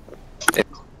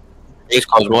 Έχεις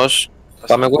κόσμος,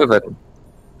 πάμε Weaver.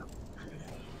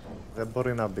 Δεν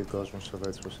μπορεί να μπει κόσμος εδώ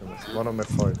έτσι πως είμαστε, μόνο με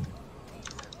foil.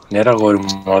 Ναι ρε αγόρι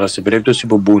μου, αλλά σε περίπτωση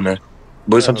που μπουνε,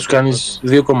 μπορείς να τους κάνεις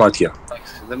δύο κομμάτια.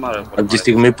 Από τη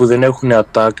στιγμή που δεν έχουν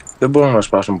attack, δεν μπορούν να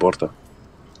σπάσουν πόρτα.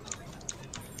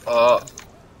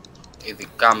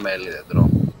 Ειδικά μέλι δεν τρώω.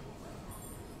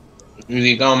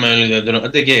 Ειδικά μέλι δεν τρώω,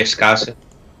 δεν και σκάσε.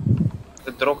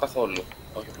 Δεν τρώω καθόλου,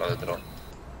 όχι απλά δεν τρώω.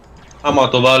 Άμα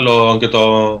το βάλω και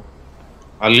το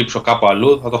αλείψω κάπου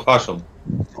αλλού, θα το χάσω.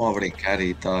 Ω βρε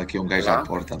καρίτα και un gajo à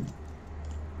porta.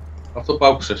 Αυτό που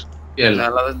άκουσες. Ναι,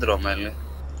 αλλά δεν τρώω μέλι.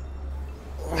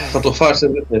 Θα το φας,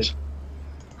 δεν θες.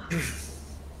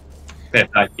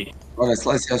 Πετάκι. Olha,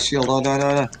 slice a shield,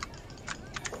 olha.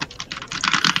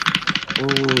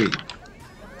 Ui.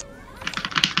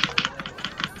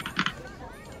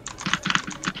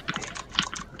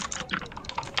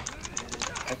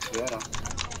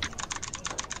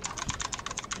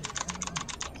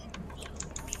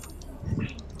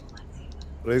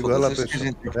 Ρίγο, έλα πίσω.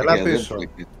 Έλα πίσω.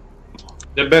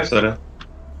 Δεν πέφτω ρε.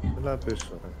 Έλα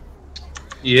πίσω ρε.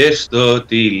 Yes, στο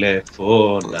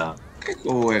τηλεφώνα.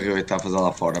 O RO está a fazer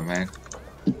lá fora, man.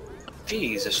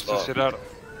 Φύγεις τώρα.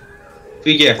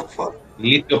 Φύγε.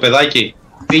 Ηλίθιο παιδάκι.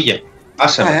 Φύγε.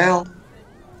 Άσε με.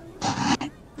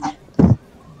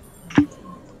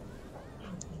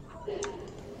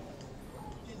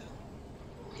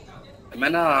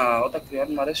 Εμένα όταν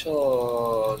κρυώνει μου αρέσει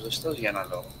ο ζεστός για ένα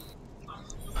λόγο.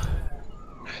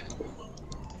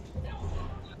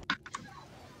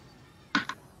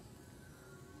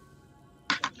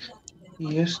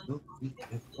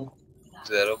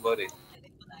 Ξέρω, μπορεί.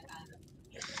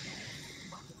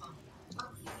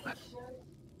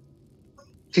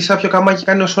 Τι σάπιο καμάκι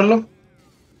κάνει ο Σόλο?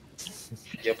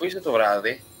 Για πού είσαι το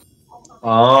βράδυ?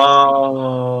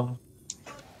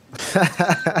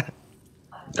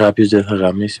 Κάποιος δεν θα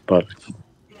γαμίσει πάλι.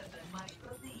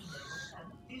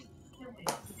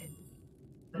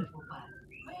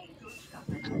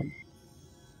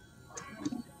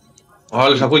 Ο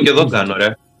άλλος ακούει και εδώ κάνω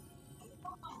ρε.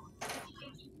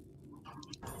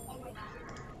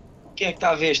 Quem é que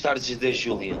está a ver as tardes da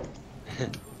Júlia?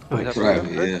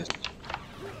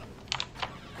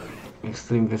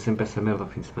 Extreme vê sempre essa merda ao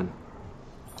fim de semana.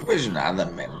 Não vejo nada,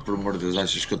 mano. Por amor de Deus,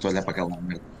 achas que eu estou a olhar para aquela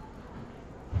merda?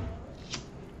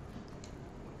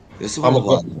 Eu sou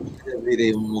malvado.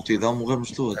 Virei uma multidão, morremos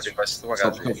todos.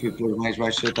 Só porque eu fui pelo mais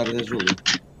baixo da tarde da Júlia.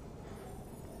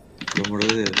 Pelo amor de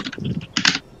Deus.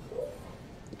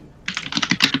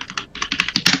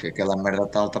 Porque aquela merda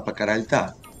está alta para caralho, está.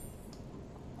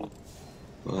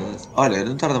 Olha,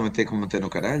 não tarda muito tempo meter no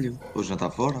caralho. Hoje não está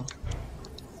fora.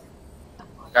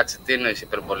 Κάτσε, τι εννοείς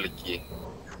υπερβολική?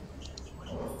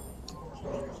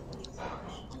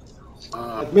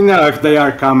 Let me know if they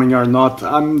are coming or not.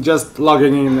 I'm just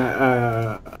logging in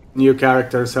a new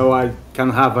character so I can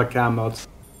have a cam out.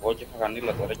 εγώ και είχα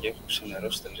γανίλα τώρα και έχω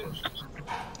ξενερώσει τελείως.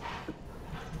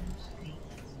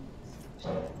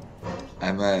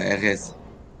 I'm a RS.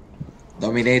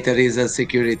 Dominator is a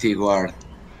security guard.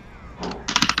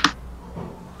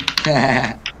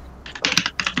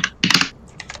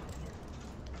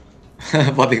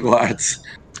 Bodyguards.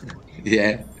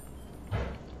 Yeah.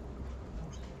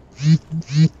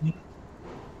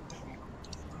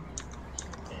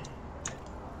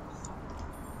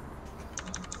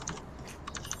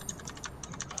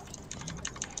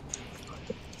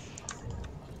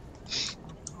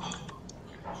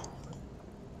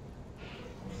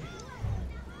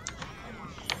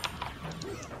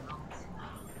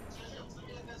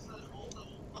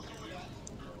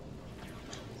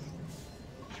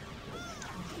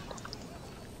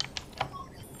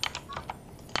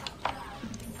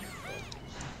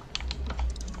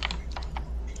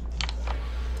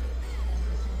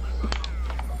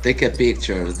 Take a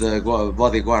picture, the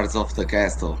bodyguards of the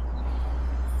castle.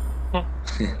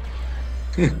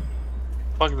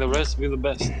 Fuck the rest, be the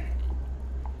best.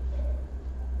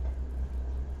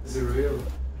 Is it real?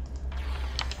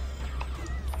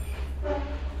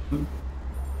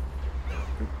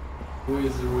 Who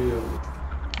is real?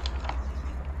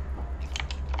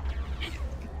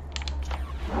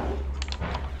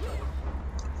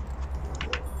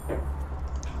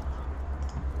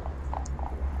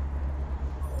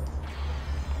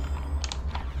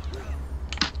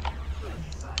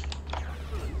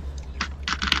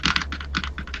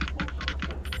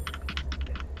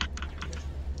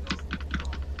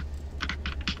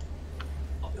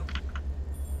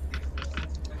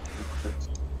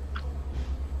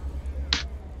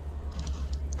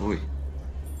 Ui.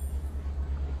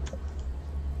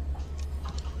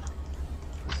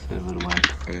 Server wipe.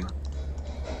 Okay.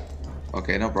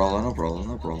 Okay, no problem, no problem,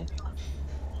 no problem.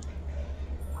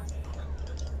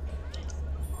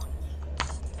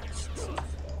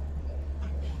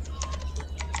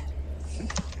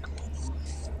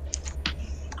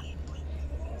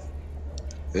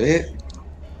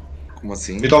 Como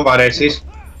assim? Μην τον βαρέσεις.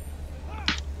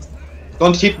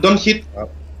 Don't hit, don't hit.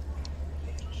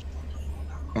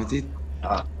 Not it?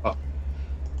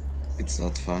 It's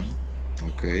not fun.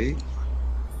 Okay.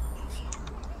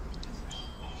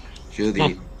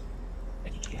 Judy.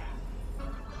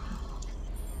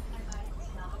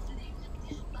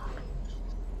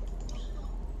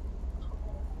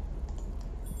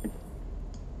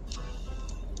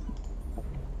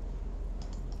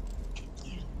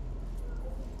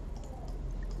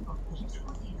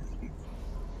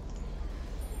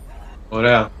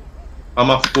 Ωραία. I'm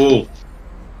a fool.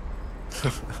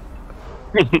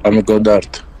 Πάμε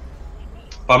Goddard.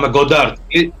 Πάμε Goddard.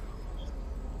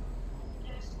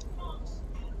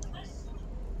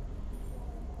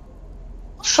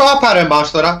 Σώπα ρε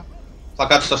μας τώρα. Θα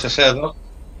κάτσω το σεσέ εδώ.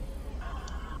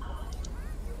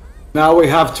 Now we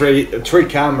have three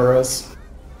cameras.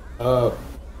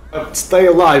 Stay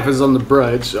Alive is on the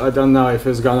bridge. I don't know if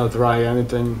he's gonna try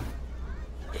anything.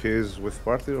 He's with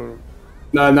party or?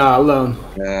 No, alone.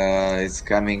 It's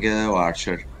coming,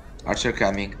 Archer. Archer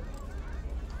coming.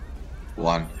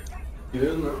 One.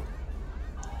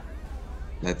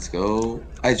 Let's go.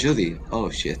 Hi, Judy. Oh,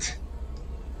 shit.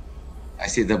 I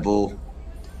see the bull.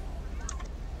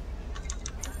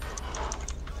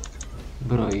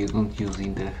 Bro, you don't use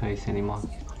interface anymore.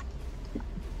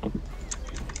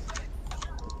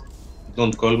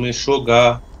 Don't call me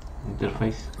sugar.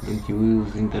 Interface? Don't you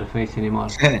use interface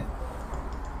anymore?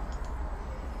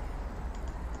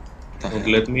 Don't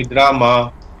let me drama.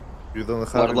 You don't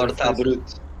have interface?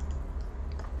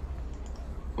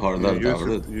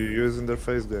 You use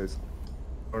interface, guys?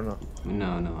 Or no?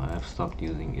 No, I've stopped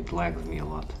using it. Lags me a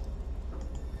lot.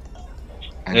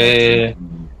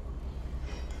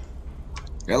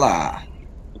 Έλα.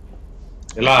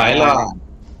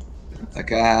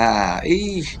 Така.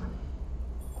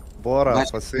 Bora,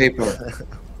 paper.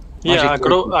 Yeah,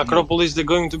 Acropolis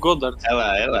they're going to Goddard.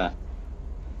 Έλα.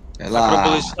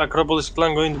 Acropolis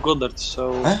clan going to Goddard, so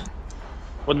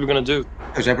what are we gonna do?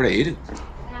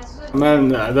 Man,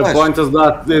 the point is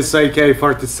that this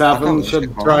AK-47 should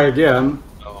try again.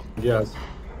 Yes.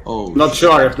 Oh, not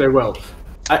sure if they will.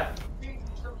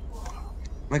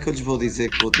 Como é que eu lhes vou dizer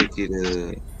que vou ter que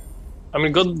ir? I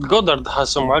mean, Goddard has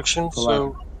some action,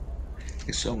 so.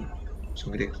 São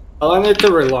gregos. Well, I need to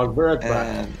relog. We're at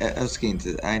back. É o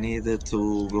seguinte, I need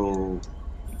to go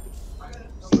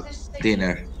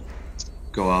dinner.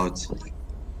 Go out.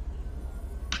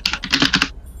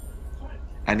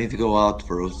 I need to go out,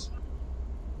 bros.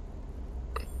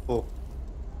 Oh.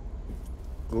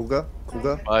 Guga?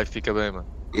 Vai, fica bem, mano.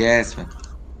 Yes, man.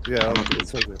 Yeah, okay,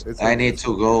 it's okay. It's I okay. need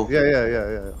to go.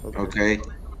 Yeah. Okay.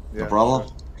 Yeah, No problem?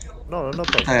 sure. No What the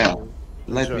problem. hell?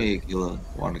 Let Enjoy. me kill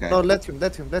one guy. No, let him.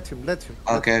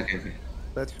 Okay.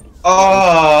 Let him.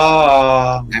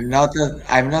 Oh.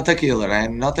 I'm not a killer.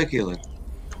 I'm not a killer.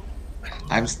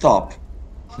 I'm stop.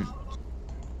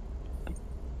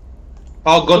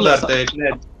 Oh, Goddard,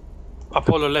 Kled.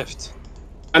 Apollo left.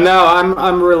 And now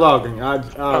I'm relogging.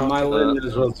 My okay.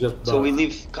 lineage was just So we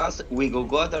leave castle, we go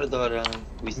Goddard or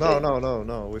we stay?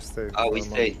 No, we stay. We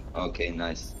stay. Okay,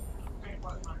 nice.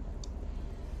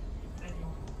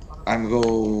 I'm go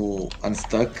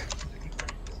unstuck.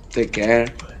 Take care.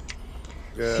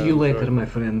 See you later, my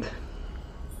friend.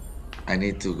 I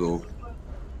need to go.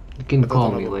 You can call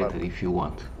me later if you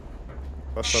want.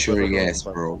 Sure, yes,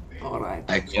 bro. Alright.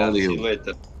 I call you. See you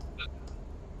later.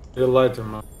 See you later,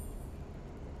 man.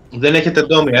 Δεν έχετε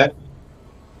ντόμι,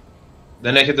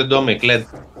 Δεν έχετε ντόμι, Κλέντ.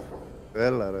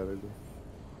 Έλα, ρε.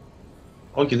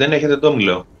 Όχι, δεν έχετε ντόμι,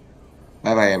 λέω.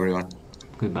 Bye bye, everyone.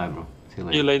 Goodbye, bro.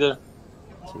 See you later.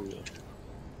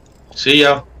 See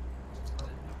ya.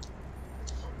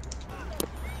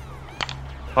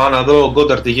 Πάω να δω ο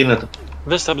Γκόνταρ τι γίνεται.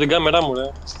 Δες από την κάμερά μου,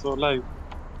 ρε, στο live.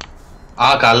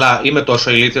 Α, καλά. Είμαι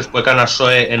τόσο ηλίθιος που έκανα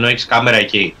σοε ενώ έχεις κάμερα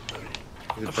εκεί.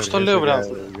 Αφού το λέω,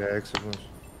 βράδυ.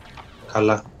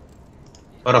 Καλά.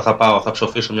 Τώρα θα πάω, θα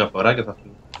ψοφήσω μια φορά και θα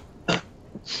φύγω.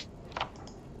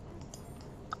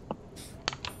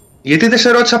 Γιατί δεν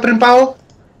σε ρώτησα πριν πάω?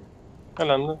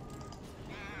 Καλά, ναι.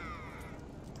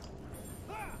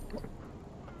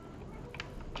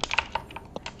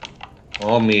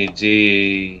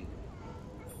 Όμιτζι.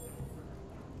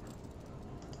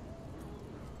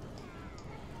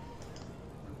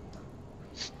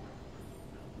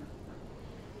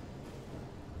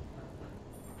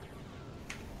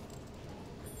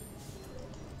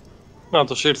 Να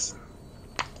το ήρθε.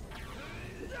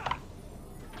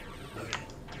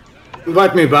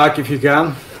 Invite me back if you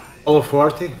can. All of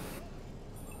 40.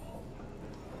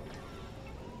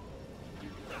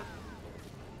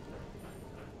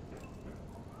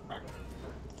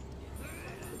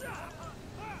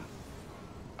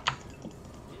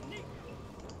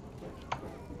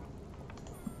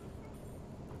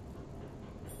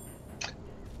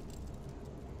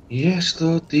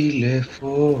 Στο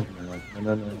τηλέφωνο.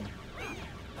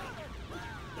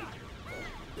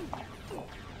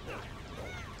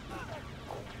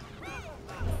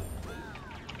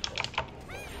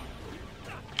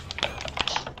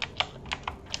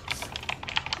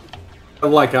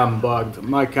 Like I'm bugged.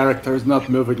 My character is not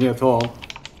moving at all.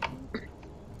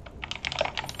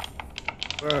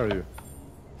 Where are you?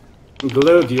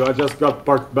 Gludio, I just got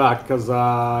parked back because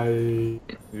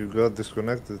You got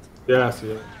disconnected? Yes.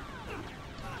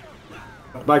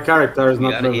 My character is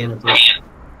not moving at all.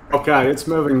 Okay, it's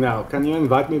moving now. Can you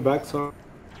invite me back, sir?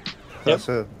 Yes,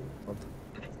 sir.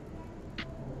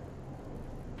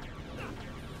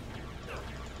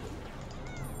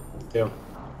 Yeah.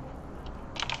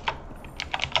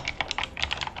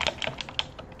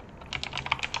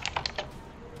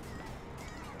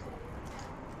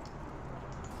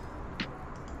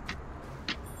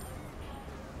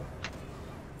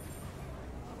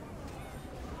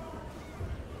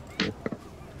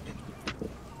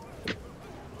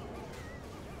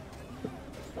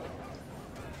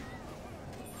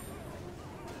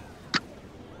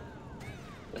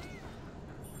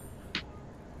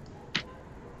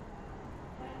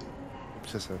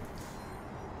 Sir.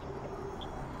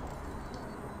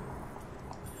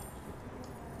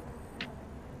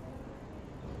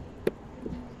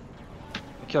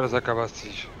 Que horas acabaste?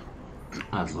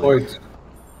 Às 8.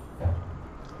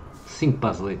 5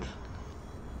 para as 8.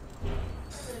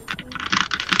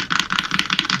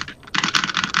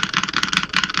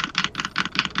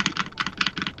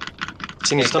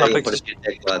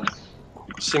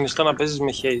 Συνιστώ να παίζεις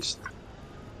με haste.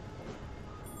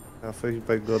 Αφού έχει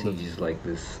πάει Goddard.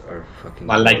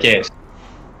 Μαλακές.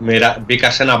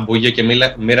 Μπήκα σε ένα μπούγιο και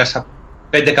μοίρασα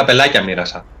 5 καπελάκια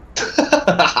μοίρασα.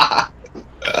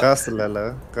 Κάστε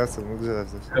λαλά, κάστε μου, ξέρω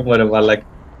αυτός. Ωραία μαλακ.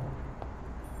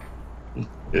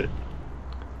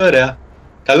 Ωραία.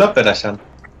 Καλά πέρασαν.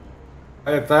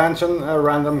 Attention, a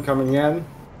random coming in.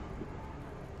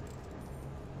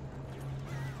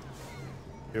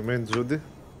 You mean Judy?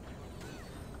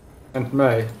 And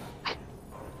May.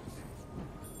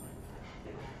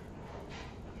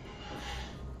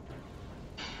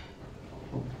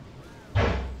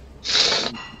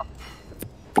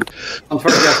 Don't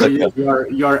forget to use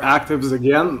your actives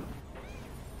again.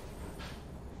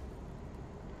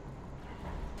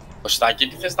 Κωστάκη,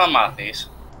 τι θες να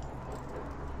μάθεις?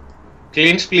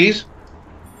 Cleans, please.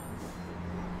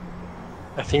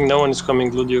 I think no one is coming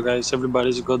Gludio, guys.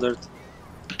 Everybody's Goddard.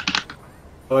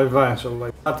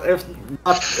 Eventually. But if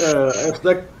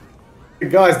the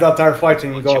guys that are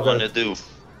fighting What Goddard, you wanna do?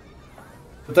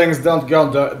 things don't go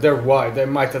their way, they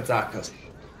might attack us.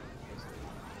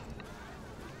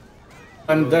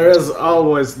 And there is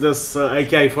always this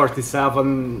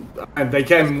AK-47, and they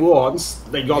came once,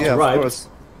 they got right. Of course.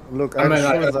 Look,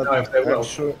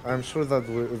 I'm sure that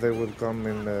they will come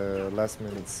in last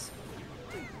minutes.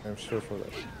 I'm sure for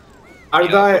that.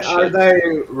 Are they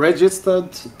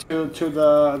registered to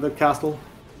the castle?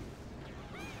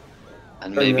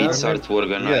 And maybe it's hard to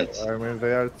organize. Yeah, I mean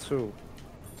they are two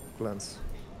clans,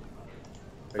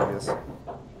 I guess.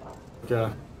 Yeah.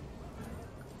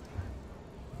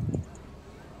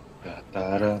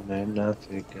 Καταραμένα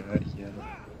φεγγάρια,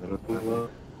 ρωτούω.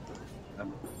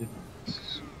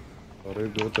 Το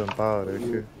Rig ούτε power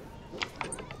έχει.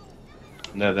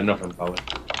 Ναι, δεν έχω power.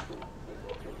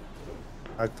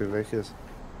 Active έχεις?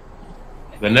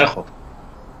 Δεν έχω.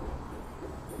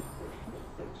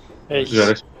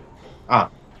 Έχεις. Α,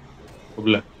 το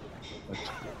μπλε.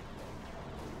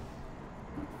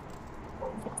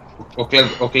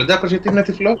 Ο Κλεντάκος γιατί είναι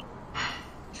τυφλός?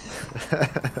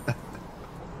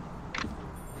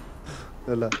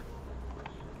 Έλα.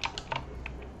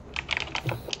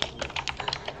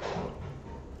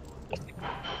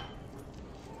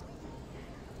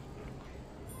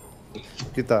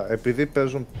 Κοίτα, επειδή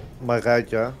παίζουν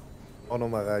μαγάκια, μόνο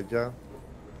μαγάκια,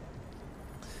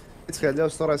 έτσι κι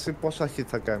αλλιώς τώρα εσύ πόσα hit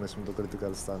θα κάνεις με το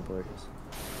critical stand που έχεις?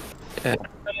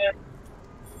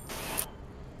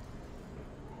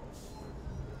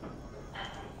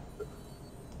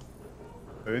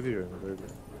 Το ίδιο είναι, το ίδιο.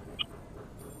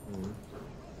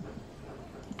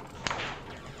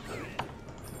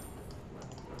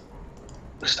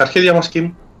 Στα αρχίδια μας,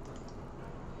 Κιμ.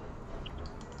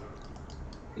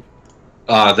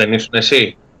 Α, δεν ήσουν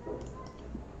εσύ.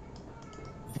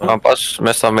 Αν πας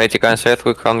μέσα στα mate και κάνεις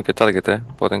earthquake, χάνουν και target,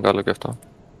 οπότε είναι καλό και αυτό.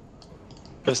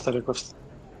 Πες τα ρε Κώστα.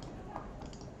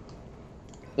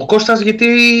 Ο Κώστας γιατί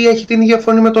έχει την ίδια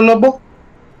φωνή με τον Λόμπο?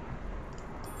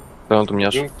 Θέλω να του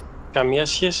μοιάσω. Καμία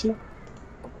σχέση.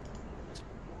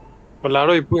 Ο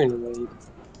Λαρόι πού είναι, δηλαδή.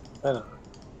 Έλα.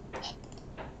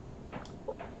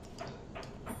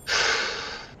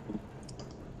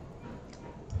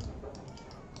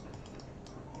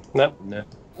 Ναι.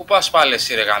 Πού πας πάλι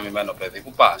εσύ ρε γαμημένο παιδί,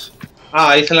 πού πας?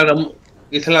 Α,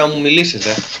 ήθελα να μου μιλήσεις,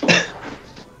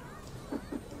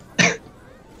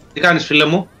 Τι κάνεις, φίλε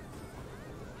μου?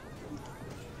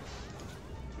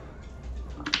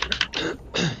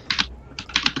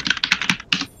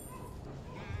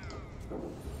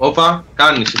 Όπα,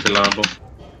 κάνεις ήθελα να πω.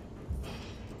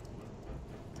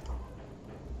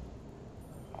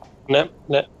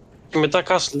 Ναι. Μετά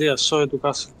Castle, Λία, sorry του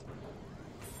Castle.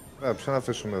 Ποιο να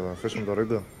αφήσουμε εδώ, αφήσουμε το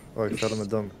Ρίγκο? Όχι, θέλουμε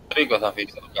τον. Ρίγκο θα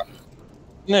αφήσει, θα το κάνω.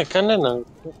 Ναι, κανένα.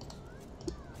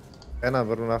 Ένα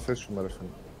πρέπει να αφήσουμε ρε φίλε.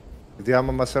 Γιατί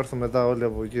άμα μας έρθουν μετά όλοι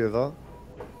από εκεί εδώ...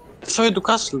 Sorry του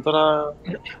Castle, τώρα...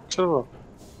 ξέρω εγώ.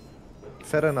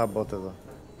 Φέρε ένα bot εδώ.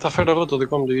 Θα φέρω εγώ το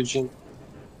δικό μου το Eugene.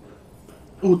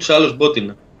 Ούτς άλλος bot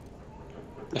είναι.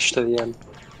 Έχεις τα διάλει.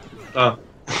 Α.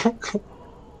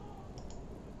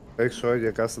 Έχεις ο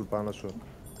για Castle πάνω σου.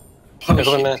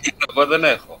 Εγώ ναι. Εγώ δεν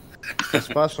έχω. Θα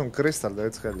σπάσουν Crystal,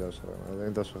 έτσι κι αλλιώς, δεν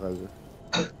είναι τόσο χάζι.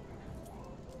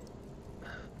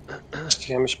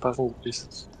 Και εμείς σπάσουν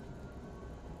Crystals.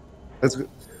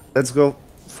 Let's go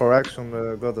for action,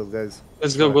 Goddard, guys.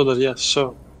 Let's go Goddard, yeah,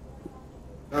 so.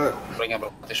 Χρόνια να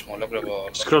προπατήσουμε ολόκληρο...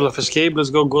 Scroll of escape,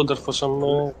 let's go Goddard for some...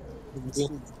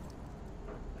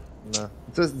 Nah,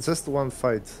 just one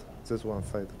fight. Just one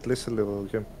fight. At least a little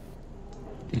game.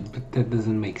 But that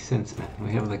doesn't make sense, man.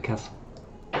 We have the castle.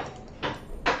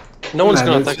 No one's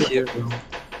gonna attack here.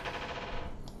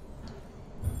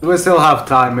 We still have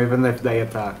time, even if they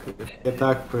attack. If they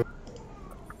attack.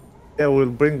 Yeah,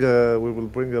 we will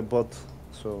bring a bot.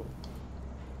 So.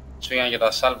 Σου πήγαν και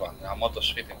τα σάλβα, γαμώ το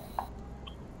σπίτι μου.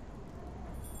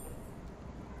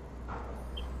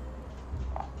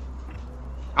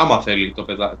 Άμα θέλει το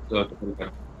παιδάκι.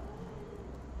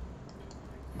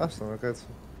 Άστο να κάτσει.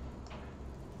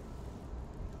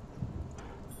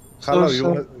 Hello,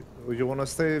 you wanna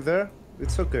stay there?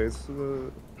 It's okay. It's,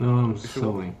 no, I'm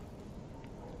sewing.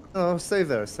 No, stay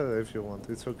there if you want.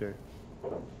 It's okay.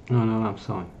 No, I'm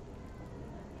sewing.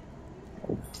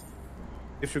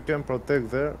 If you can protect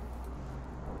there.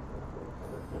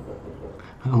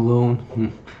 Alone,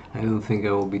 I don't think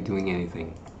I will be doing anything.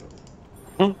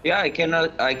 Yeah,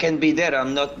 I can be there.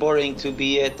 I'm not boring to be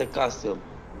at the castle.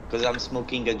 Because I'm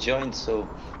smoking a joint, so...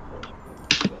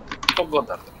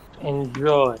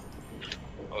 Enjoy.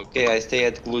 Okay, I stay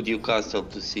at Gludio Castle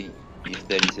to see. if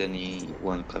there is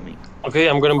anyone coming. Okay,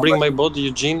 I'm gonna bring my bot,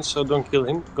 Eugene, so don't kill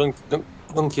him.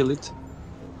 Don't kill it.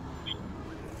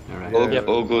 Alright.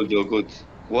 Oh good, oh good.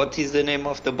 What is the name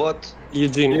of the bot?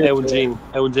 Eugene.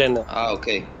 Ah,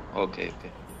 okay.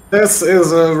 This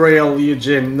is a real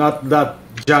Eugene, not that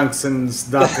Johnson's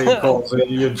that he calls a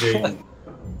Eugene.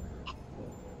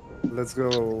 Let's go,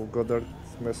 Goddard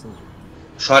Messenger.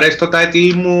 Σου αρέσει το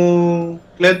title μου,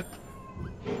 Κλέντ?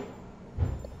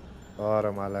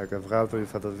 Ωραία μαλάκα, βγάλ' το,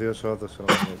 θα το δει όντως.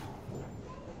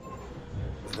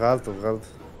 Βγάλ' το.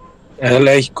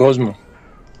 Έλα, έχει κόσμο.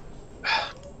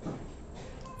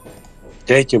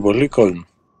 Και έχει και πολύ κόσμο.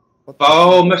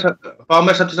 Πάω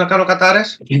μέσα τους να κάνω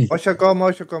κατάρες. Όχι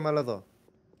ακόμα, έλα εδώ.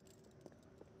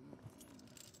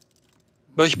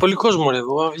 Έχει πολύ κόσμο ρε,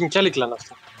 είναι κι άλλη κλάν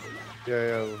αυτό. Yeah,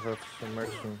 we'll have some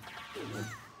action.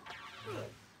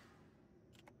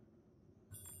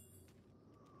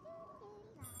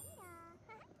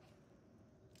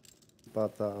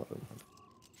 Πάτα.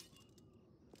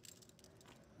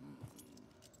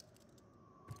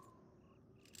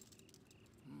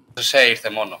 Σε ήρθε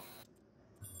μόνο.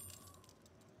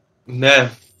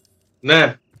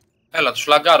 Ναι. Έλα, τους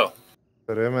φλαγκάρω.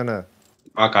 Περίμενε.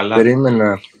 Α, καλά.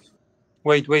 Περίμενα.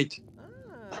 Wait.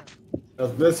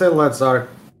 Let's say let's start.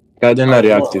 Κάντε ένα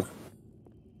reactive.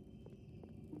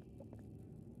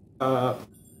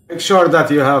 Make sure that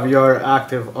you have your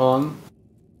active on.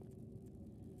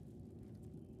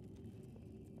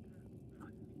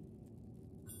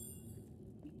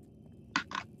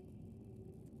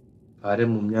 Πάρε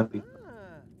μου μια πίτα.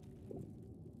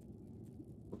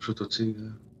 Κόψω το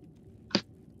τσίγα.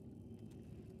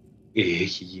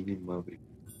 Έχει γίνει μαύρη.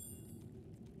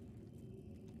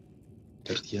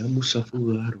 Καρδιά μου σαν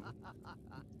φουγάρο.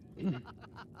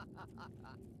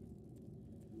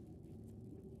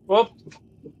 Oh,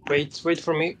 wait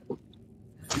for me.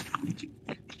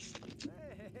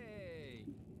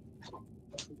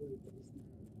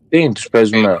 Τι είναι, τους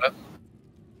παίζουμε.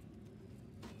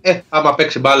 Άμα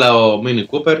παίξει μπάλα ο Mini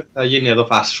Cooper, θα γίνει εδώ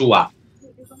φασούα.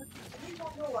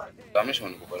 Θα μίσω Mini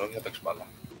Cooper, όχι θα παίξει μπάλα.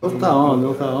 Ήλθα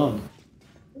on.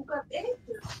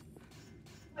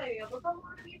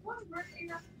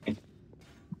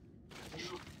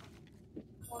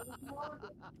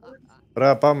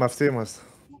 Ωραία, πάμε, αυτοί είμαστε.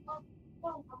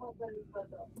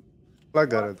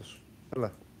 Πλάγκαρε τους.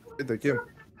 Έλα, πείτε εκεί.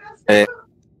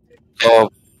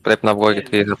 Πρέπει να βγω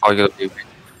γιατί θα πάω για το PvP.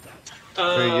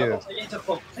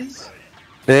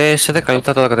 Σε 10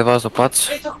 λεπτά τώρα κατεβάζω το patch.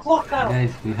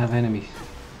 Guys, we have enemies.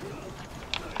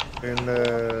 In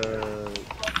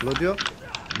Gludio?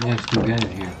 Yes, two guys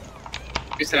here.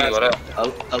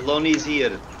 Alone is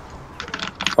here.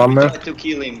 Πάμε.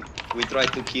 We try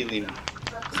to kill him.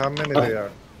 How many they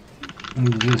are?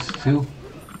 Just two.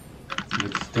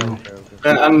 But still.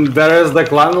 And there is the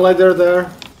clan leader there.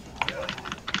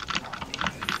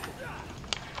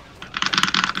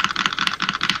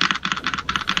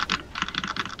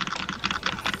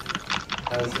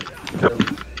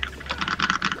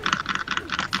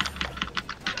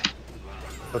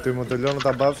 Ότι μου τελειώνουν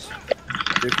τα buffs.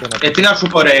 Τι να σου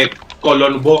πω ρε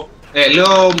κολονουμπό.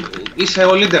 Λέω είσαι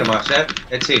ο leader μας,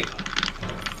 έτσι.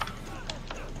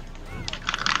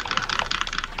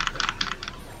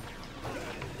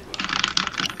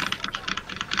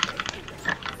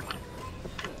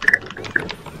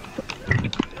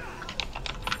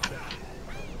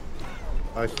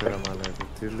 Άχι ρε μαλάκα,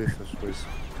 τι λίθος που είσαι.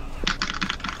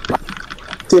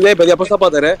 Τι λέει παιδιά, πώς θα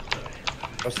πάτε ρε?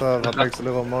 Πώς θα παίξεις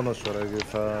λίγο μόνος σου ρε, γιατί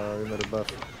θα είναι rebuff.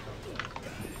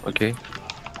 Οκ.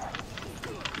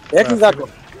 Έχεις δάκο.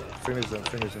 Finish them.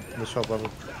 Μισό πάνω.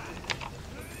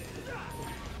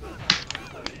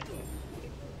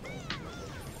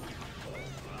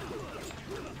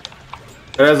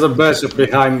 There's a bishop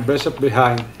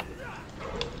behind.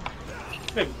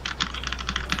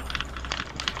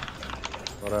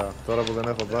 Ωραία, τώρα που δεν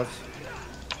έχω buffs.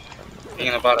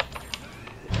 Πήγαινε πάρα.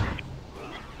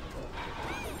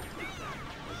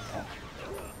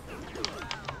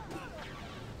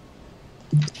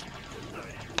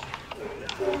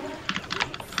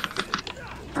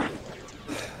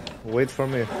 Wait for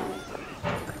me.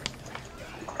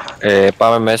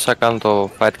 Πάμε μέσα, κάνω το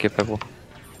fight και φεύγω.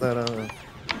 Ναι.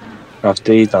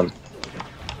 Αυτή ήταν.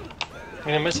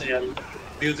 Είναι μέσα για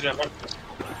 2-3 μάρτια.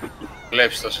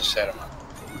 Βλέπεις το σεσέρμα.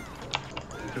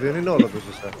 Δεν είναι όλο το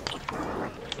σεσέρμα.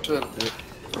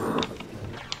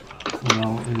 No,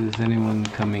 is anyone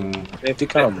coming? Τι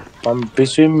κάνουμε, πάμε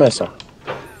πίσω ή μέσα?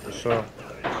 So,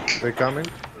 they coming?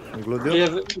 In Gludio? Yeah,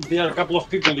 there are a couple of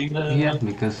people in. Yeah,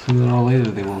 because sooner or later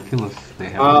they will kill us. They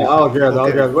have. I'll get.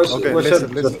 Okay,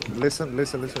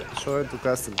 listen. Show it to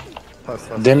Castle.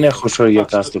 Fast. Δεν έχω show για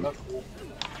Castle.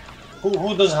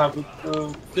 Who does have it?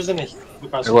 Ποιος δεν έχει?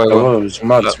 Εγώ,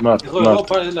 smart. Εγώ,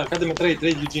 έλα, κάντε με trade,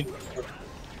 Eugene.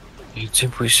 Eugene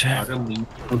που είσαι?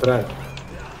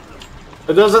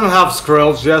 It doesn't have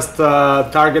scrolls, just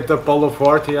target Apollo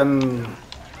 40 and...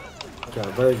 Okay,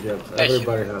 very good.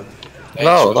 Everybody has.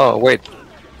 No, wait.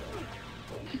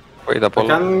 Wait, Apollo.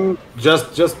 I can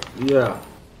just, yeah.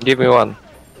 Give me one.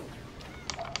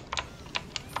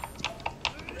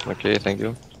 Okay, thank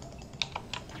you.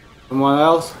 Someone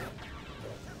else?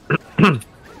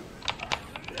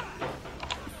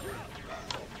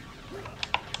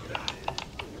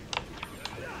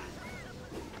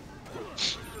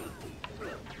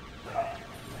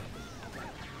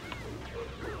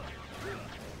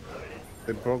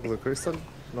 They broke the crystal?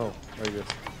 No, I guess.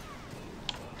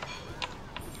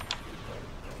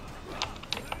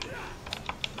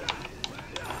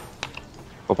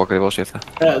 Όπου ακριβώς ήρθε.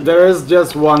 There is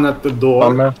just one at the door.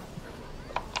 Πάμε.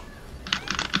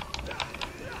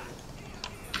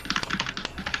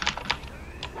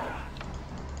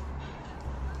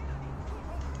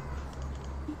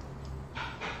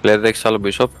 Λέει έχεις άλλο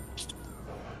bishop.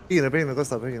 Πήγαινε,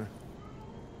 Κώστα, πήγαινε.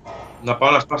 Να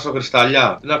πάω να σπάσω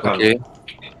κρυσταλλιά. Τι να κάνω.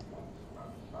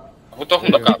 Πού το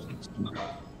έχουν το κάτω.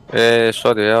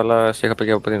 Sorry, αλλά σε είχα πει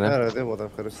και από πριν. Ναι, τίποτα,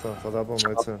 ευχαριστώ. Θα τα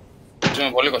πούμε έτσι.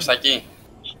 Ζούμε πολύ Κωστάκη.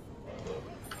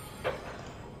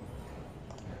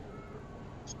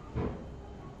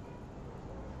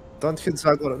 Don't hit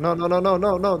Jaguar.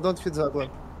 No, don't hit Jaguar.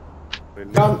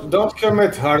 Don't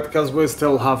commit hard, because we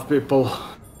still have people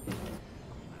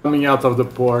coming out of the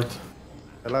port.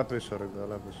 Έλα πίσω, ρε,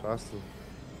 έλα πίσω, άστο.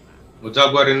 Ο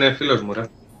Jaguar είναι φίλος μου, ρε.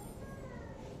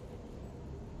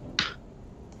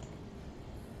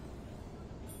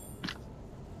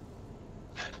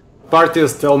 Party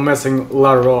is still missing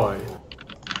Leroy.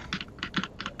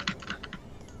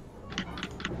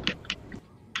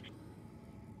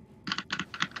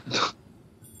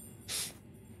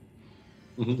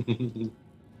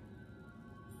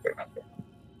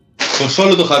 Το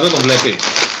σόλο το χαρό τον βλέπει.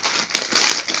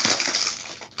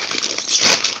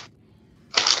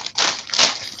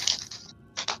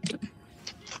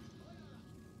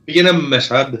 Πήγαινε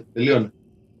μέσα, άντε, τελείωνε.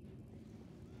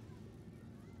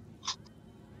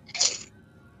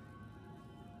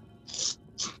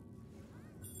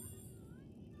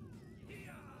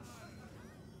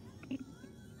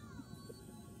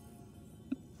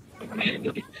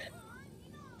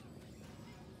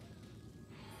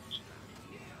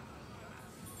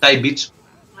 Tai Beach.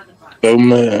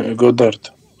 Έχουμε Goddard.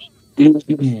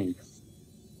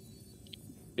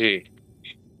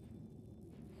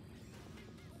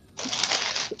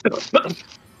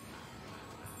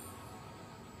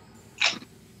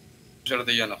 Ξέρω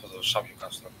τι γίνεται αυτό το σάπιο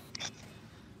κάστρο.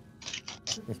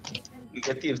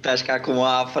 Γιατί φτάσεις κακό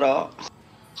άφρο.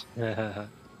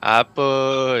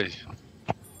 Pois.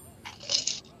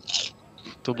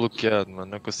 Estou bloqueado,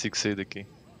 mano. Não consigo sair daqui.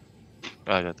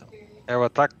 Ah, já está. É o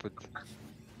ataque, puto.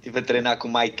 Estive a treinar com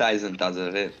o Mike Tyson, estás a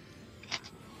ver?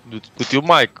 Com o tio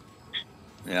Mike.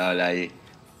 Olha aí.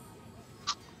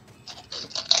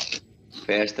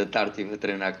 Foi esta tarde estive a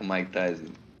treinar com o Mike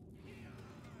Tyson.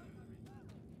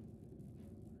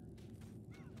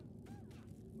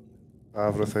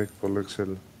 Αύριο θα έχει πολύ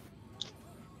ξύλο.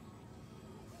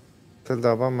 Θέλετε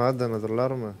να πάμε άντε να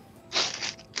τρολάρουμε.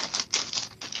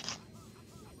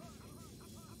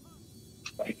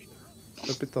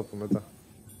 Επιτόπου μετά.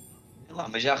 Lá,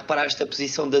 mas já reparaste a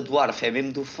posição da Dwarf? É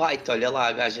mesmo do fight, olha lá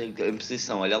a gaja em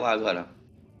posição, olha lá agora.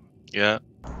 Yeah.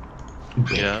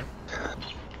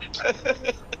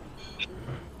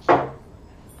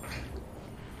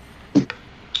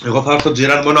 Εγώ θα έρθω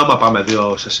Τζιράν μόνο άμα πάμε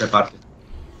δύο σε πάρτι.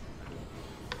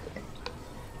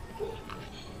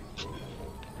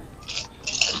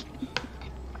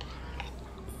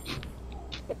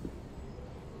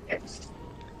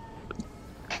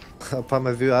 Θα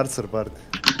πάμε δύο Archer party.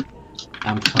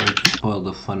 I'm sorry to spoil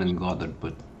the fun in Goddard,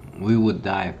 but we would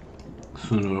die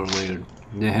sooner or later.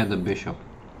 They had a bishop.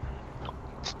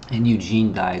 And Eugene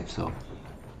died, so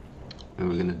we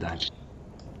were gonna die.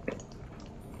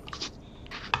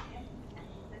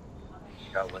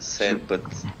 That was sad, but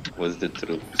was the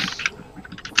truth.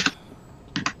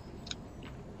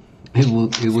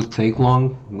 It would take long,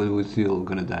 but we were still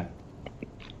gonna die.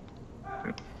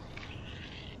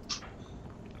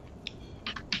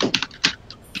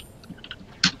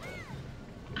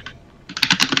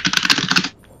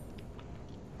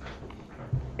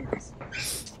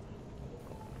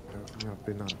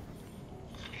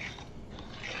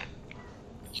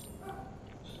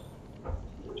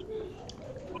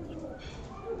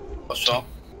 Πόσο?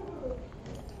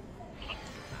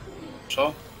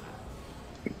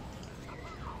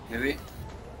 Γιατί?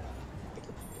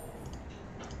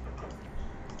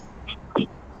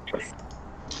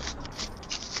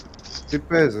 Τι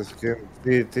παίζεις και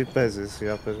τι παίζεις,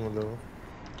 για πες μου λίγο.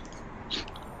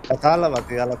 Κατάλαβα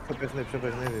τι, αλλά ποιο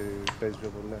παιχνίδι παίζεις πιο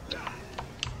πολύ.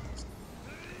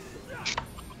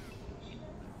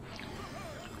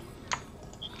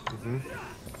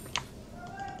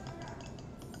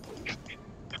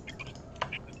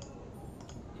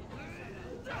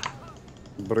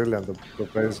 Brilliant, το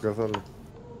παίζεις καθόλου.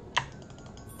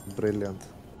 Brilliant.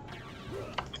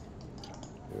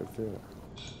 Γιατί...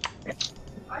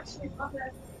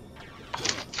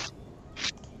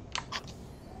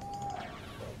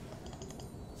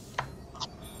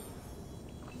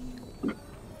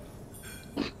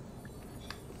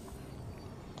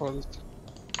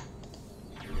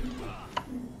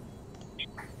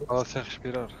 Fala sem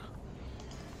respirar.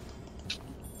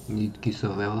 Need kiss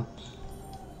of Ella.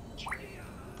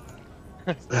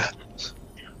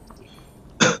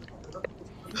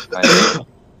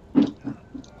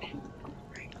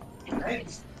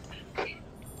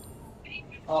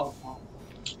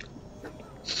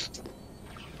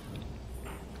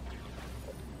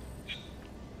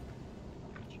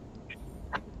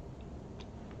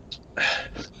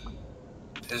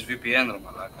 Θες VPN ρε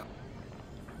μαλάκα.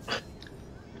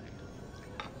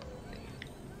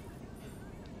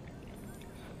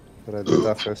 Ρε, τι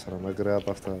τα φέσαρα, μακριά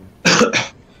από αυτά.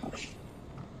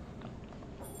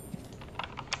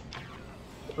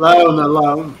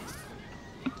 Alone.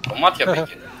 Κομμάτια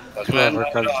μπήκε. Θα σου ένα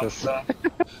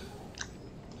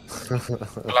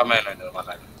κλαμμένο είναι το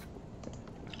μαλάκα.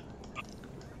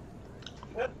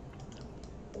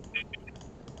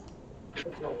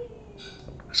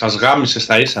 Σας γάμισε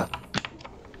στα ίσα.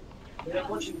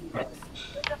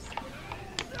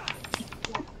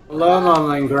 Alone on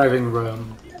the engraving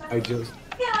room. I just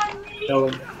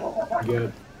don't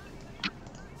get.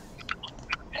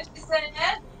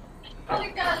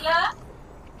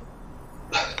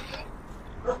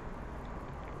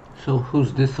 So who's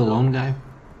this alone guy?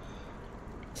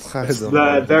 It's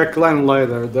their clan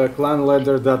leader, the clan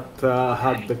leader that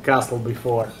had the castle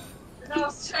before.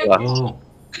 Oh.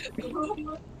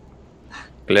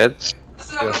 Κλέτ.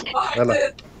 Έλα.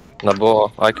 Να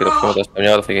μπω άκυρο πιο μετά στα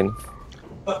μια ώρα θα γίνει.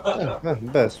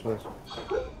 Μπες.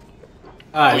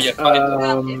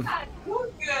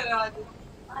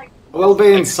 We'll be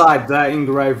inside the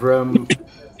engrave room.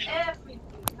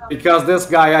 Because this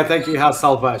guy, I think he has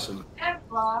salvation.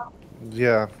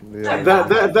 Yeah.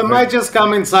 The mages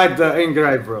come inside the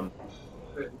engrave room.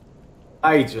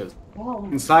 Mages.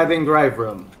 Inside the engrave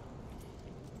room.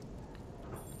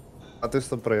 Πάτε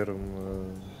στο prayer room.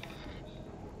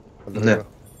 Ναι.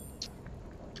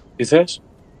 Τι θες?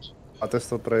 Πάτε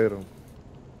στο prayer room.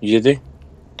 Γιατί?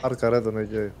 Άρκαρε τον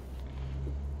εκεί.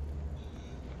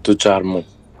 Του τσάρμου.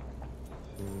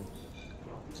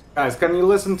 Guys, can you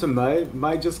listen to me?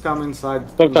 Mages come inside.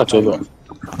 Θα κάτσω εδώ.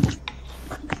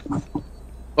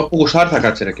 Όπου γουσάρ θα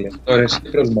κάτσει ρε κλέφτη. Τώρα εσύ τι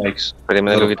πρόβλημα έχεις?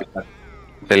 Περίμενε λίγο γιατί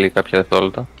θέλει κάποια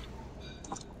δευτερόλεπτα.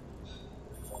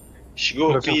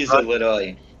 Chegou o Pisa,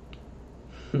 Leroy.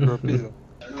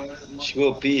 Chegou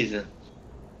o Pisa.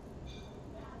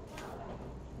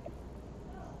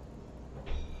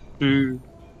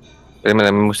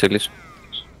 Περίμενε, μην μου στείλεις.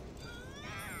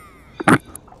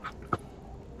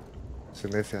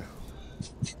 Συνήθεια.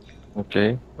 Οκ.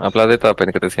 Απλά δεν τα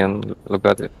παίρνει κατευθείαν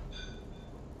λογάτι.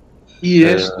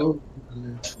 Yes.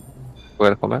 Πού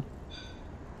έρχομαι?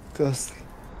 Κάστη.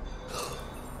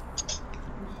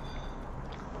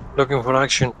 Looking for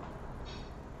action.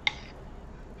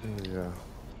 Yeah.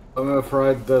 I'm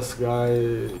afraid this guy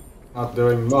not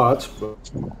doing much, but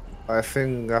I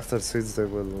think after Siege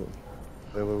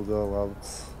they will go out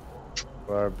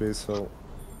for RB, so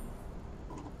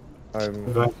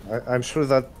I'm sure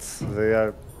that they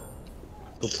are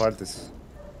two parties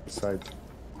beside.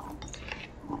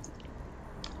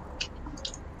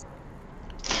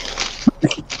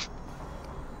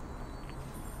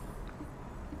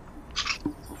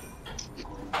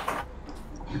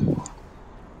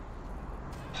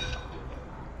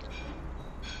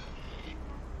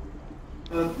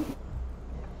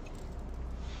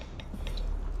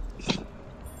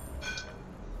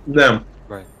 Ναι.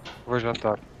 Bem, vou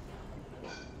jantar.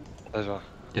 Até já.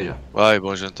 Até já. Vai,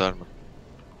 bom jantar, mano.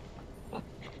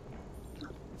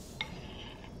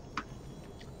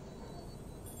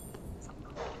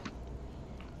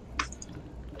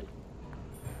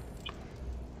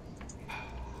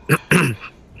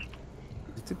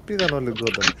 Τι πήγαν όλοι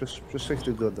Γκόνταν, ποιος έχει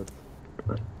την Γκόνταν?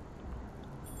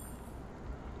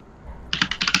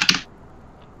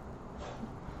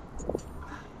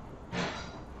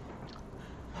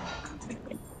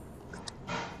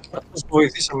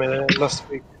 βοηθήσαμε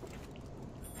last week.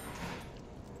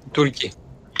 Τούρκοι.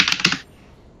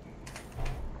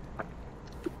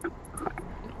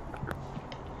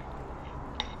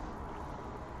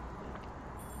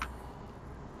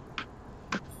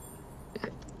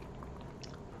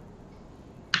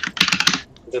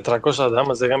 «400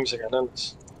 damage δεν γάμισε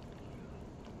κανένας».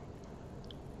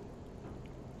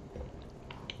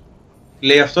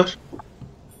 Λέει αυτός.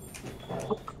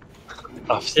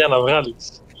 Αυτιά να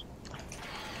βγάλεις.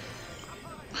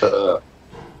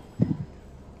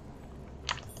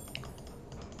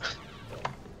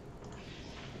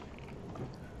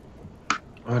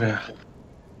 Ωραία.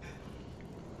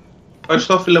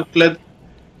 Ευχαριστώ φίλε που κλαίτε.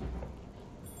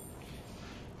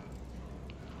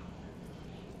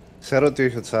 Ξέρω ότι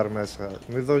είχε τσάρ μέσα.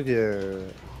 Μην δω και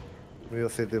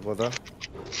μειωθεί τίποτα.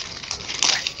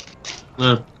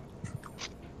 Ναι.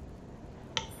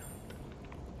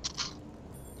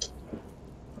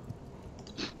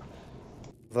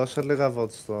 Δώσε λίγα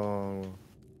votes στο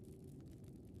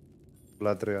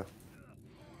Λατρεία.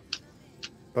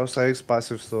 Πώς θα έχεις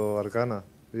passive στο Αρκάνα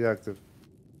ή active?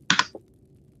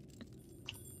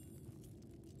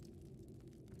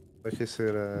 Όχι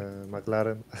εσύ ρε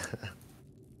Μακλάρεν.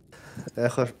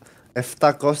 Έχω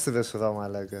 7 κόστιδες εδώ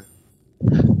μαλάκα.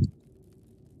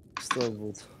 Στο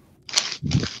boot.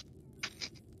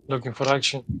 Looking for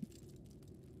action.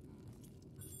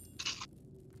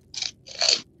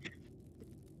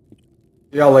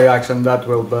 The only action that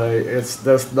will be, it's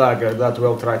this dagger that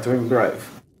will try to engrave.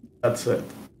 That's it.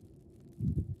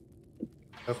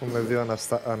 Έχουμε δύο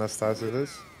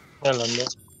αναστάσιδες. Έλα, ναι.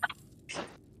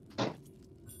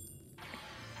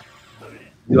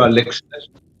 Δύο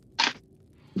Αλέξιδες.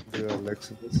 Δύο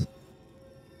Αλέξιδες.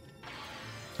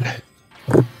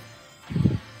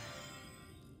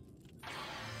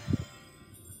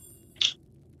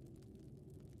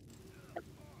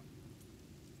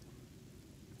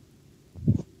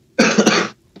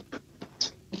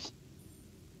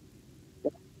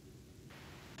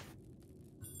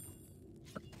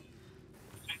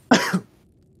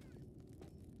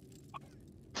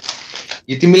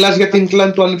 Γιατί μιλάς για την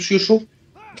κλάν του ανιψιού σου?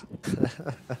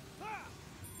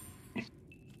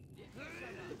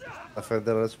 Τα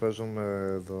Federals παίζουν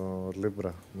με το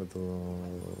Libra, με το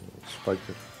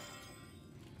Spacker.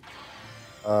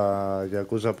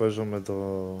 Yakuza παίζουν με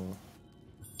το...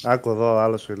 Άκου εδώ,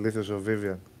 άλλος ο ηλίθιος, ο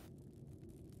Vivian.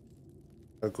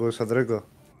 Ακούς, Αντρίκο?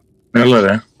 Έλα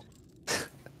ρε.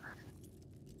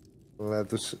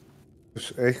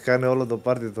 Τους έχει κάνει όλο το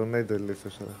πάρτι το Nate ο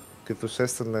ηλίθιος. Και τους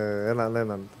έστελνε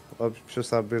έναν. Ποιος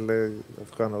θα μπει, λέει, θα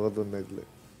του κάνω εγώ τον Nate, λέει.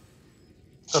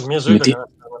 Μια ζωή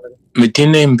με τι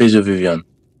name παίζει ο Vivian?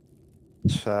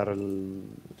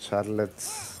 Charlotte,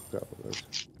 κάπου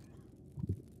έτσι.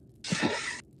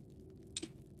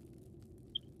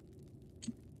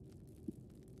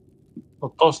 Ο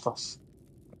Τόστας.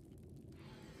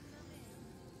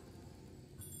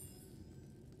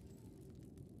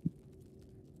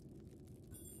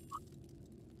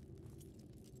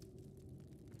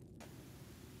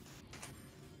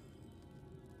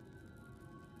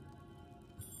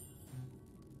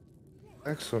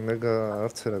 Εντάξει, ο Νέγκα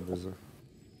άρτσερα παίζει.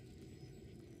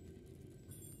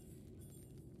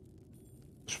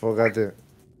 Σου πω κάτι.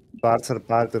 Το Archer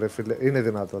Party ρε φίλε, είναι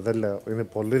δυνατό, δεν λέω, είναι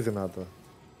πολύ δυνατό.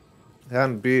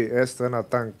 Εάν μπει έστω ένα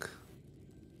τάγκ,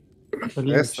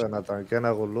 έστω ένα τάγκ και ένα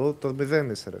γουλού, το 0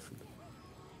 είσαι ρε φίλε.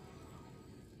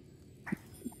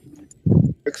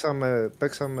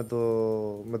 Παίξαμε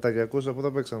με τα Yakuza που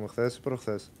δεν παίξαμε χθες ή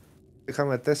προχθές.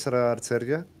 Είχαμε 4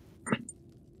 αρτσέρια.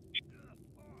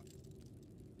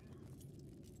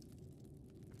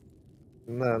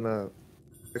 Ναι.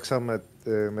 Παίξαμε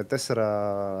με 4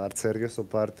 αρτσέρια στο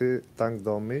πάρτι, tank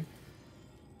δόμοι.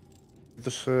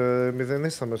 Τους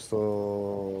μηδενίσαμε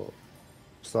στο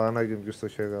Anakin και στο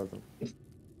Hegat.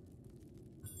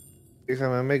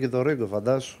 Είχαμε με και το Ρίγκο,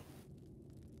 φαντάσου.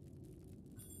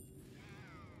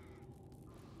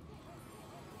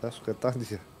 Φαντάσου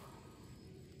κατάντια.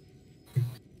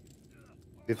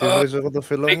 Γιατί βρίζω εγώ το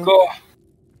φίλο μου.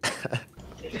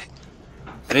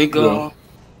 Ρίγκο.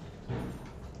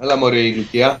 Έλα μωρέ η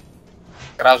γλυκιά.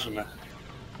 Κράζουμε.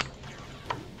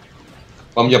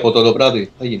 Πάμε για ποτό το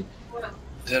βράδυ, θα γίνει.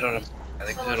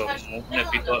 Δεν ξέρω, μου έχουν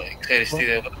πει το, ξέρεις τι,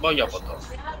 εγώ δεν πάω για ποτό.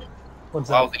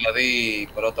 Πάω δηλαδή,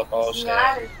 πρώτα πάω σε...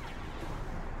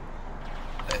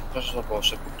 πώς θα το πω,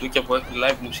 σε κουτούκια που έχουν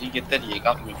live μουσική και τέτοια,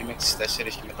 κάθομαι εκεί μέχρι τις 4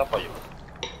 και μετά πάω για ποτό.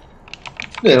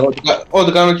 Ναι,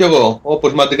 ό,τι κάνω κι εγώ,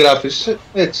 όπως με αντιγράφεις,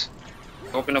 έτσι.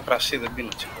 Εγώ πίνω κρασί, δεν πίνω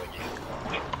τσιγό εκεί.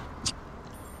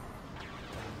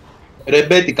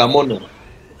 Ρεμπέτικα μόνο.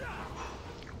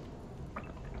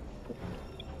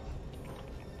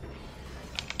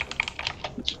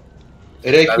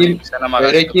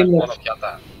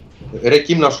 Ρε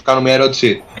Κιμ, να σου κάνω μια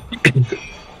ερώτηση.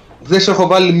 Δεν σε έχω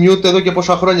βάλει mute εδώ και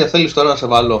πόσα χρόνια, θέλεις τώρα να σε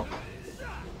βάλω?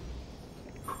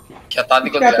 Ποια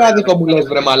τάδικο μου λες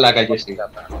βρε μαλάκα κι εσύ.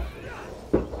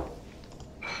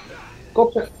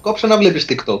 Κόψε να βλέπεις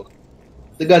TikTok.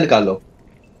 Δεν κάνει καλό.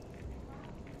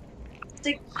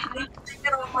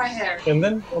 And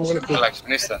then I'm gonna cook.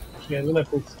 Yeah, and then I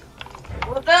cook.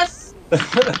 With this?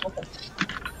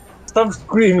 Stop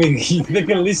screaming, they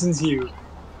can listen to you.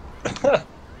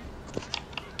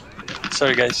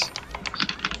 Sorry guys.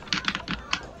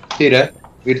 Τι ρε,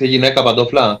 ήρθε γυναίκα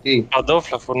παντόφλα, τι?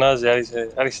 Παντόφλα φωνάζει,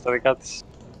 άρχισε τα δικά της.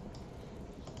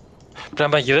 Πρέπει να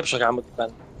μαγειρέψω γάμο τι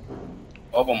κάνει.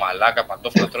 Όπο μαλάκα,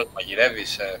 παντόφλα τώρα το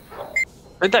μαγειρεύεις.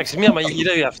 Εντάξει, μία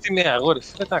μαγειρεύει αυτή, μία αγόρι,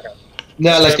 δεν τα έκανε.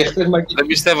 Ναι, αλλά και χθες μαγειρεύει. Δεν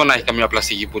πιστεύω να έχει καμία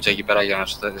πλαστική πουτσα εκεί πέρα για να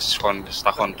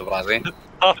σταχώνει το βράδυ.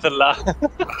 Άθελα.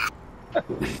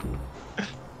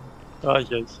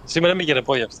 Όχι, όχι. Σήμερα είμαι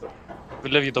γερεπό αυτό.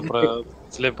 Δουλεύει το πρωί,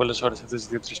 δουλεύει πολλές ώρες αυτές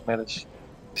τις 2-3 μέρες.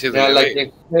 Αλλά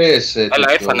και χθες...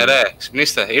 Έλα, ήρθανε ρε,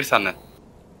 ξυπνήστε, ήρθανε.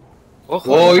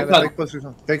 Ω, ήρθανε.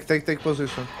 Take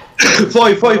position.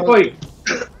 Φόη.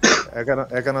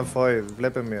 Έκαναν φόη,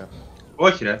 βλέπε μία.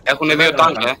 Όχι ρε. Έχουνε 2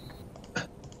 τάγκ,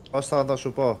 Πώς θα τα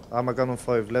σου πω, άμα κάνουν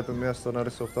φόη, βλέπε μία στον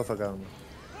RS8 θα κάνουμε.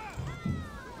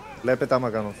 Βλέπετε άμα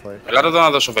κάνουν φόη. Ελάτε εδώ να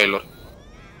δώσω Βέιλορ.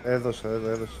 Έδωσε.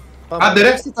 Άντε ρε.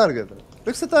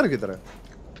 Ρίξτε target ρε.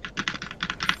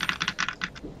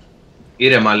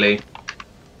 Ήρεμα λέει.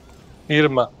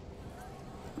 Ήρμα.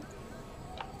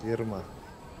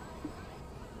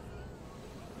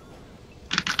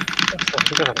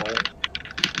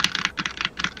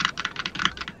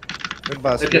 Μην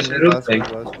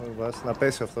πας, να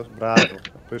πέσει αυτός. Μπράβο,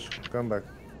 πίσω, come back.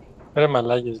 Ρε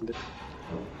μαλάκες λέει.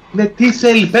 Ναι, τι σε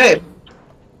είπε.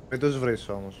 Μην τους βρεις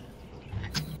όμως.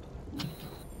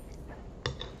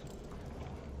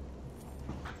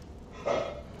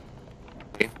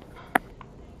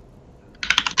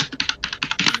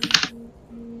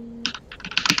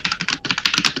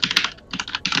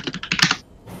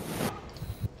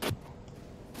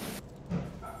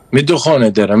 Μην το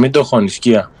χώνετε ρε, μην το χώνεις,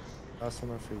 σκία. Άσε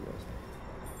να φύγει.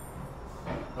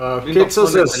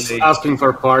 Kitsos is asking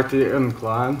for party in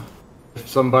clan. If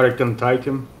somebody can take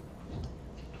him.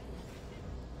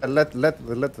 Let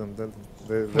them.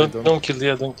 Don't kill,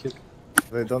 yeah, don't kill.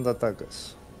 They don't attack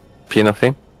us. Ποιοι είναι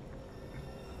αυτοί?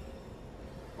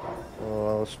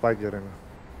 Ο Spiker είναι.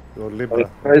 Ο Libra.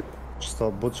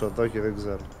 Στο Μπούτσο το έχει, δεν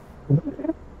ξέρω.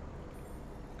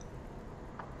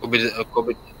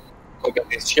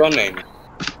 Κομπετισιόνε είναι.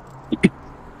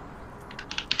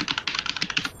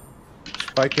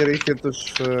 Spiker είχε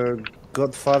τους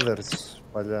Godfathers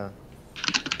παλιά.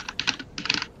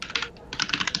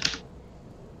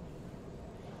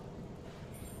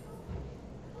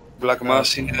 Black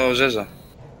Mass είναι ο Ζέζα.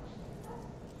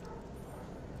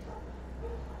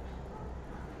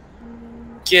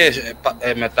 Και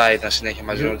μετά ήταν συνέχεια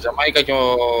μαζί με τον Τζαμάικα και ο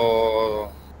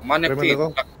Μάνια τι.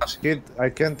 Kid, I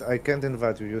can't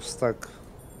invite you, you're stuck.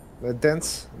 Dance,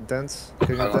 can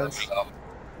you dance?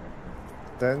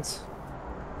 Dance?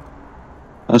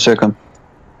 A second.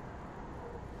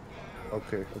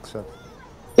 Okay, accept.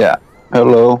 Yeah,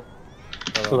 hello.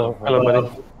 Hello, buddy.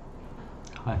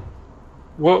 Hi.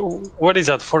 What is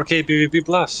that, 4K PvP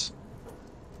plus?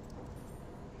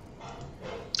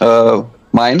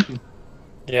 Mine?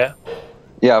 Yeah.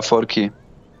 Yeah, 4K.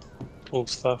 Cool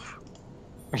stuff.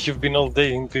 You've been all day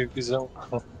in PvP zone.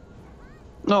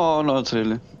 No, not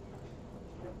really.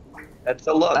 That's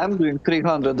a lot. I'm doing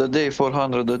 300 a day,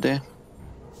 400 a day.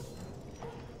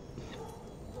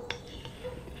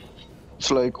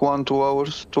 It's like 2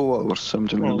 hours, 2 hours,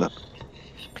 something like that.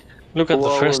 Look at the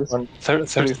first one,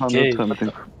 30k.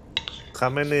 Something.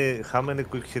 How many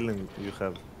quick healing you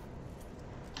have?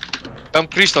 Come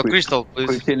crystal, please.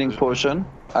 Quick healing potion.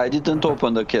 I didn't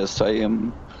open the chest. I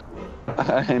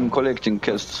am collecting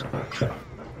chests.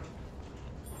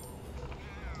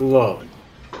 Whoa.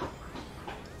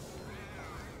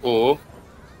 Oh.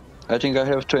 I think I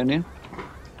have 20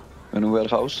 in a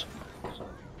warehouse.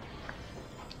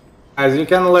 As you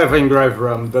can live in grave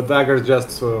room, the dagger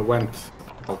just went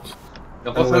out.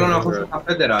 Εγώ θέλω να ακούσω τα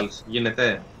Federals,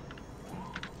 γίνεται.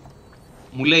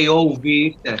 Μου λέει OV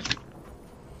ήρθε.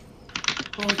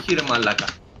 Όχι ρε μαλάκα.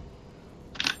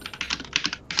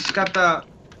 Σκάτα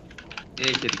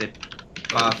έχετε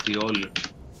πάθει όλοι.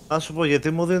 Να σου πω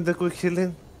γιατί μου δίνετε quick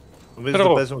healing. Νομίζετε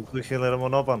ότι παίζουμε quick healing ρε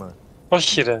μονόπανα.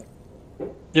 Όχι ρε.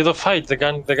 Για το fight,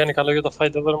 δεν κάνει καλό για το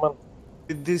fight εδώ ρε man.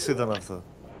 Τι dis ήταν αυτό.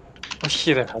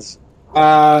 Όχι ρε χάζι.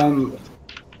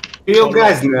 You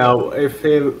guys know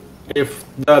if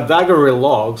the dagger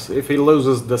relogs, if he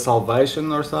loses the salvation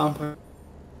or something.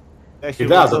 Yeah, he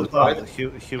doesn't, right?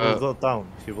 He will go down.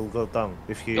 He will go down.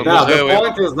 If he. Yeah, the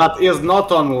point is that he is not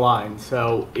online, so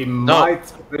he might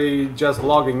be just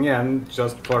logging in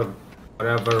just for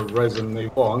whatever reason he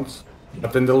wants,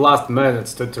 but in the last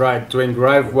minutes to try to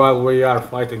engrave while we are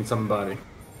fighting somebody.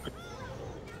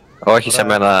 Όχι σε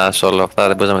μένα solo, αυτά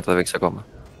δεν μπορείς να μεταδείξεις ακόμα.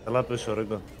 Έλα πίσω,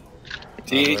 Ρίγκο.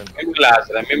 Τι, μην μιλάς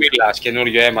ρε, μην μιλάς,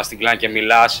 καινούριο αίμα στην κλάν και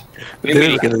μιλάς. Δεν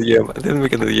είμαι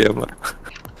καινούριο αίμα.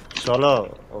 Solo,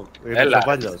 είναι πιο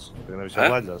παλιός. Είναι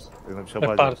πιο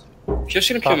παλιός. Ποιος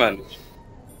είναι πιωμένος?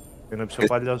 Είναι πιο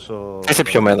παλιός ο... Είσαι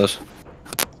πιωμένος.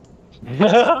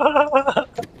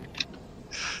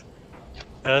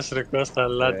 Ένας ρε Κώστα,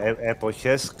 αλλά...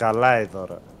 Εποχές καλά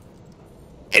τώρα.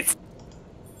 Έτσι.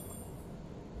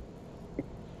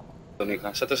 Τον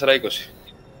είχα, σε 4-20.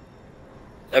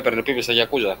 Έπαιρνε πίπες στα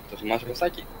Γιακούζα, το θυμάσαι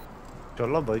Κωστάκη? Ποιο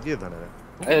λόμπο, εκεί ήταν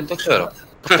ρε. Το ξέρω.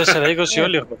 4-20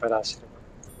 όλοι έχουμε περάσει.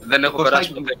 Δεν έχω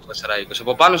περάσει ποτέ 4-20.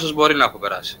 Από πάνω σας μπορεί να έχω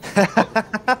περάσει.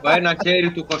 Το ένα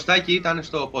χέρι του Κωστάκη ήταν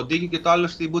στο ποντίκι και το άλλο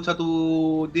στην μπούτσα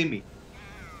του Ντίμη.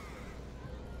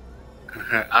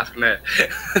 Αχ ναι.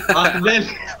 Αχ ναι.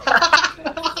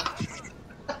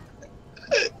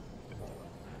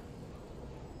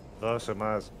 Δώσε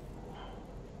μας.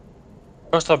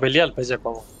 Κώστα, ο Μπελιάλ παίζει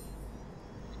ακόμα.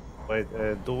 Wait,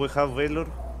 do we have Valor?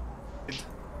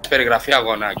 Περιγραφή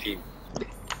αγώνα εκεί.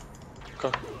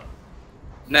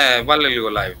 Ναι, βάλε λίγο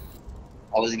live.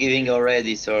 I was giving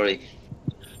already, sorry.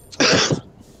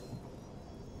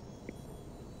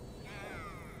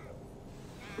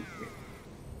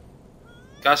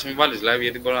 Κάτσε μην βάλεις live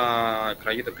γιατί μπορεί να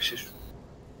εκραγεί το PC σου.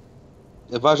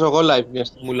 Βάζω εγώ live μια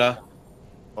στιγμούλα.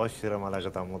 Όχι ρε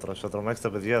μαλάκα τα μούτρα, στο τρομέξτε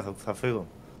τα παιδιά θα φύγουν.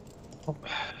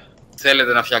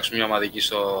 Θέλετε να φτιάξουμε μια ομαδική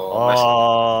στο μέσα.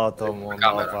 Το μόνο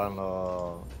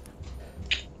πάνω.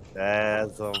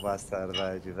 Το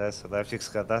μπασταρδάκι, δες, θα έφτιαξε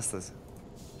κατάσταση.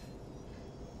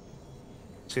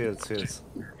 Cheers.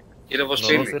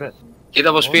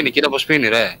 Κοίτα πως πίνει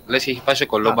ρε. Λες και έχει πάει σε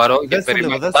κολόμπαρο και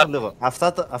περιμένει. Δες το λίγο.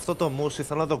 Αυτό το μουσι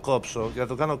θέλω να το κόψω για να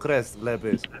το κάνω crest,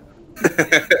 βλέπεις.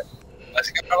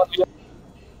 Βασικά πράγματα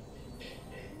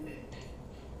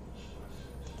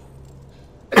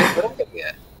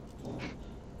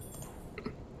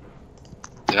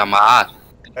Γαμαάτ.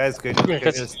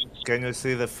 Can you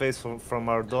see the face from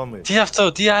our domi? Τι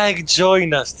αυτό, τι ΑΕΚ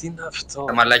join us, τι είναι αυτό?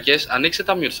 Μαλάκες, ανοίξτε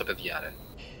τα mute στα παιδιά ρε.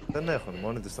 Δεν έχουν,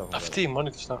 μόνοι τους τα έχουν. Αυτοί,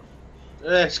 μόνοι τους τα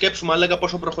έχουν. Σκέψου μαλάκα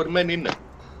πόσο προχωρημένοι είναι.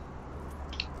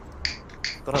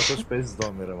 Τώρα αυτός παίζεις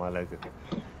domi ρε μαλάκα.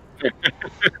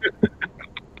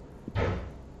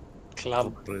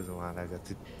 Κλαμπ.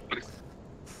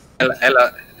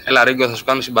 Έλα Ρίγκο, θα σου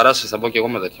κάνω συμπαράσταση, θα πω κι εγώ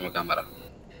με τέτοια με κάμερα.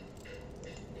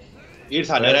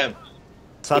 Ήρθανε ρε.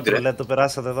 Σάτρου λέτε το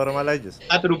περάσατε εδώ ρε μαλάκες.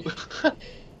 Σάτρου.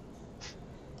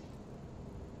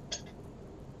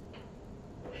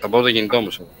 Θα πω το κινητό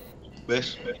μου σου.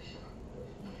 Μπες.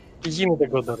 Τι γίνεται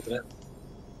κοντάρτ ρε.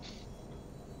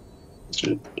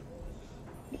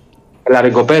 Έλα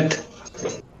Ριγκοπέτ.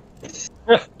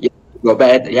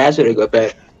 Γεια σου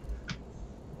Ριγκοπέτ.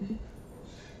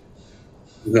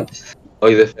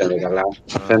 Όχι δεν φαίνεται καλά.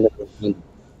 Φαίνεται.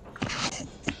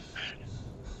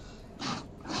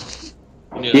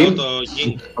 Είναι εδώ το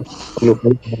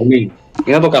King.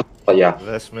 Για να το κάνω παλιά.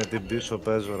 Δες με την πίσω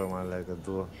παίζω ρε μαλάκα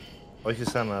του. Όχι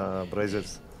σαν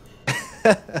Brazers.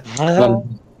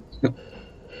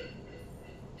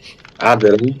 Άντε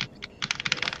ρε.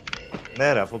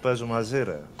 Ναι ρε, αφού παίζω μαζί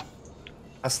ρε.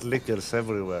 As lickers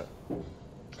everywhere.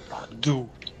 Παντού.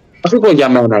 Αφού πω για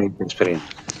μένα ρε πριν.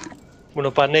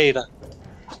 Μονοπανέιρα.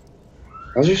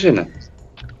 Άσος είναι.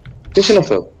 Ποιος είναι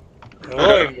αυτό?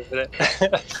 Εγώ είμαι ρε.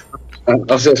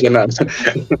 Αυτός είναι.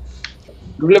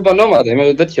 Δεν βλέπω ονόματα, είμαι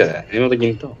το τέτοιο ρε. Είμαι το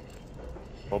κινητό.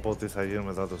 Πω τι θα γίνει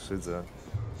μετά το Siege.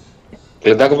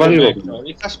 Κλεντάκο βάλει λίγο.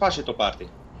 Ή θα σπάσει το πάρτι.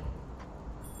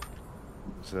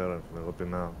 Δεν ξέρω, εγώ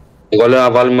πεινάω. Εγώ λέω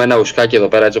να βάλουμε ένα ουσκάκι εδώ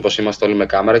πέρα έτσι όπως είμαστε όλοι με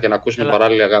κάμερα και να ακούσουμε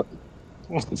παράλληλη αγάπη.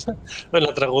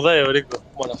 Να τραγουδάει ο Ρίκο,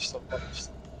 μόνο αυτό.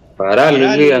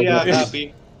 Παράλληλη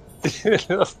αγάπη.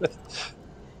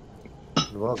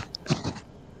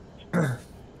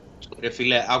 Ρε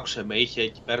φίλε, άκουσε με, είχε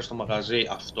εκεί πέρα στο μαγαζί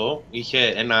αυτό, είχε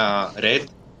ένα red,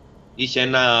 είχε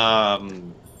ένα...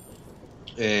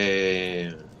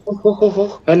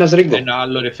 Ένας Ρίγκο. Ένα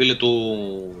άλλο ρε φίλε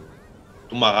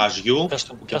του μαγαζιού,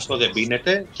 που και αυτό δεν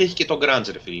πίνεται, και έχει και το grunge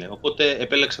ρε φίλε, οπότε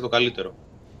επέλεξα το καλύτερο.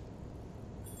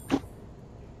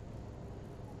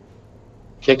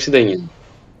 Και 69.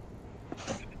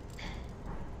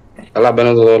 Καλά,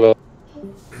 μπαίνω το δόλο.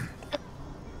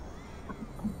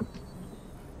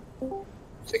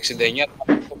 Σε 69.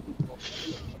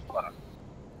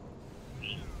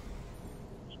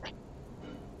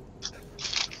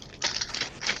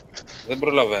 Δεν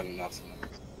προλαβαίνουν να έρθουν.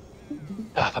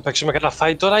 Θα παίξουμε κανένα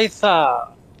fight τώρα ή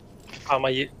θα... Άμα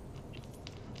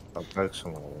Θα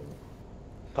παίξουμε.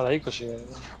 Παρά 20.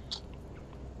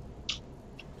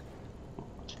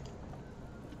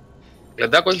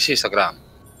 Κλεντάκο, έχεις Instagram?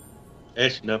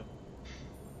 Έχει, ναι.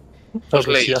 Πώς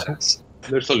λέγεσαι?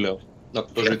 Δεν το λέω.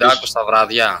 Κλεντάκο στα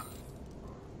βράδια.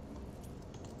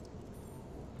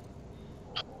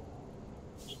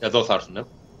 Εδώ θα έρθουνε.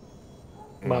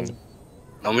 Μάλλον.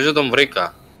 Νομίζω τον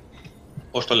βρήκα.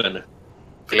 Πώς το λένε?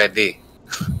 Κλεντή.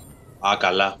 Α,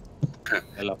 καλά.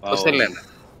 Έλα, πάω. Πώς το λένε?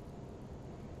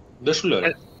 Δεν σου λέω,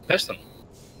 ρε. Πες τον.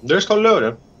 Δεν στο λέω,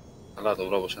 ρε. Καλά, το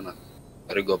βρω από σένα.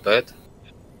 Ριγκοπέτ.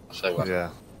 Yeah.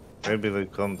 Maybe they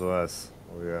come to us.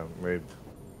 Yeah, maybe.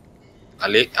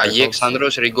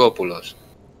 Αγίεξανδρος Ριγκόπουλος.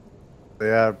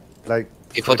 They are like...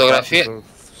 Η φωτογραφία...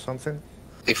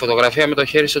 Η φωτογραφία με το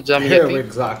χέρι στο τζάμι γιατί?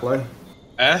 Exactly.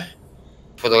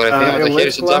 Η φωτογραφία με το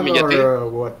χέρι στο τζάμι γιατί?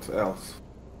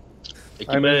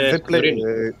 I mean,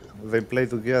 they play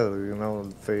together, you know,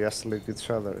 they isolate each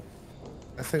other.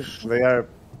 I think they are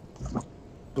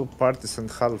 2 parties and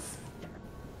half,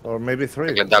 or maybe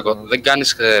 3. Κλεντάκο, δεν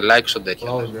κάνεις like στον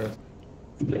τέτοιο.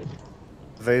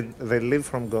 They live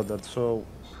from Goddard, so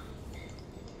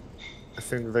I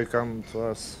think they come to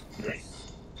us.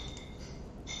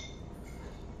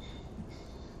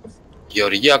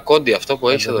 Γεωργία Κόντι, αυτό που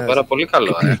έχεις εδώ πέρα, πολύ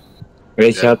καλό,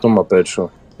 Έχει άτομα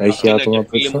πέρσο. Έχει άτομα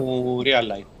πέρσο. Είναι μου real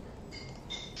life.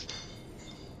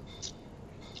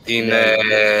 Την,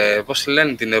 πώς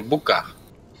λένε, την Μπούκα.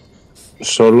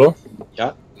 Solo.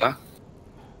 Γεια.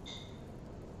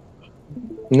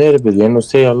 Ναι ρε παιδιά, είναι ο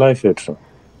Stay Alive έξω.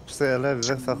 Stay Alive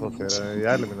δεν θα έχω πέρα, οι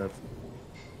άλλοι μην έρθουν.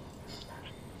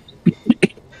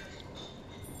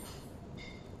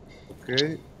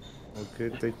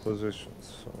 Okay, take positions.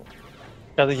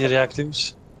 Κάντε και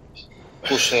reactives.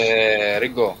 Πούς,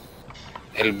 Ρίγκο.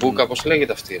 Ελμπούκα, πώς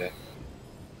λέγεται αυτή, ρε?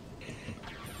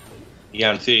 Η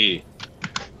Ανθή.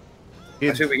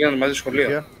 Εσύ πηγαίνουν μαζί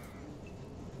σχολείο.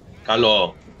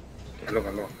 Καλό.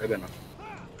 Καλό, έμπαινα.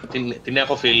 Την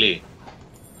έχω φίλη.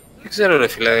 Δεν ξέρω ρε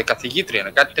φίλε, καθηγήτρια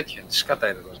είναι, κάτι τέτοιο, της κατά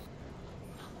εδώ.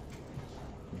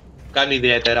 Κάνει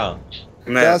ιδιαίτερα.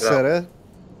 Ναι, ρε.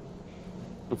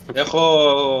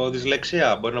 Έχω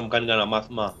δυσλεξία, μπορεί να μου κάνει κανένα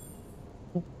μάθημα.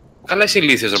 Καλά είσαι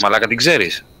ηλίθιος ρε μαλάκα, την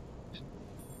ξέρεις?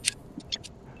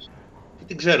 Τι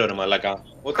την ξέρω ρε μαλάκα?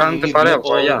 Κάνετε παρέα από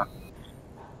παλιά.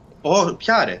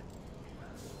 Ποια ρε?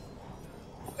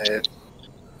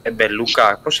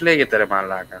 Εμπελούκα, πώς λέγεται ρε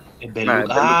μαλάκα?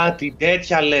 Εμπελούκα, α, την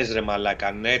τέτοια λες ρε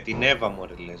μαλάκα, ναι, την Εύα μου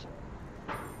ρε λες.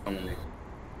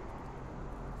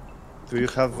 Do you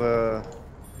have,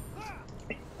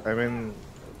 I mean,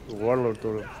 warlord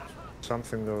or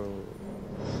something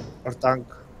or tank?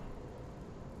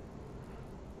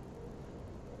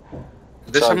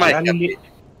 Δεν σε μάει.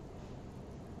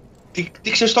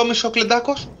 Τι ξεστόμισε ο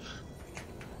Κλεντάκος?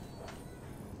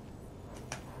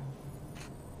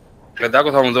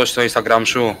 Κλεντάκο, θα μου δώσεις το Instagram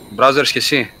σου, Brothers και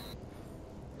εσύ.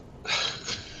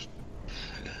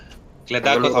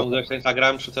 Κλεντάκο, θα μου δώσεις το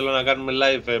Instagram σου, θέλω να κάνουμε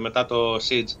live μετά το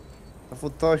Siege.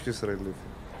 Αφού το έχεις ρε Λίφη.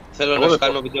 Θέλω να σου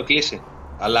κάνω βιντεοκλήση,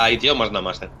 αλλά οι δυο μας να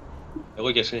είμαστε.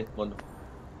 Εγώ και εσύ μόνο.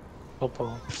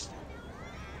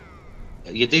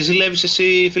 Γιατί ζηλεύεις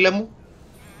εσύ φίλε μου?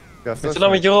 Θέλω να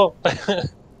είμαι κι εγώ.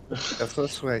 Αυτό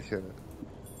σου έχει ρε.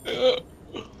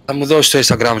 Θα μου δώσεις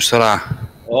το Instagram σου τώρα.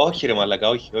 Όχι ρε μαλάκα,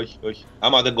 όχι.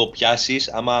 Άμα δεν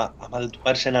κοπιάσεις, άμα δεν του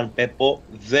πάρεις έναν πέπο,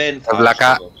 δεν θα...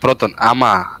 Βλάκα, πρώτον,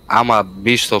 άμα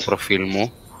μπεις στο προφίλ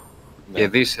μου και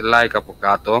δεις like από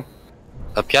κάτω,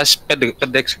 θα πιάσεις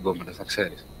 5-6 γκόμενες, θα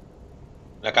ξέρεις.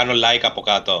 Να κάνω like από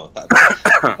κάτω.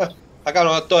 Θα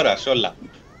κάνω τώρα σε όλα.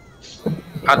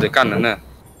 Άντε, κάνε, ναι.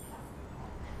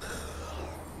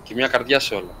 Και μια καρδιά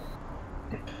σε όλα.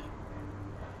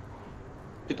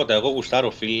 Τίποτα, εγώ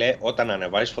γουστάρω φίλε, όταν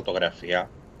ανεβάζεις φωτογραφία,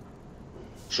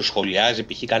 σου σχολιάζει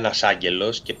π.χ. κανένας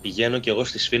άγγελος και πηγαίνω κι εγώ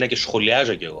στη σφήνα και σου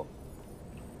σχολιάζω κι εγώ.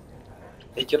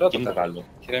 Έχει καιρό το μεγάλο.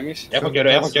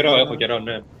 Έχω καιρό,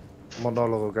 ναι.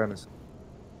 Μονόλογο κάνεις.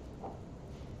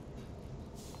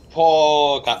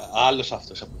 Άλλος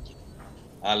αυτός από εκεί.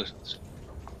 Άλλος αυτός.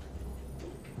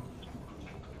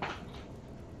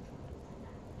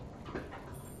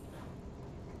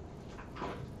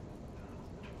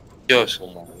 Ποιος?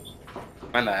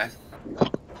 Μένα,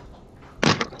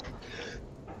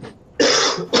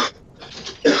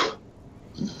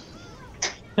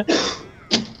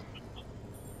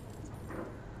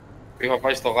 Είχα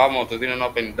πάει στο γάμο, του δίνω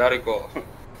ένα 50άρικο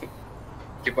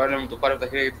και πάει να μου το πάρει από τα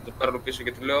χέρια γιατί το παίρνω πίσω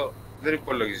και του λέω δεν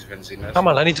υπολογίζεις βενζίνες. Come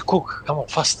on, I need to cook. Come on,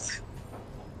 fast.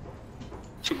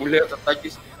 Και μου λέει ο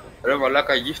Τατάκης, Ρε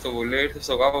μαλάκα γύφτο μου λέει, ήρθε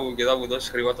στο γάμο μου και θα μου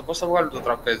δώσει χρήματα. Πώς θα βγάλω το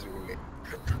τραπέζι μου λέει.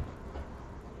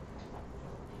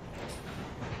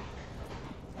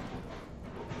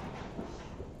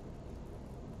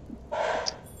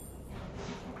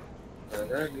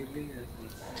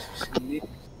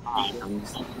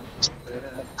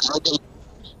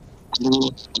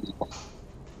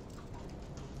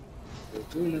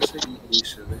 Προτού να σε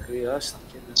γυρίσω, δεν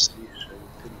χρειάστηκε να ζήσω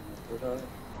ούτε μια φορά.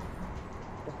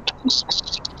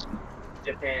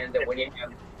 Japan that when you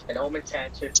have an element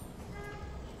tattoo.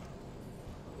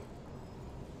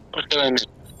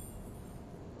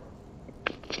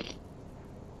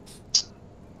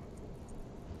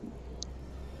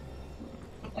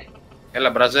 Έλα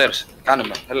μπραζέρς, κάνε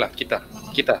με, έλα, κοίτα,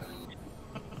 κοίτα.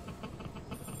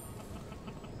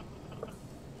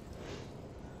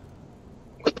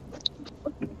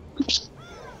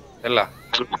 Έλα.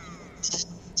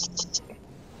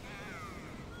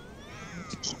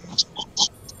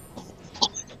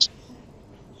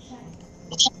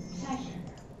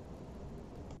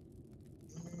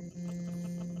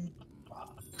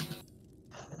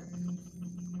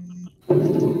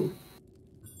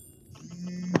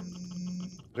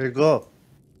 Ρίκο.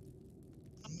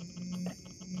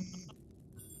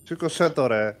 Σήκωσέ το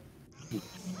ρε.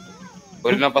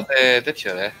 Μπορεί να πάθε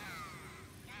τέτοιο ρε.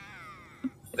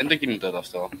 Δεν είναι το κινητό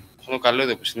αυτό. Αυτό το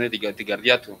καλώδιο που συνδέει την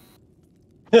καρδιά του.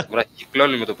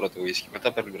 Βραχυκλώνει με το πρώτο whisky,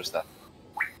 μετά παίρνει μπροστά.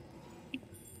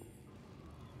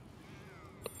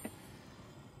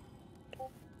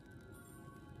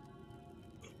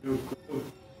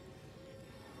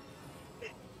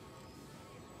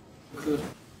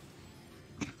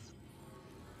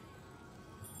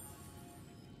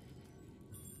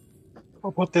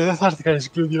 Οπότε δεν θα έρθει κανείς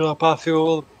Gludio να πάθει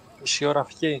ο μισή ώρα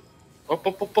φύγει.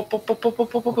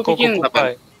 Τι γίνεται να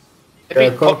πάει.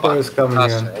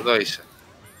 Άσε, εδώ είσαι.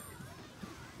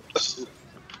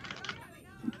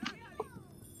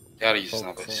 Τι άργησες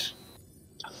να πέσεις.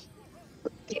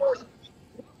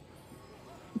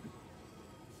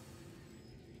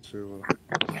 Σίγουρα.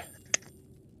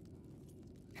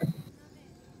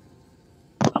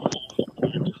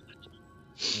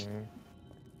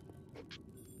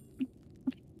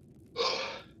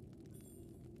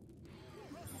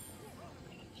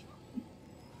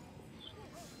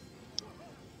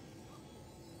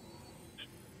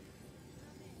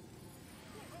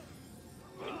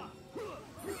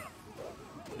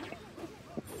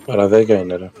 Παραδέκα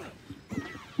είναι ρε.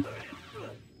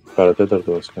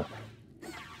 Παρατέταρτο βασικά.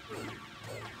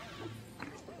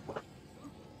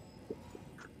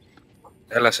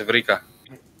 Έλα, σε βρήκα.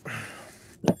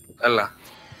 Έλα.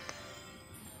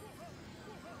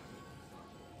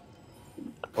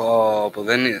 Πω,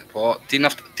 δεν είναι.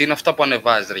 Τι είναι αυτά που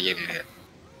ανεβάζεις ρε γελία.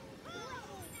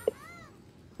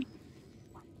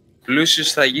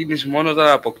 Πλούσιος θα γίνεις μόνο όταν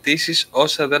αποκτήσεις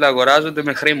όσα δεν αγοράζονται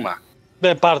με χρήμα.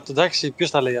 Ναι, πάρ' το, εντάξει,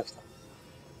 ποιος τα λέει αυτά.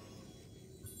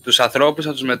 Τους ανθρώπους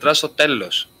να τους μετράς στο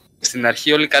τέλος. Στην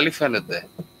αρχή όλοι καλοί φαίνονται.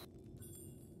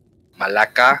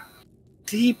 Μαλάκα,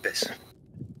 τι είπες.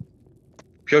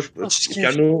 Ποιος,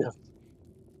 πιανού...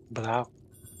 Μπράβο.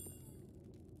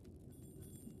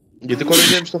 Γιατί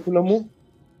κοροϊδεύεις το φίλο μου.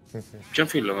 Ποιον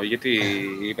φίλο, γιατί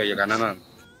είπα για κανέναν.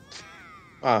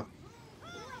 Α.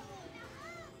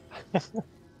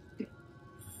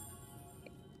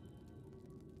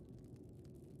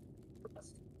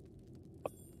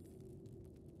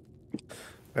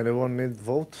 Anyone need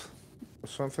vote or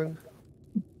something?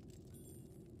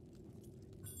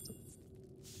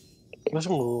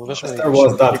 There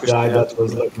was that guy that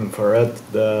was looking for it.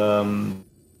 The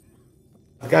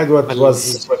guy that was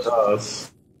with us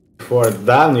for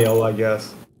Daniel, I guess.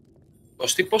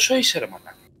 Κωστή, πόσο είσαι ρε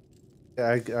μαλάκα.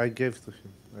 I gave to him.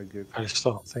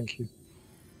 Ευχαριστώ, thank you.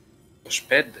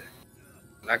 25.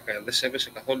 Μαλάκα, δεν σέβεσαι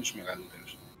καθόλου τους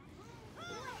μεγαλύτερους.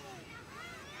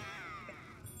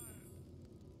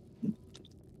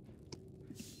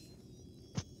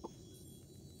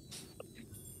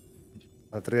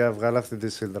 Πατρία, βγάλε αυτή τη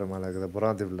σύντρα μαλάκα, δεν μπορώ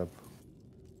να τη βλέπω.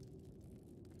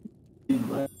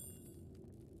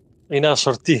 Είναι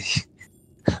ασορτή.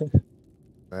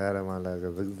 Ναι ρε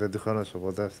μαλάκα, δεν τυχόνωσα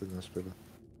ποτέ αυτή την ασπίδα.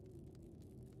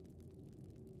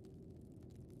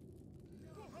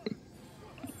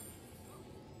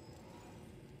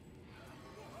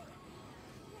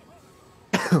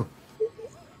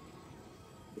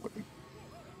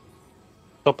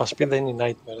 Το πασπίδα είναι η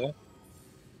Nightmare,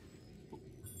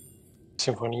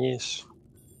 Συμφωνίες.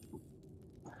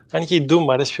 Αν και η Doom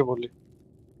μου αρέσει πιο πολύ.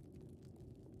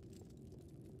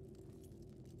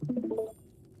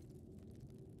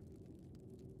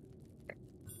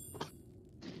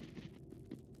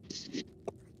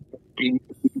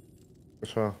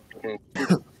 Πόσο.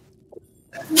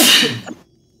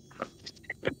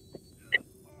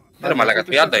 Ρε μαλάκα,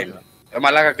 30 είμαι.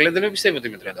 Μαλάκα, κλαίτε, δεν πιστεύω ότι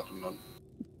είμαι 30 χρονών.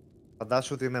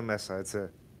 Φαντάσου ότι είναι μέσα, έτσι.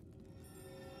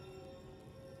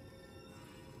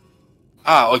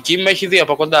 Α, ο Κιμ με έχει δει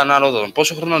από κοντά, να ρόδον.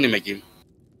 Πόσο χρονών είμαι Κιμ?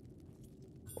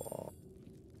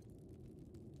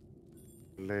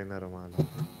 Λέει ναι, Ρωμάνο.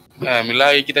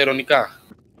 Μιλάει, κοίτα, ειρωνικά.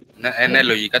 Ναι,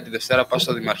 λογικά τη Δευτέρα πάω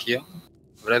στο Δημαρχείο.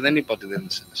 Βρε, δεν είπα ότι δεν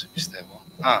σε πιστεύω.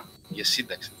 Α, για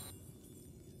σύνταξη.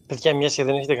 Παιδιά, μια και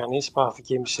δεν έχετε κανείς, πάω αφού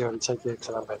και μισή ώριτσα και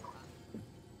ξαναμπαίνω.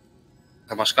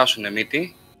 Θα μας κάσουνε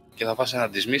μύτη και θα πας ένα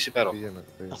δυσμής υπέροχο.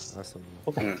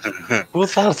 Πού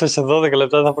θα έρθω σε 12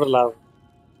 λεπτά, θα προλάβω.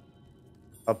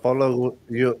 Apollo,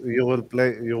 you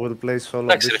will play solo.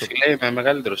 Εντάξει ρε φίλε, είμαι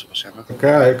μεγαλύτερος από σένα.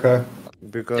 Okay.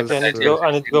 Because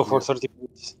I need to go for 30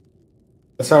 minutes.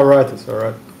 It's alright, it's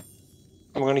alright.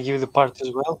 I'm gonna give you the party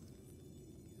as well.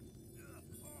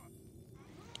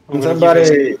 I'm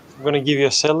gonna give you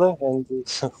a seller and...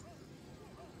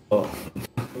 Oh.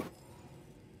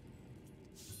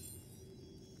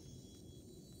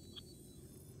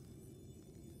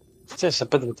 Σε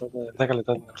 5 λεπτά, 10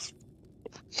 λεπτά να έρθω.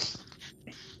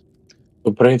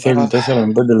 Το πρωί θέλει 4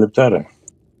 με 5 λεπτά, ρε.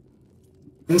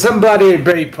 Can somebody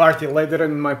be party leader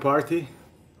in my party?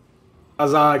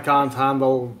 As I can't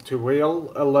handle to wheel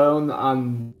alone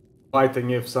and fighting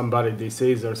if somebody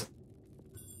DCs or something.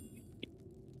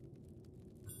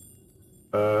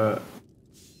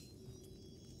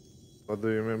 What do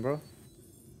you mean, bro?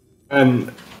 And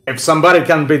if somebody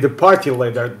can be the party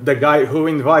leader, the guy who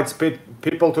invites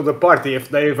people to the party if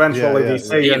they eventually DC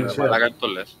and shit.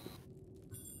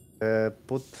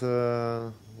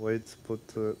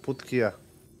 Put Kia.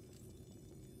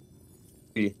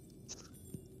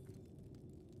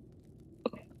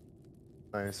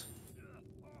 Nice.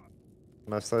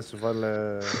 Αναστάση,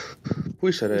 βάλε... Πού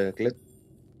είσαι ρε, Κλέτ?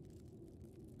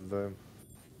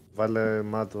 Βάλε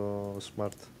μάτω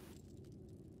smart.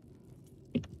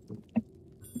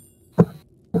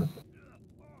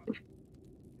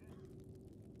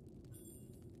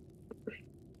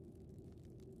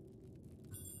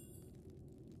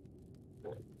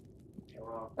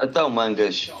 Então,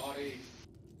 mangas.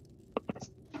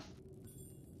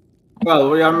 Well,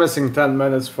 we are missing 10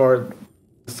 minutes for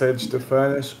the stage to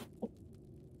finish.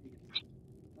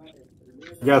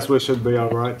 Guess we should be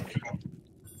alright.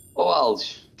 Oh, Alge.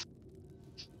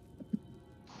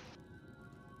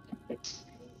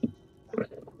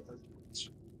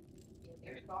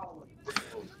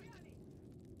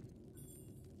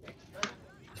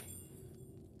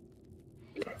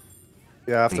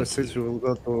 Yeah, after siege we will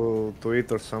go to eat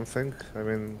or something. I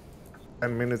mean,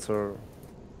 10 minutes or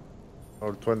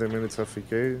 20 minutes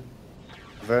AFK.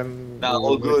 Then. No,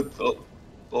 all good.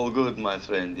 All good, my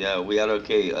friend. Yeah, we are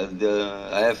okay.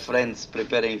 I have friends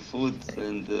preparing food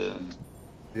and.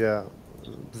 Yeah.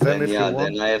 Then if you want.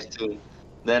 Then I have to.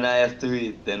 Then I have to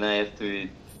eat. Then I have to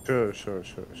eat. Sure.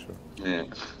 Yeah.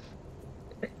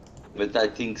 But I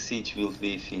think siege will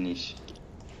be finished.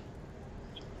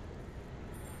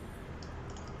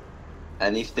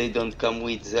 And if they don't come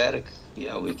with Zerg,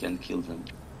 yeah, we can kill them.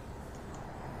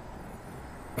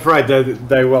 Right,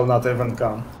 they will not even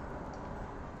come.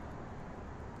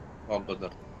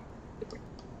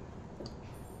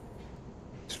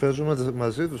 Παίζουμε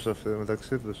μαζί τους αυτοί,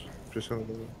 μεταξύ τους. Ποιος είναι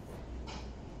το...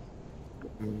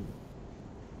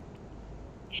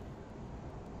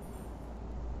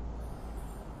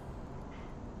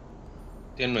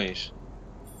 Τι εννοείς?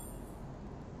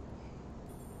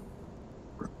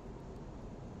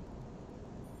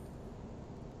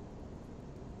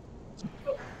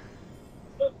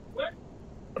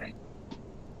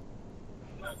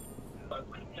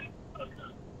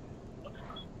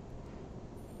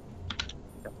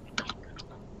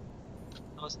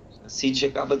 Siege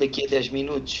acaba daqui a 10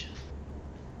 minutos.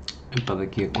 Epá,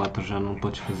 daqui a 4 já não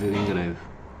podes fazer em greve.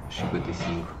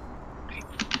 55.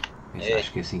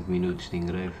 Acho que é 5 minutos de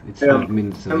engrave. It's 5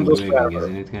 minutes of engraving,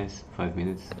 isn't it, guys? 5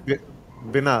 minutes.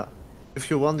 Bina, if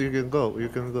you want, you can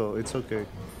go. It's okay.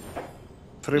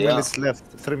 3 minutes left.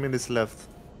 3 minutes left.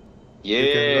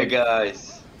 Yeah,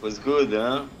 guys. Was good,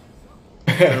 huh?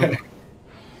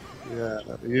 Yeah,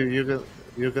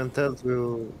 you can tell to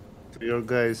your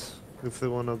guys if they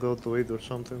wanna go to it or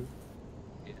something.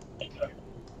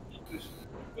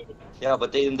 Yeah, but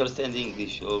they understand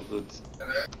English. All good.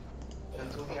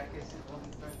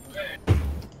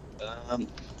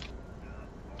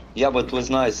 Yeah, but it was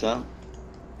nice, huh?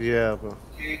 Yeah, bro.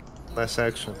 Nice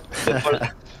action.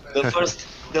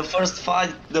 The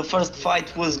first fight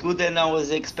was good, and I was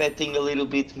expecting a little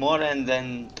bit more, and then,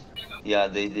 yeah,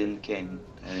 they didn't came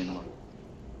anymore.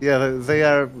 Yeah,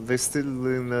 they still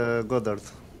in Goddard.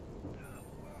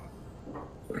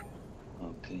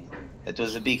 Okay. It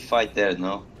was a big fight there,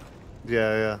 no?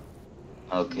 Yeah.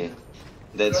 Okay.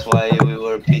 That's why we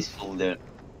were peaceful there.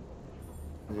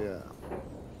 Yeah.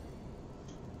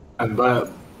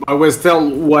 But we still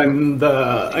won the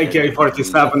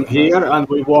AK-47 here, and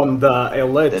we won the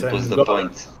Elite. That was the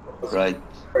Goddard. point, right?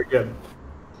 Very good.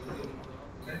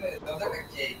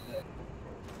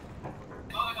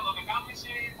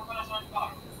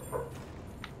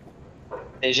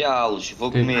 Até já, Alves,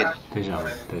 vou comer. Até já.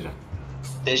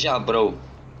 Até já, bro.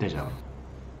 Até já.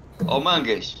 Ó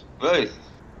Mangas, vem.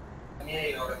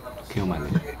 Quem é o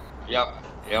Mangas?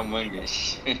 É o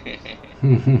Mangas.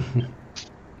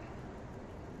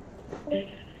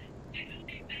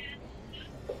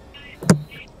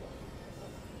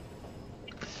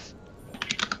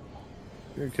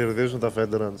 Κερδίζουν τα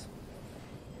Veterans.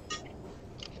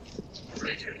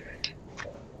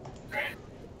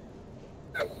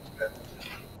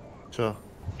 Τσο.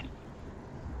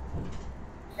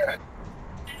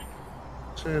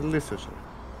 Είσαι ηλίθιος.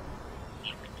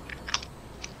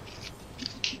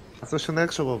 Αυτός είναι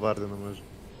έξω από πάρτι νομίζω.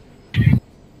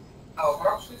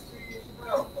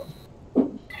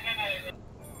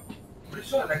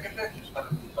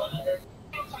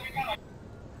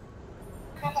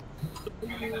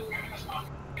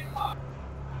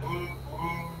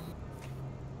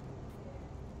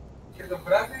 Και το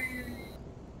βράδυ...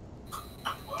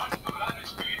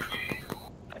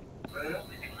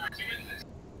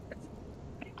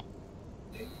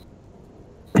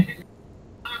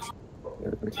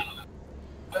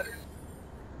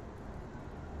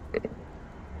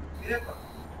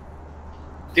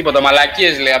 Τίποτα,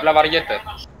 μαλακίες λέει, απλά βαριέται.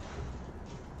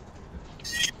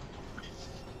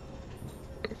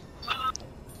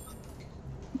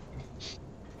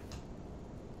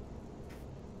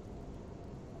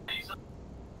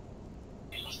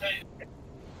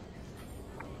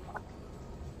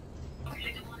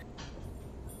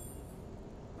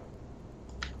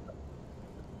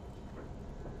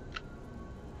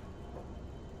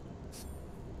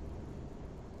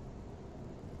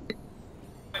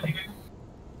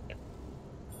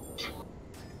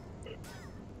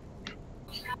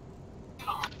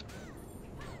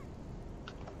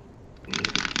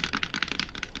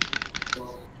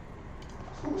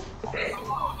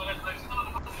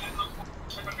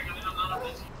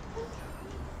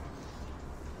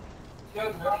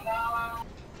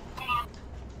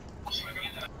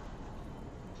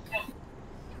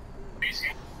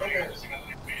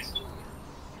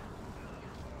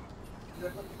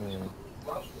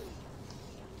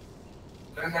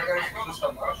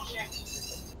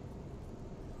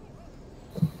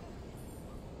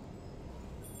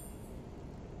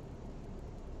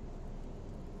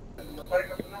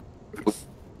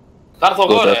 Θα έρθω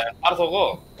εγώ ρε, θα έρθω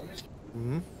εγώ.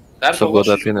 Θα έρθω εγώ.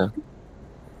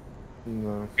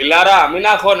 Φιλάρα, μην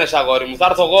αγχώνεσαι αγόρι μου, θα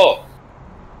έρθω εγώ.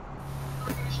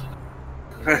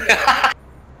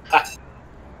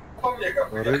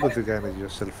 Ωραίο τι κάνει ο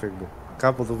Σελφίγκο.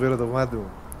 Κάπου του πήρε το μάτι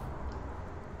μου.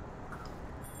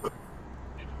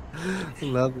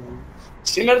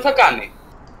 Σήμερα τι θα κάνει.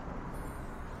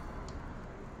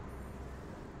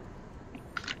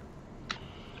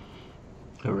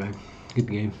 Alright, good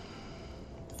game.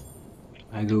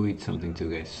 I go eat something too,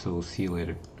 guys, so we'll see you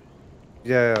later.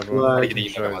 Yeah, bro.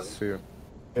 See you.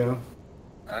 Yeah.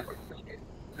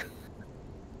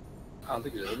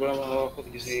 Δεν ξέρω, δεν μπορώ να πω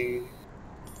και εσύ.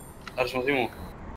 Θα έρθεις μαζί μου.